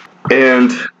Union.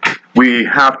 And we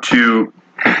have to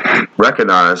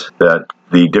recognize that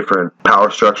the different power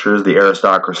structures, the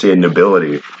aristocracy and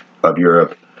nobility of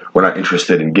Europe, were not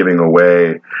interested in giving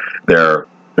away their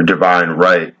divine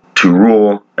right to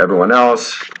rule everyone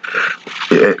else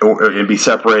and be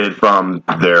separated from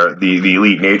the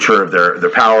elite nature of their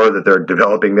power that they're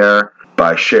developing there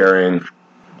by sharing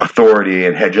authority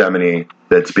and hegemony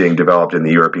that's being developed in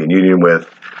the European Union with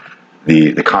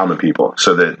the common people.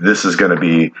 So that this is going to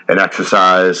be an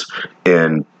exercise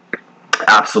in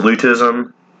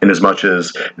absolutism, in as much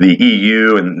as the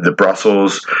EU and the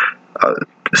Brussels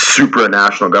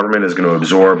supranational government is going to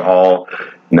absorb all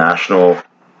national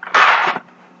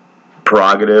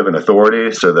prerogative and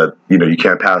authority, so that you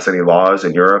can't pass any laws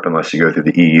in Europe unless you go through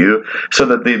the EU, so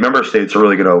that the member states are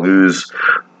really going to lose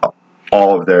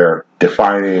all of their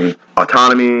defining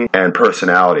autonomy and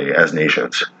personality as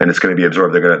nations, and it's going to be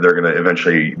absorbed. They're going to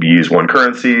eventually use one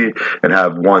currency and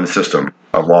have one system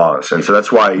of laws, and so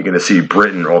that's why you're going to see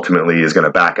Britain ultimately is going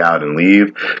to back out and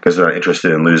leave, because they're not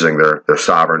interested in losing their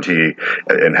sovereignty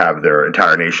and have their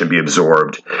entire nation be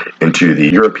absorbed into the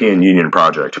European Union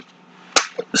project.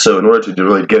 So in order to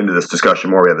really get into this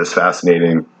discussion more, we have this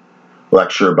fascinating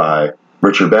lecture by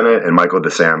Richard Bennett and Michael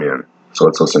DeSamian. So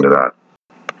let's listen to that.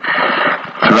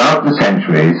 Throughout the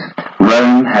centuries,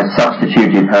 Rome has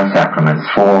substituted her sacraments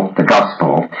for the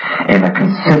gospel in a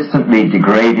consistently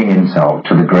degrading insult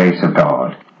to the grace of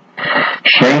God.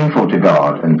 Shameful to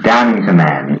God and damning to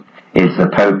men is the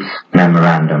Pope's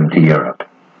memorandum to Europe.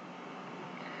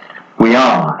 We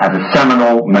are at a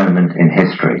seminal moment in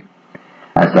history,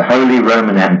 as the Holy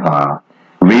Roman Empire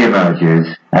re-emerges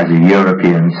as a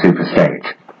European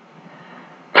superstate.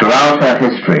 Throughout her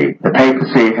history, the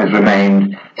papacy has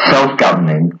remained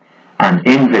self-governing and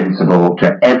invincible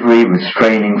to every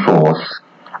restraining force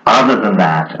other than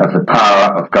that of the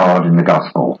power of God in the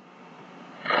gospel.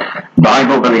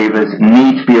 Bible believers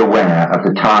need to be aware of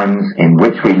the times in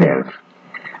which we live.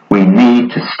 We need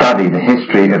to study the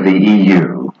history of the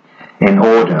EU in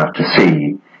order to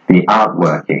see the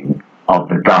outworking of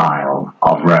the guile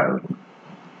of Rome.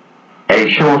 A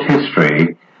short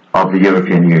history of the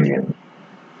European Union.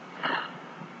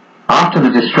 After the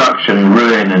destruction,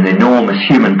 ruin, and enormous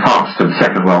human cost of the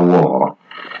Second World War,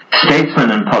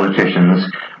 statesmen and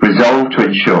politicians resolved to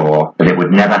ensure that it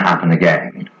would never happen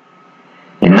again.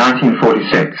 In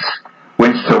 1946,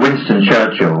 Sir Winston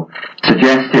Churchill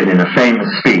suggested in a famous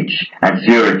speech at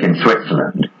Zurich in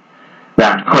Switzerland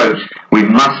that, quote, "we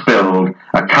must build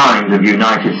a kind of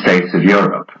United States of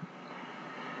Europe."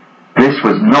 This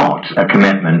was not a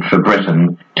commitment for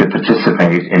Britain to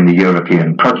participate in the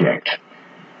European project,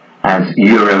 as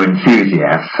Euro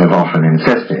enthusiasts have often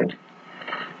insisted.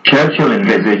 Churchill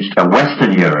envisaged a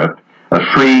Western Europe of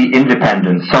free,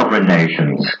 independent, sovereign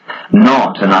nations,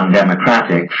 not an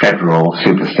undemocratic federal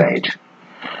superstate.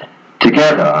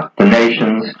 Together, the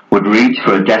nations would reach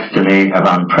for a destiny of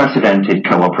unprecedented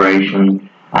cooperation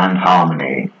and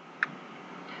harmony.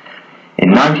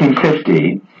 In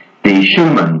 1950, the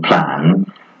Schuman Plan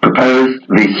proposed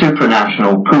the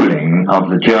supranational pooling of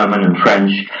the German and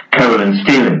French coal and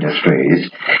steel industries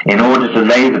in order to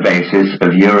lay the basis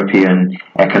of European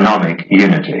economic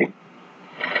unity.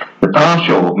 The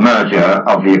partial merger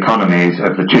of the economies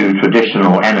of the two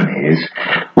traditional enemies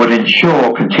would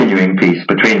ensure continuing peace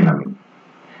between them.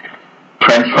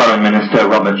 French Foreign Minister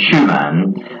Robert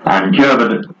Schuman and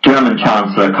German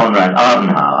Chancellor Konrad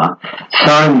Adenauer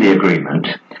signed the agreement,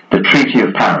 the Treaty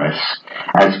of Paris,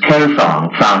 as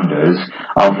co-founders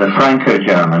of the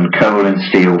Franco-German Coal and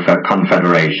Steel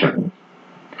Confederation.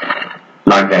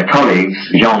 Like their colleagues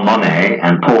Jean Monnet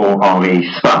and Paul-Henri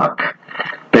Spaak,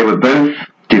 they were both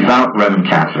devout Roman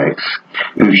Catholics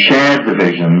who shared the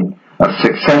vision of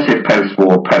successive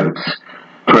post-war popes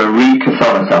for a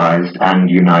re-Catholicized and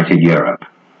united Europe.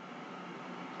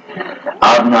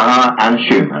 Adenauer and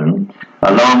Schuman,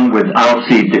 along with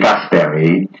Alcide de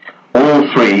Gasperi,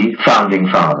 all three founding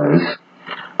fathers,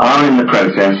 are in the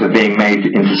process of being made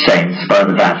into saints by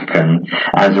the Vatican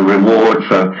as a reward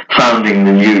for founding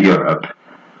the new Europe,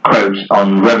 quote,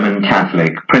 on Roman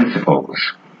Catholic principles.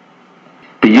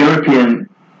 The European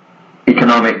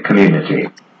Economic Community,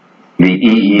 the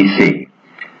EEC.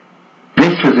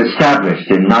 This was established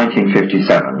in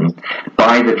 1957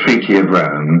 by the Treaty of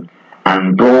Rome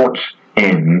and brought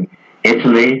in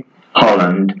Italy,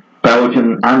 Holland,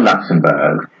 Belgium and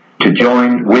Luxembourg to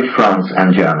join with France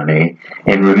and Germany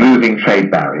in removing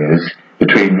trade barriers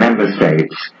between member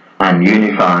states and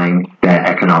unifying their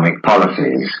economic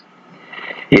policies.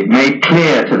 It made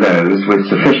clear to those with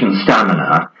sufficient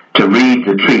stamina to read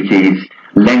the treaty's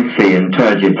lengthy and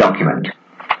turgid document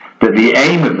that the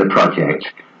aim of the project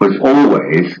was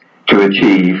always to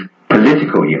achieve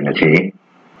political unity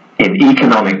in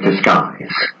economic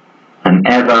disguise, an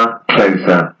ever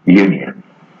closer union.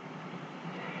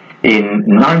 In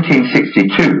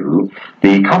 1962,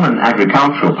 the Common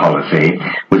Agricultural Policy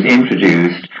was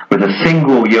introduced with a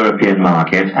single European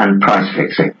market and price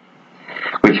fixing,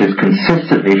 which has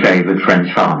consistently favoured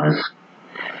French farmers.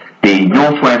 The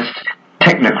Northwest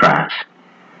Technocrat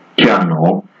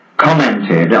journal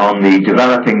commented on the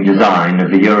developing design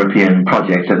of the European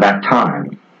project at that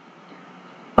time.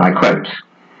 I quote,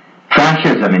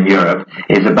 "Fascism in Europe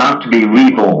is about to be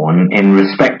reborn in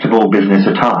respectable business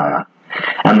attire,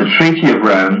 and the Treaty of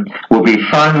Rome will be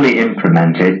finally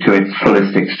implemented to its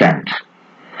fullest extent.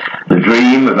 The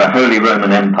dream of a Holy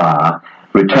Roman Empire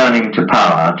returning to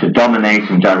power to dominate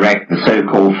and direct the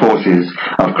so-called forces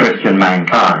of Christian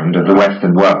mankind of the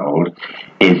Western world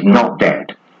is not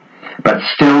dead, but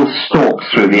still stalks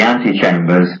through the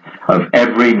antechambers of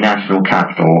every national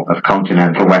capital of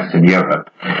continental Western Europe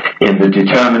in the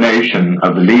determination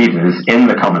of the leaders in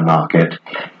the common market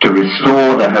to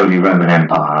restore the Holy Roman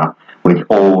Empire with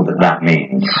all that that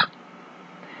means."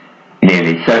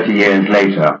 Nearly 30 years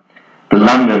later, the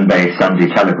London-based Sunday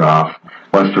Telegraph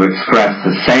was to express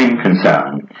the same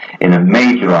concern in a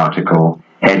major article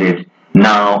headed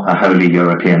 "Now a Holy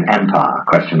European Empire?"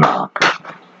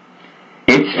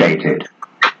 It stated,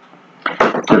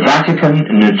 "The Vatican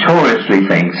notoriously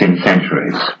thinks in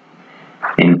centuries.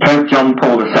 In Pope John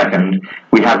Paul II,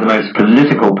 we have the most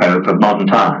political pope of modern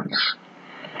times.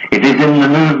 It is in the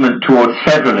movement towards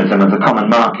federalism of the common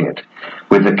market,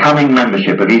 with the coming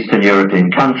membership of Eastern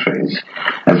European countries,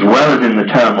 as well as in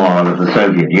the turmoil of the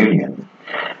Soviet Union,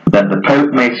 that the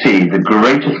Pope may see the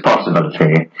greatest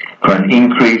possibility for an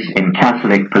increase in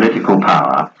Catholic political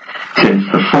power since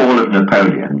the fall of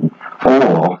Napoleon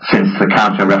or since the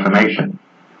Counter-Reformation.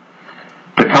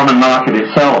 The common market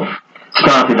itself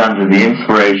started under the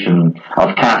inspiration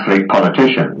of Catholic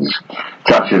politicians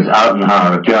such as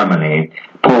Adenauer of Germany,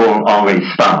 Paul-Henri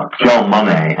Spaak, Jean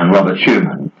Monnet and Robert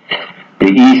Schuman.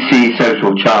 The EC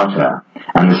Social Charter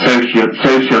and the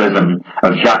socialism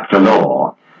of Jacques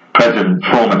Delors,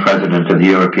 former president of the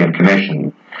European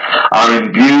Commission, are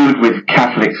imbued with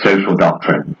Catholic social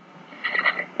doctrine.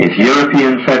 If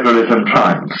European federalism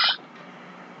triumphs,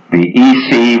 the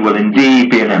EC will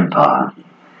indeed be an empire.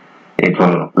 It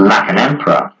will lack an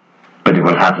emperor, but it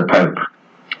will have the Pope.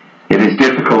 It is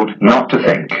difficult not to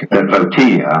think that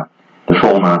Wojtyła, the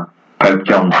former Pope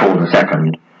John Paul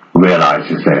II,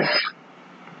 realizes this."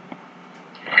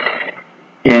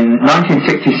 In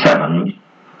 1967,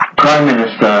 Prime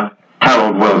Minister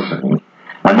Harold Wilson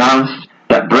announced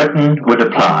that Britain would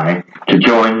apply to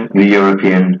join the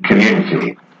European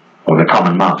Community, or the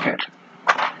Common Market.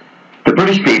 The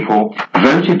British people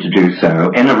voted to do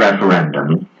so in a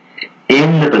referendum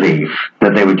in the belief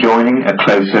that they were joining a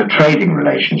closer trading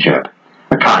relationship,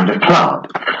 a kind of club,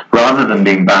 rather than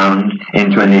being bound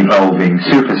into an evolving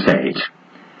superstate.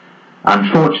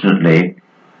 Unfortunately,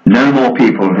 no more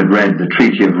people had read the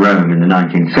Treaty of Rome in the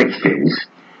 1960s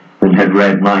than had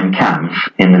read Mein Kampf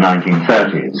in the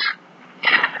 1930s.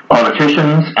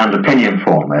 Politicians and opinion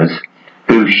formers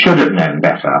who should have known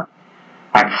better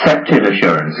accepted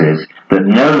assurances that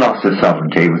no loss of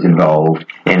sovereignty was involved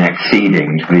in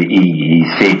acceding to the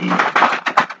EEC.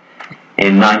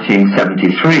 In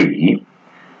 1973,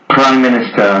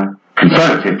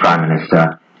 Conservative Prime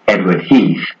Minister Edward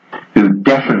Heath, who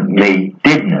definitely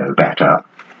did know better,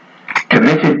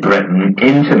 committed Britain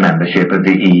into membership of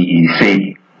the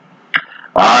EEC.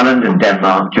 Ireland and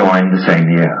Denmark joined the same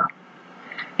year.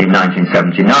 In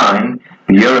 1979,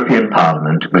 the European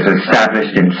Parliament was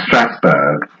established in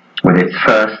Strasbourg with its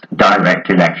first direct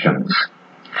elections.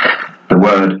 The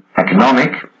word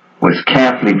economic was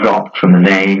carefully dropped from the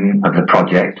name of the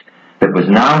project that was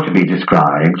now to be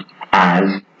described as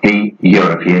the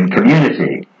European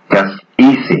Community, just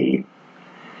EC.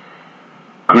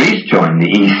 Greece joined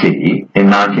the EC in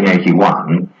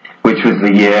 1981, which was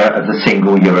the year of the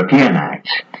Single European Act,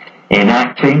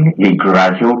 enacting the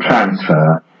gradual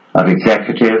transfer of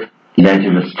executive,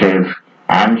 legislative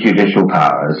and judicial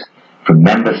powers from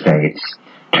member states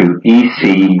to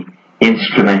EC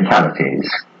instrumentalities.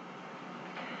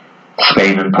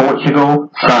 Spain and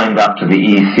Portugal signed up to the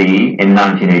EC in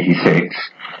 1986,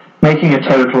 making a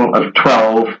total of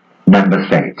 12 member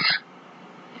states.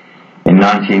 In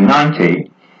 1990,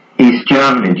 East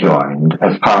Germany joined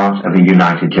as part of a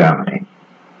united Germany.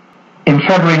 In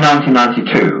February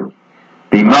 1992,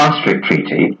 the Maastricht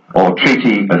Treaty, or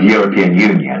Treaty of European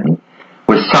Union,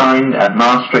 was signed at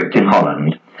Maastricht in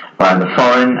Holland by the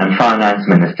foreign and finance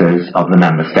ministers of the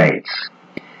member states.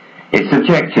 Its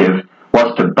objective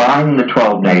was to bind the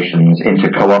 12 nations into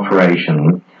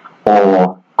cooperation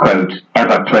or, quote,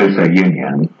 ever closer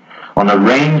union on a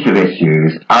range of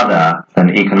issues other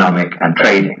than economic and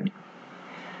trading.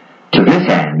 To this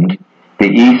end, the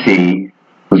EC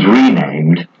was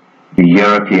renamed the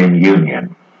European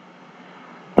Union.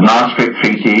 The Maastricht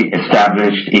Treaty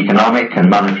established economic and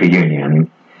monetary union,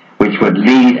 which would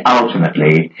lead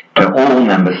ultimately to all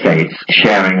member states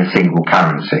sharing a single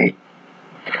currency.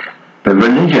 The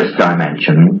religious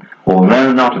dimension,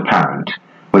 although not apparent,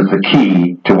 was the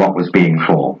key to what was being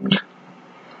formed.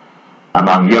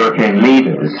 Among European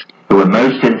leaders who were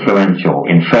most influential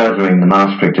in furthering the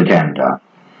Maastricht agenda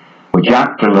were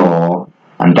Jacques Delors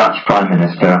and Dutch Prime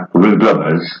Minister Ruud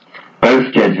Lubbers,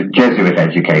 both Jesuit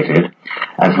educated,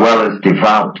 as well as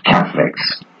devout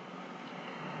Catholics.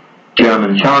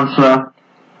 German Chancellor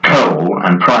Kohl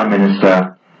and Prime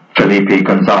Minister Felipe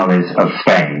González of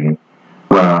Spain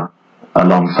were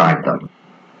alongside them.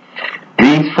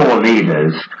 These four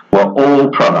leaders were all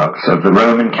products of the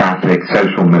Roman Catholic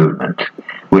social movement,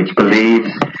 which believes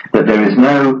that there is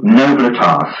no nobler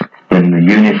task than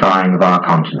the unifying of our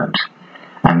continent,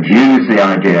 and views the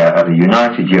idea of a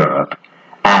united Europe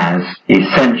as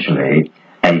essentially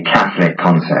a Catholic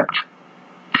concept.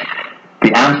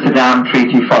 The Amsterdam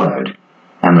Treaty followed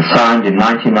and was signed in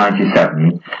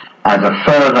 1997 as a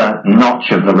further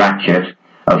notch of the ratchet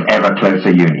of ever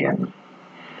closer union,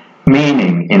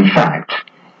 meaning, in fact,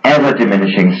 ever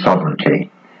diminishing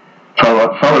sovereignty,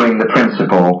 following the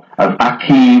principle of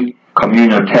acquis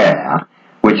communautaire,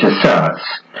 which asserts,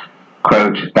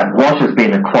 quote, that what has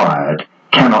been acquired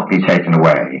cannot be taken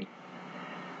away.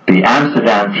 The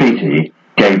Amsterdam Treaty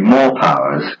gave more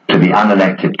powers to the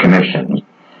unelected Commission,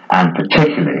 and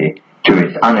particularly to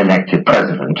its unelected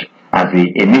President as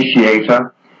the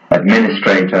initiator,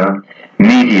 administrator,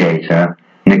 mediator,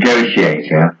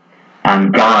 negotiator,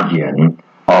 and guardian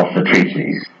of the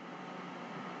treaties.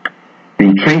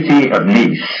 The Treaty of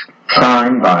Nice,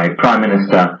 signed by Prime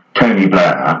Minister Tony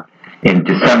Blair in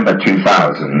December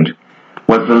 2000,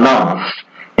 was the last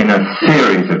in a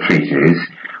series of treaties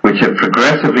which have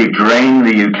progressively drained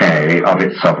the UK of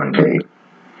its sovereignty.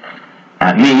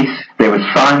 At Nice, there was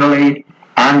finally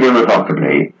and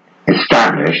irrevocably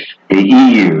established the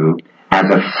EU as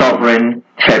a sovereign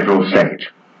federal state.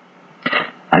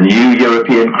 A new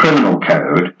European criminal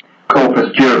code, Corpus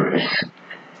Juris,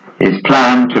 is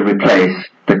planned to replace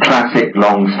the classic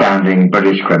long-standing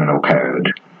British criminal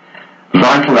code.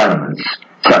 Vital elements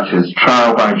such as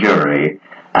trial by jury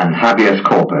and habeas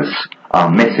corpus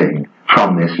are missing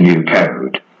from this new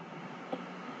code.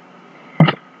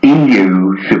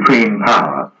 EU supreme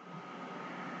power.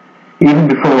 Even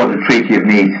before the Treaty of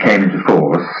Nice came into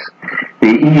force, the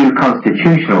EU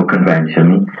Constitutional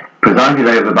Convention, presided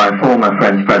over by former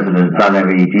French President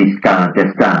Valéry Giscard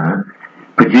d'Estaing,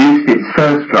 produced its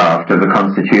first draft of a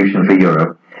Constitution for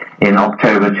Europe in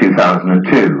October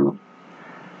 2002.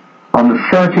 On the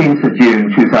 13th of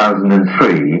June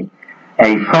 2003,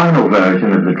 a final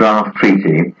version of the draft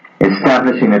treaty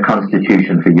establishing a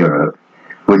Constitution for Europe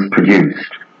was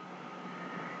produced.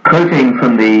 Quoting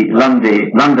from the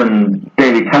London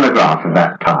Daily Telegraph of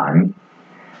that time,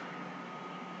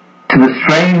 to the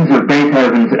strains of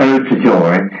Beethoven's Ode to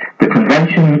Joy, the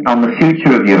Convention on the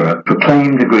Future of Europe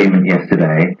proclaimed agreement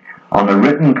yesterday on a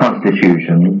written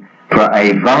constitution for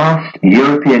a vast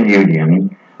European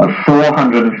Union of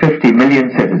 450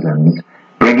 million citizens,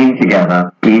 bringing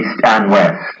together East and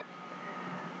West.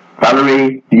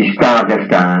 Valéry Giscard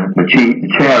d'Estaing,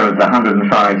 the chair of the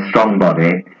 105-strong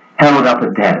body, held up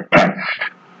a text.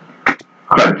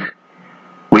 Quote,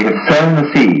 "We have sown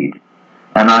the seed,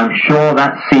 and I'm sure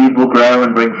that seed will grow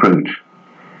and bring fruit.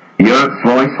 Europe's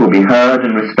voice will be heard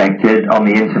and respected on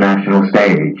the international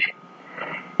stage.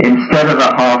 Instead of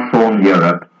a half-formed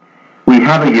Europe, we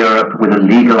have a Europe with a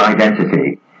legal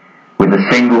identity, with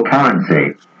a single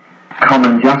currency,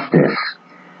 common justice,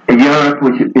 a Europe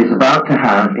which is about to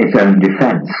have its own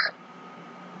defense."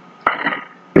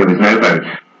 There was no vote.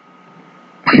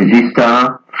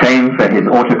 Giscard, famed for his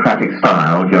autocratic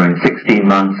style during 16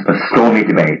 months of stormy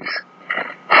debates,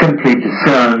 simply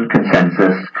discerned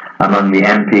consensus among the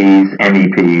MPs,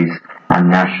 MEPs, and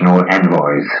national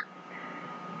envoys.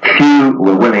 Few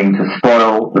were willing to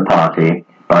spoil the party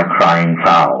by crying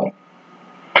foul.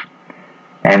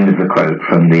 End of the quote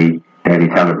from the Daily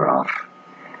Telegraph.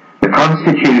 The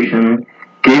Constitution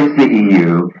gives the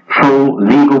EU full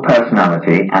legal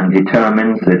personality and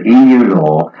determines that EU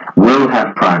law will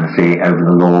have primacy over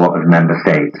the law of member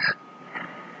states.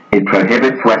 It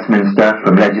prohibits Westminster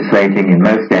from legislating in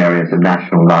most areas of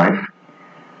national life: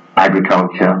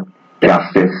 agriculture,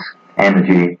 justice,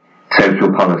 energy,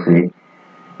 social policy,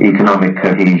 economic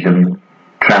cohesion,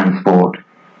 transport,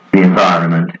 the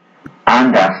environment,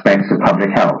 and aspects of public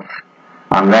health,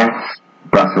 unless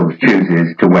Brussels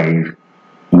chooses to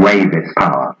waive its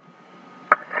power.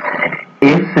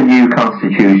 If the new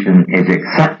constitution is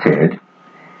accepted,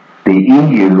 the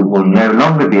EU will no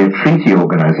longer be a treaty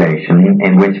organisation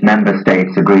in which member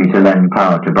states agree to lend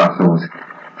power to Brussels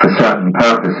for certain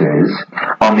purposes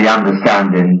on the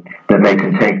understanding that they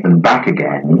can take them back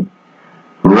again.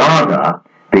 Rather,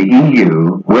 the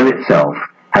EU will itself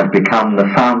have become the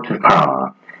fount of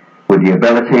power, with the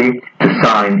ability to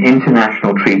sign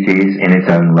international treaties in its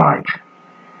own right.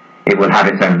 It will have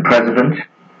its own president,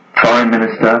 foreign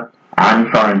minister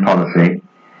and foreign policy,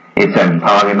 its own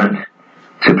parliament,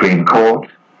 Supreme Court,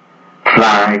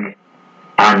 flag,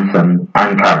 anthem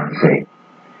and currency.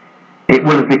 It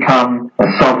will have become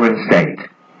a sovereign state,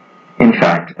 in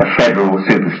fact a federal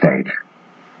superstate.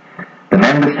 The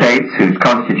member states whose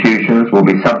constitutions will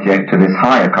be subject to this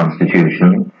higher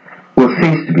constitution will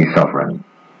cease to be sovereign.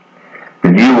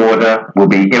 The new order will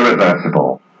be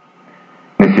irreversible.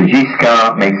 Mr.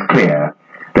 Giscard makes clear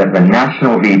that the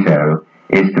national veto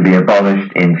is to be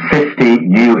abolished in 50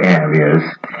 new areas,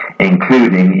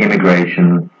 including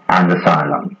immigration and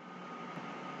asylum.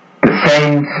 The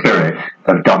same spirit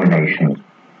of domination.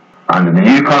 Under the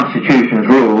new constitution's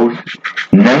rules,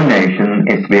 no nation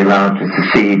is to be allowed to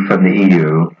secede from the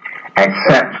EU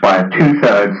except by a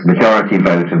 2/3 majority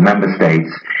vote of member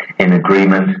states in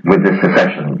agreement with the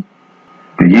secession.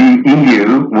 The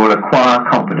EU will acquire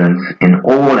competence in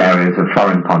all areas of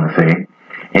foreign policy,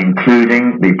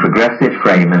 including the progressive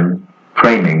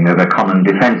framing of a common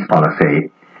defence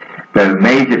policy, though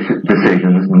major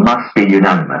decisions must be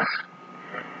unanimous.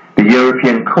 The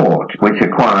European Court, which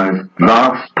acquires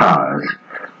vast powers,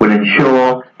 will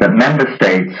ensure that member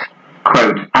states,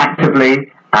 quote,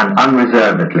 actively and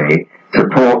unreservedly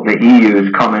support the EU's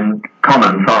common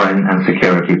foreign and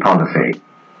security policy.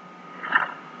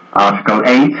 Article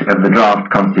 8 of the draft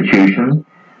constitution,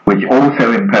 which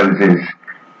also imposes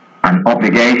an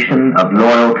obligation of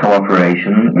loyal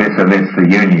cooperation vis-à-vis the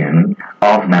Union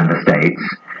of member states,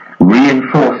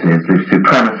 reinforces the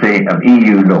supremacy of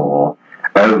EU law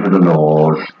over the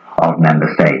laws of member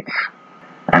states.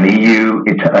 An EU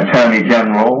Attorney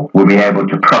General will be able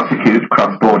to prosecute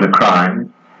cross-border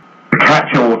crime, a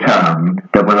catch-all term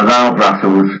that will allow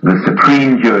Brussels the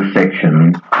supreme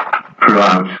jurisdiction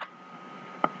throughout.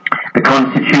 The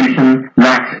Constitution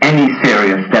lacks any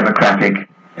serious democratic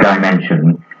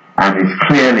dimension and is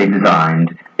clearly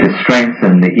designed to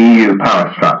strengthen the EU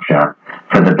power structure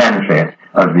for the benefit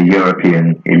of the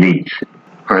European elite.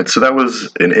 All right, so that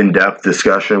was an in-depth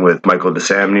discussion with Michael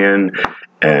DeSamnian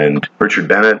and Richard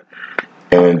Bennett,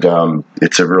 and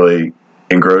it's a really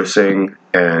engrossing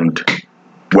and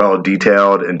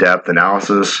well-detailed, in-depth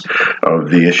analysis of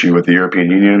the issue with the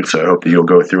European Union. So I hope that you'll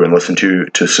go through and listen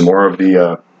to some more of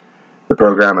the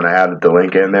program, and I added the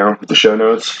link in there with the show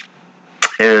notes.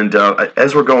 And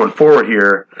as we're going forward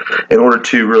here, in order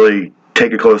to really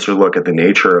take a closer look at the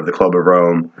nature of the Club of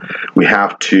Rome, we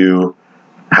have to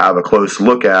have a close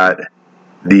look at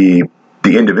the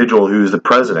individual who's the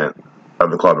president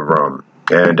of the Club of Rome.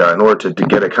 And in order to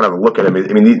get a kind of a look at him,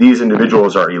 I mean, these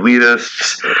individuals are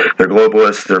elitists, they're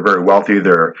globalists, they're very wealthy,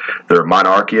 they're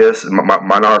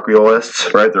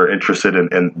monarchialists, right? They're interested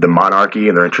in the monarchy,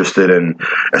 and they're interested in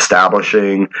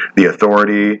establishing the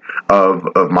authority of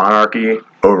monarchy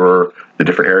over the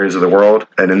different areas of the world.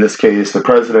 And in this case, the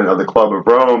president of the Club of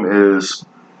Rome is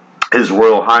His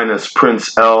Royal Highness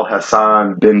Prince El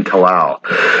Hassan bin Talal.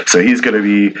 So he's going to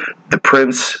be the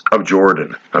Prince of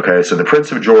Jordan. Okay, so the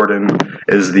Prince of Jordan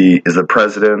is the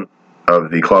president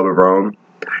of the Club of Rome,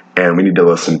 and we need to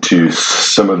listen to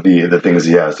some of the things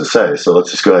he has to say. So let's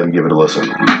just go ahead and give it a listen.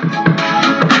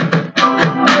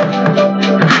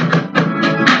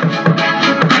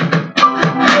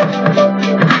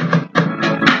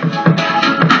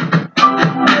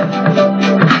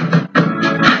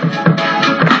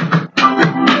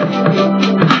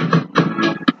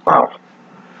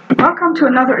 Welcome to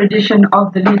another edition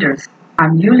of The Leaders.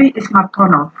 I'm Yuli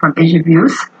Ismatono from Asia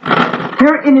Views,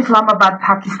 here in Islamabad,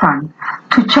 Pakistan,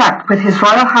 to chat with His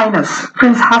Royal Highness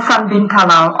Prince Hassan bin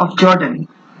Talal of Jordan.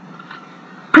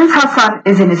 Prince Hassan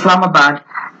is in Islamabad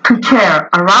to chair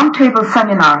a roundtable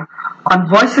seminar on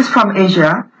Voices from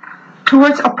Asia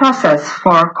towards a process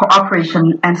for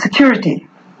cooperation and security.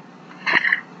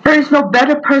 There is no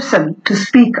better person to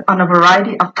speak on a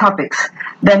variety of topics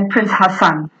than Prince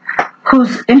Hassan,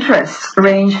 whose interests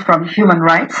range from human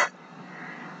rights,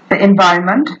 the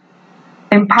environment,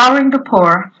 empowering the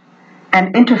poor,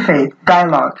 and interfaith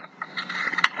dialogue.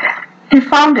 He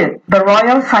founded the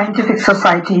Royal Scientific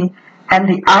Society and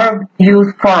the Arab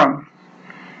Youth Forum.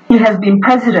 He has been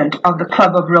president of the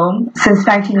Club of Rome since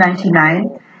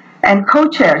 1999 and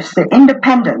co-chairs the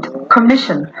Independent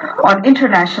Commission on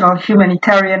International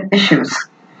Humanitarian Issues.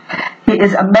 He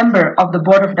is a member of the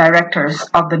board of directors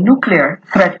of the Nuclear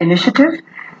Threat Initiative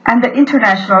and the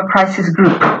International Crisis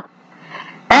Group.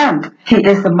 And he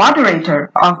is the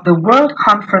moderator of the World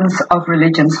Conference of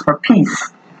Religions for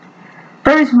Peace.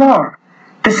 There is more.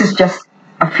 This is just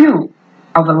a few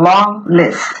of a long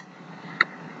list.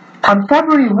 On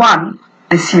February 1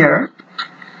 this year,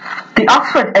 the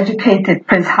Oxford-educated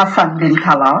Prince Hassan bin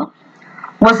Talal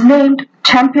was named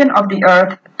Champion of the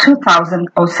Earth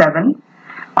 2007,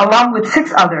 along with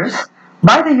 6 others,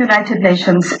 by the United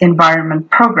Nations Environment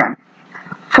Programme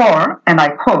for, and I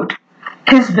quote,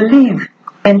 his belief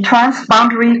in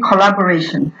transboundary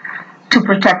collaboration to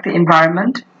protect the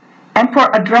environment and for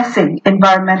addressing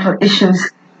environmental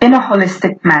issues in a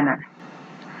holistic manner.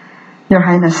 Your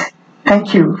Highness,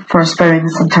 thank you for sparing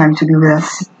some time to be with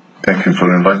us. Thank you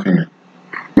for inviting me.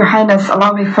 Your Highness,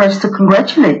 allow me first to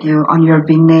congratulate you on your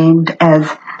being named as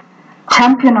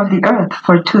Champion of the Earth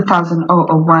for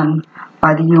 2001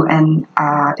 by the UN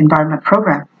Environment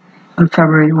Programme on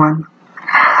February 1.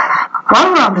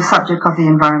 While we're on the subject of the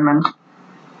environment,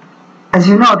 as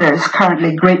you know, there is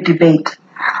currently great debate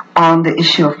on the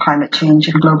issue of climate change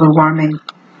and global warming.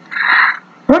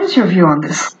 What is your view on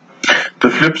this? The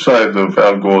flip side of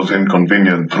Al Gore's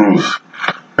inconvenient truth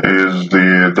is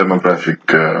the demographic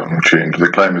change, the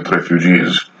climate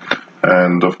refugees.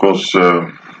 And of course,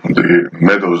 the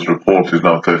Meadows report is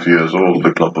now 30 years old.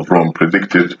 The Club of Rome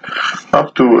predicted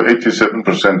up to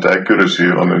 87% accuracy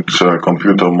on its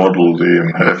computer model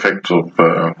the effects of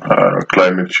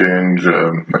climate change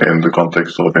in the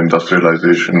context of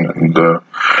industrialization. And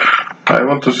I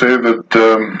want to say that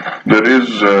there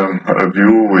is a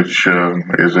view which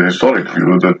is a historic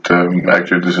view that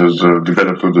actually this has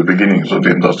developed with the beginnings of the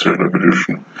Industrial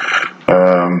Revolution,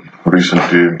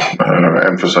 recently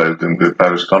emphasized in the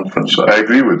Paris conference. I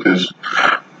agree with this,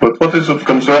 but what is of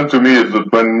concern to me is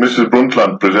that when Mrs.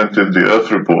 Brundtland presented the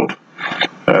Earth report,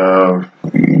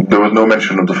 there was no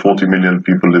mention of the 40 million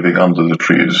people living under the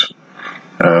trees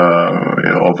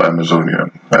of Amazonia.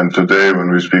 And today,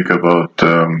 when we speak about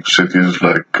cities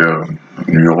like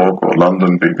New York or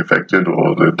London being affected,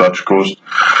 or the Dutch coast,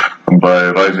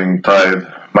 by rising tide,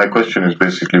 my question is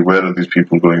basically, where are these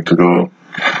people going to go?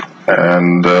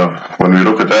 And when we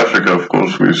look at Africa, of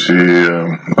course, we see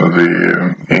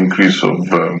the increase of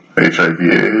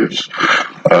HIV/AIDS.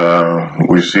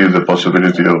 We see the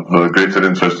possibility of greater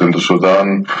interest in the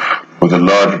Sudan, with a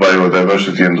large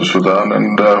biodiversity in the Sudan.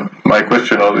 And my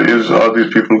question is, are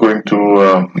these people going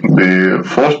to be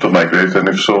forced to migrate? And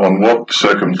if so, on what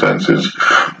circumstances,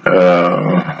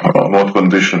 on what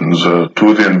conditions,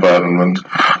 to the environment,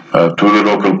 to the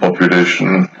local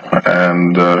population,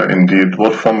 and indeed,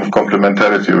 what form of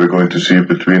complementarity are we going to see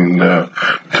between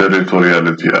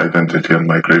territoriality, identity, and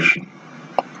migration?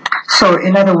 So,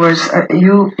 in other words,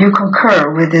 you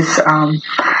concur with this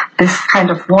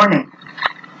kind of warning?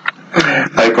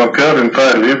 I concur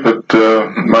entirely, but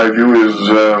my view is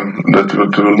that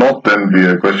it will not then be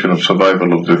a question of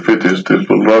survival of the fittest. It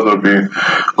will rather be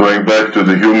going back to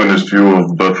the humanist view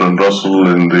of Bertrand Russell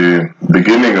in the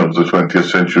beginning of the 20th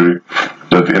century,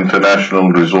 that international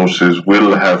resources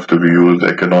will have to be used,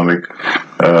 economic,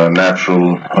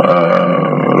 natural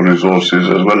resources,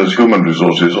 as well as human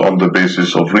resources, on the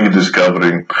basis of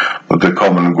rediscovering the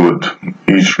common good.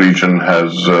 Each region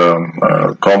has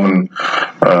common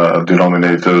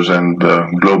denominators, and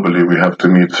globally we have to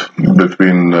meet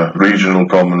between regional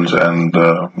commons and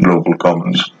global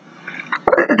commons.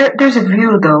 There's a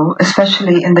view, though,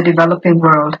 especially in the developing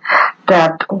world,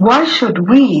 that why should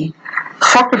we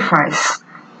sacrifice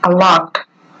a lot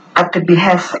at the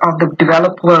behest of the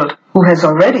developed world who has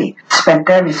already spent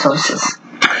their resources?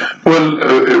 Well,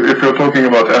 if you're talking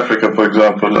about Africa, for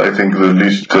example, I think the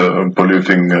least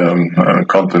polluting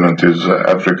continent is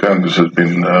Africa, and this has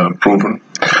been proven.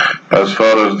 As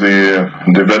far as the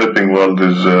developing world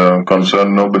is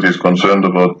concerned, nobody is concerned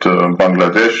about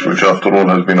Bangladesh, which after all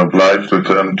has been obliged to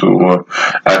turn to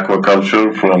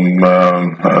aquaculture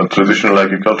from traditional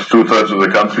agriculture. 2/3 of the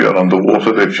country are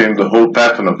underwater. They've changed the whole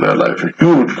pattern of their life. A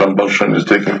huge convulsion is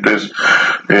taking place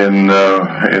in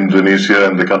Indonesia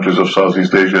and the countries of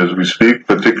Southeast Asia as we speak,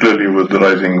 particularly with the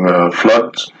rising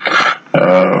floods.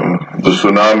 The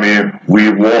tsunami, we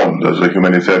warned as a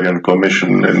humanitarian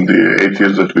commission in the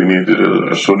 80s that we needed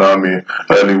a tsunami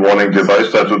early warning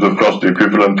device that would have cost the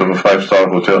equivalent of a 5-star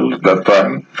hotel at that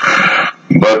time.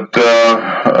 But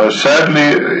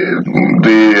sadly,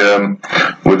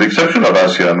 with the exception of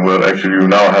ASEAN, where actually you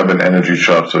now have an energy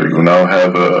charter, you now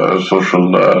have a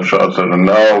social charter, and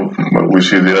now we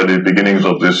see the early beginnings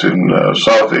of this in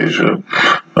South Asia,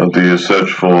 the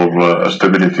search for a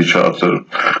stability charter.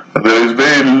 There is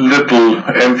very little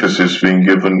emphasis being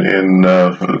given in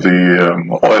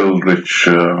the oil-rich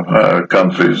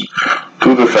countries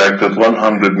to the fact that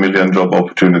 100 million job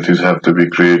opportunities have to be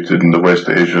created in the West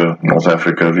Asia, North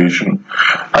Africa region.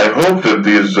 I hope that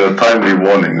these timely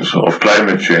warnings of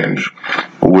climate change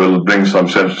will bring some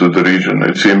sense to the region.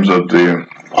 It seems that the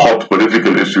hot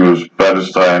political issues,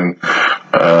 Palestine,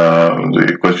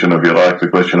 the question of Iraq, the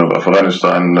question of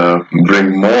Afghanistan,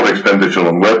 bring more expenditure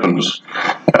on weapons,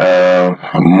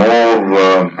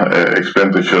 more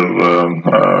expenditure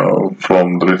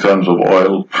from the returns of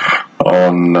oil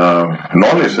on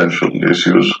non-essential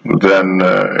issues than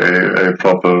a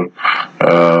proper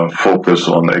focus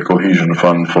on a cohesion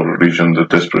fund for a region that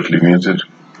desperately needs it.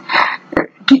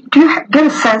 Do you get a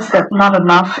sense that not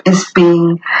enough is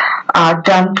being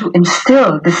done to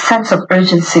instill this sense of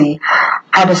urgency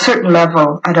at a certain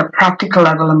level, at a practical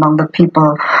level among the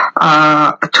people,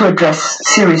 to address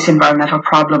serious environmental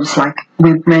problems like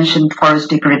we've mentioned forest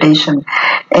degradation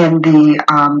and the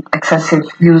excessive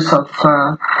use of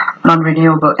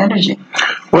non-renewable energy?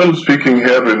 Well, speaking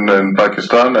here in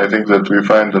Pakistan, I think that we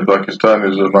find that Pakistan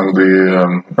is among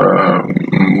the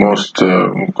most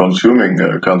consuming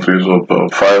countries of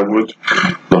firewood.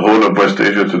 The whole of West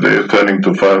Asia today is turning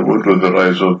to firewood with the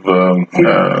rise of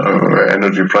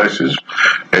energy prices.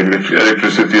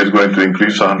 Electricity is going to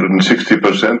increase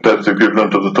 160%. That's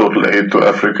equivalent to the total aid to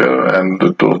Africa and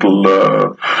the total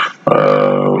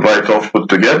write-off put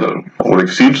together, or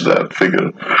exceeds that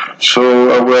figure. So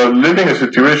we're living a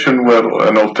situation where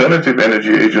an alternative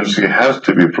energy agency has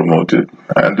to be promoted,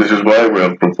 and this is why we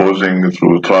are proposing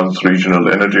through trans-regional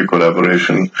energy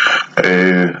collaboration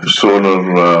a solar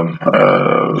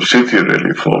city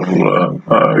really for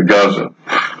Gaza.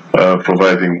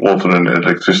 Providing water and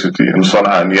electricity in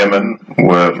Sana'a in Yemen,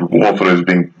 where water is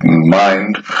being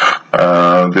mined.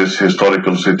 This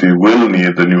historical city will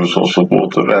need a new source of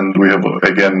water, and we have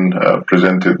again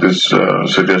presented this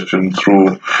suggestion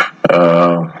through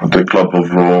the Club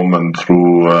of Rome and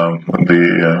through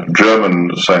the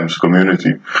German science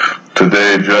community.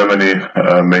 Today, Germany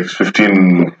makes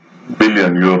 15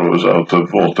 billion euros out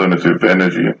of alternative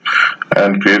energy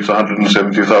and creates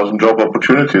 170,000 job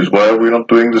opportunities. Why are we not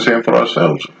doing the same for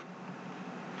ourselves?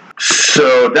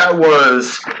 So that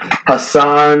was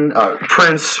Hassan,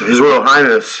 Prince, His Royal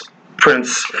Highness,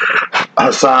 Prince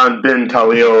Hassan bin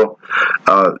Talil,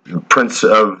 Prince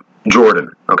of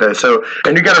Jordan. Okay, so,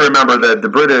 and you got to remember that the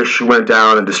British went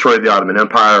down and destroyed the Ottoman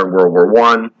Empire in World War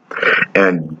I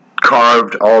and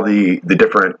carved all the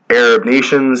different Arab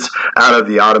nations out of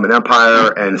the Ottoman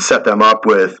Empire and set them up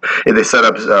with, they set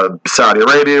up Saudi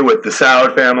Arabia with the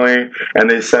Saud family, and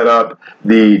they set up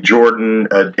the Jordan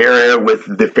area with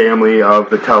the family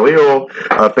of the Talil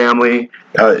family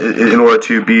in order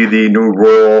to be the new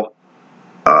royal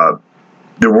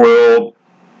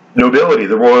nobility,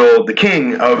 the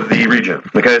king of the region.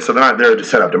 Okay, so they're not there to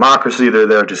set up democracy, they're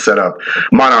there to set up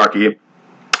monarchy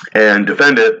and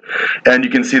defend it. And you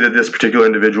can see that this particular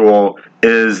individual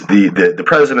is the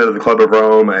president of the Club of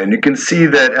Rome, and you can see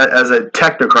that as a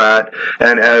technocrat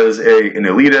and as an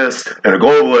elitist and a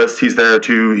globalist,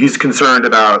 he's concerned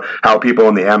about how people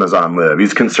in the Amazon live.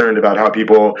 He's concerned about how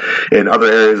people in other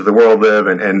areas of the world live,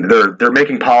 and they're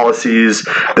making policies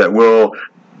that will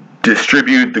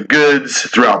distribute the goods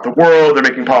throughout the world. They're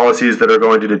making policies that are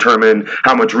going to determine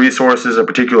how much resources a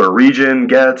particular region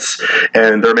gets,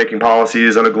 and they're making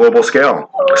policies on a global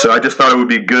scale. So I just thought it would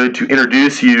be good to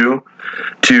introduce you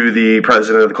to the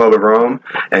president of the Club of Rome,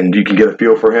 and you can get a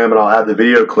feel for him, and I'll add the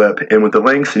video clip in with the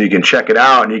links, and you can check it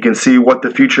out, and you can see what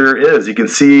the future is. You can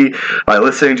see by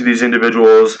listening to these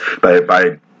individuals,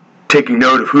 by taking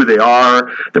note of who they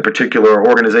are, the particular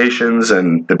organizations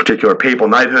and the particular papal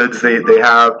knighthoods they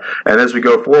have. And as we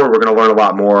go forward, we're going to learn a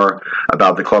lot more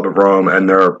about the Club of Rome and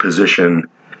their position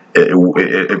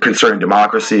concerning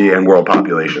democracy and world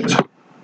populations.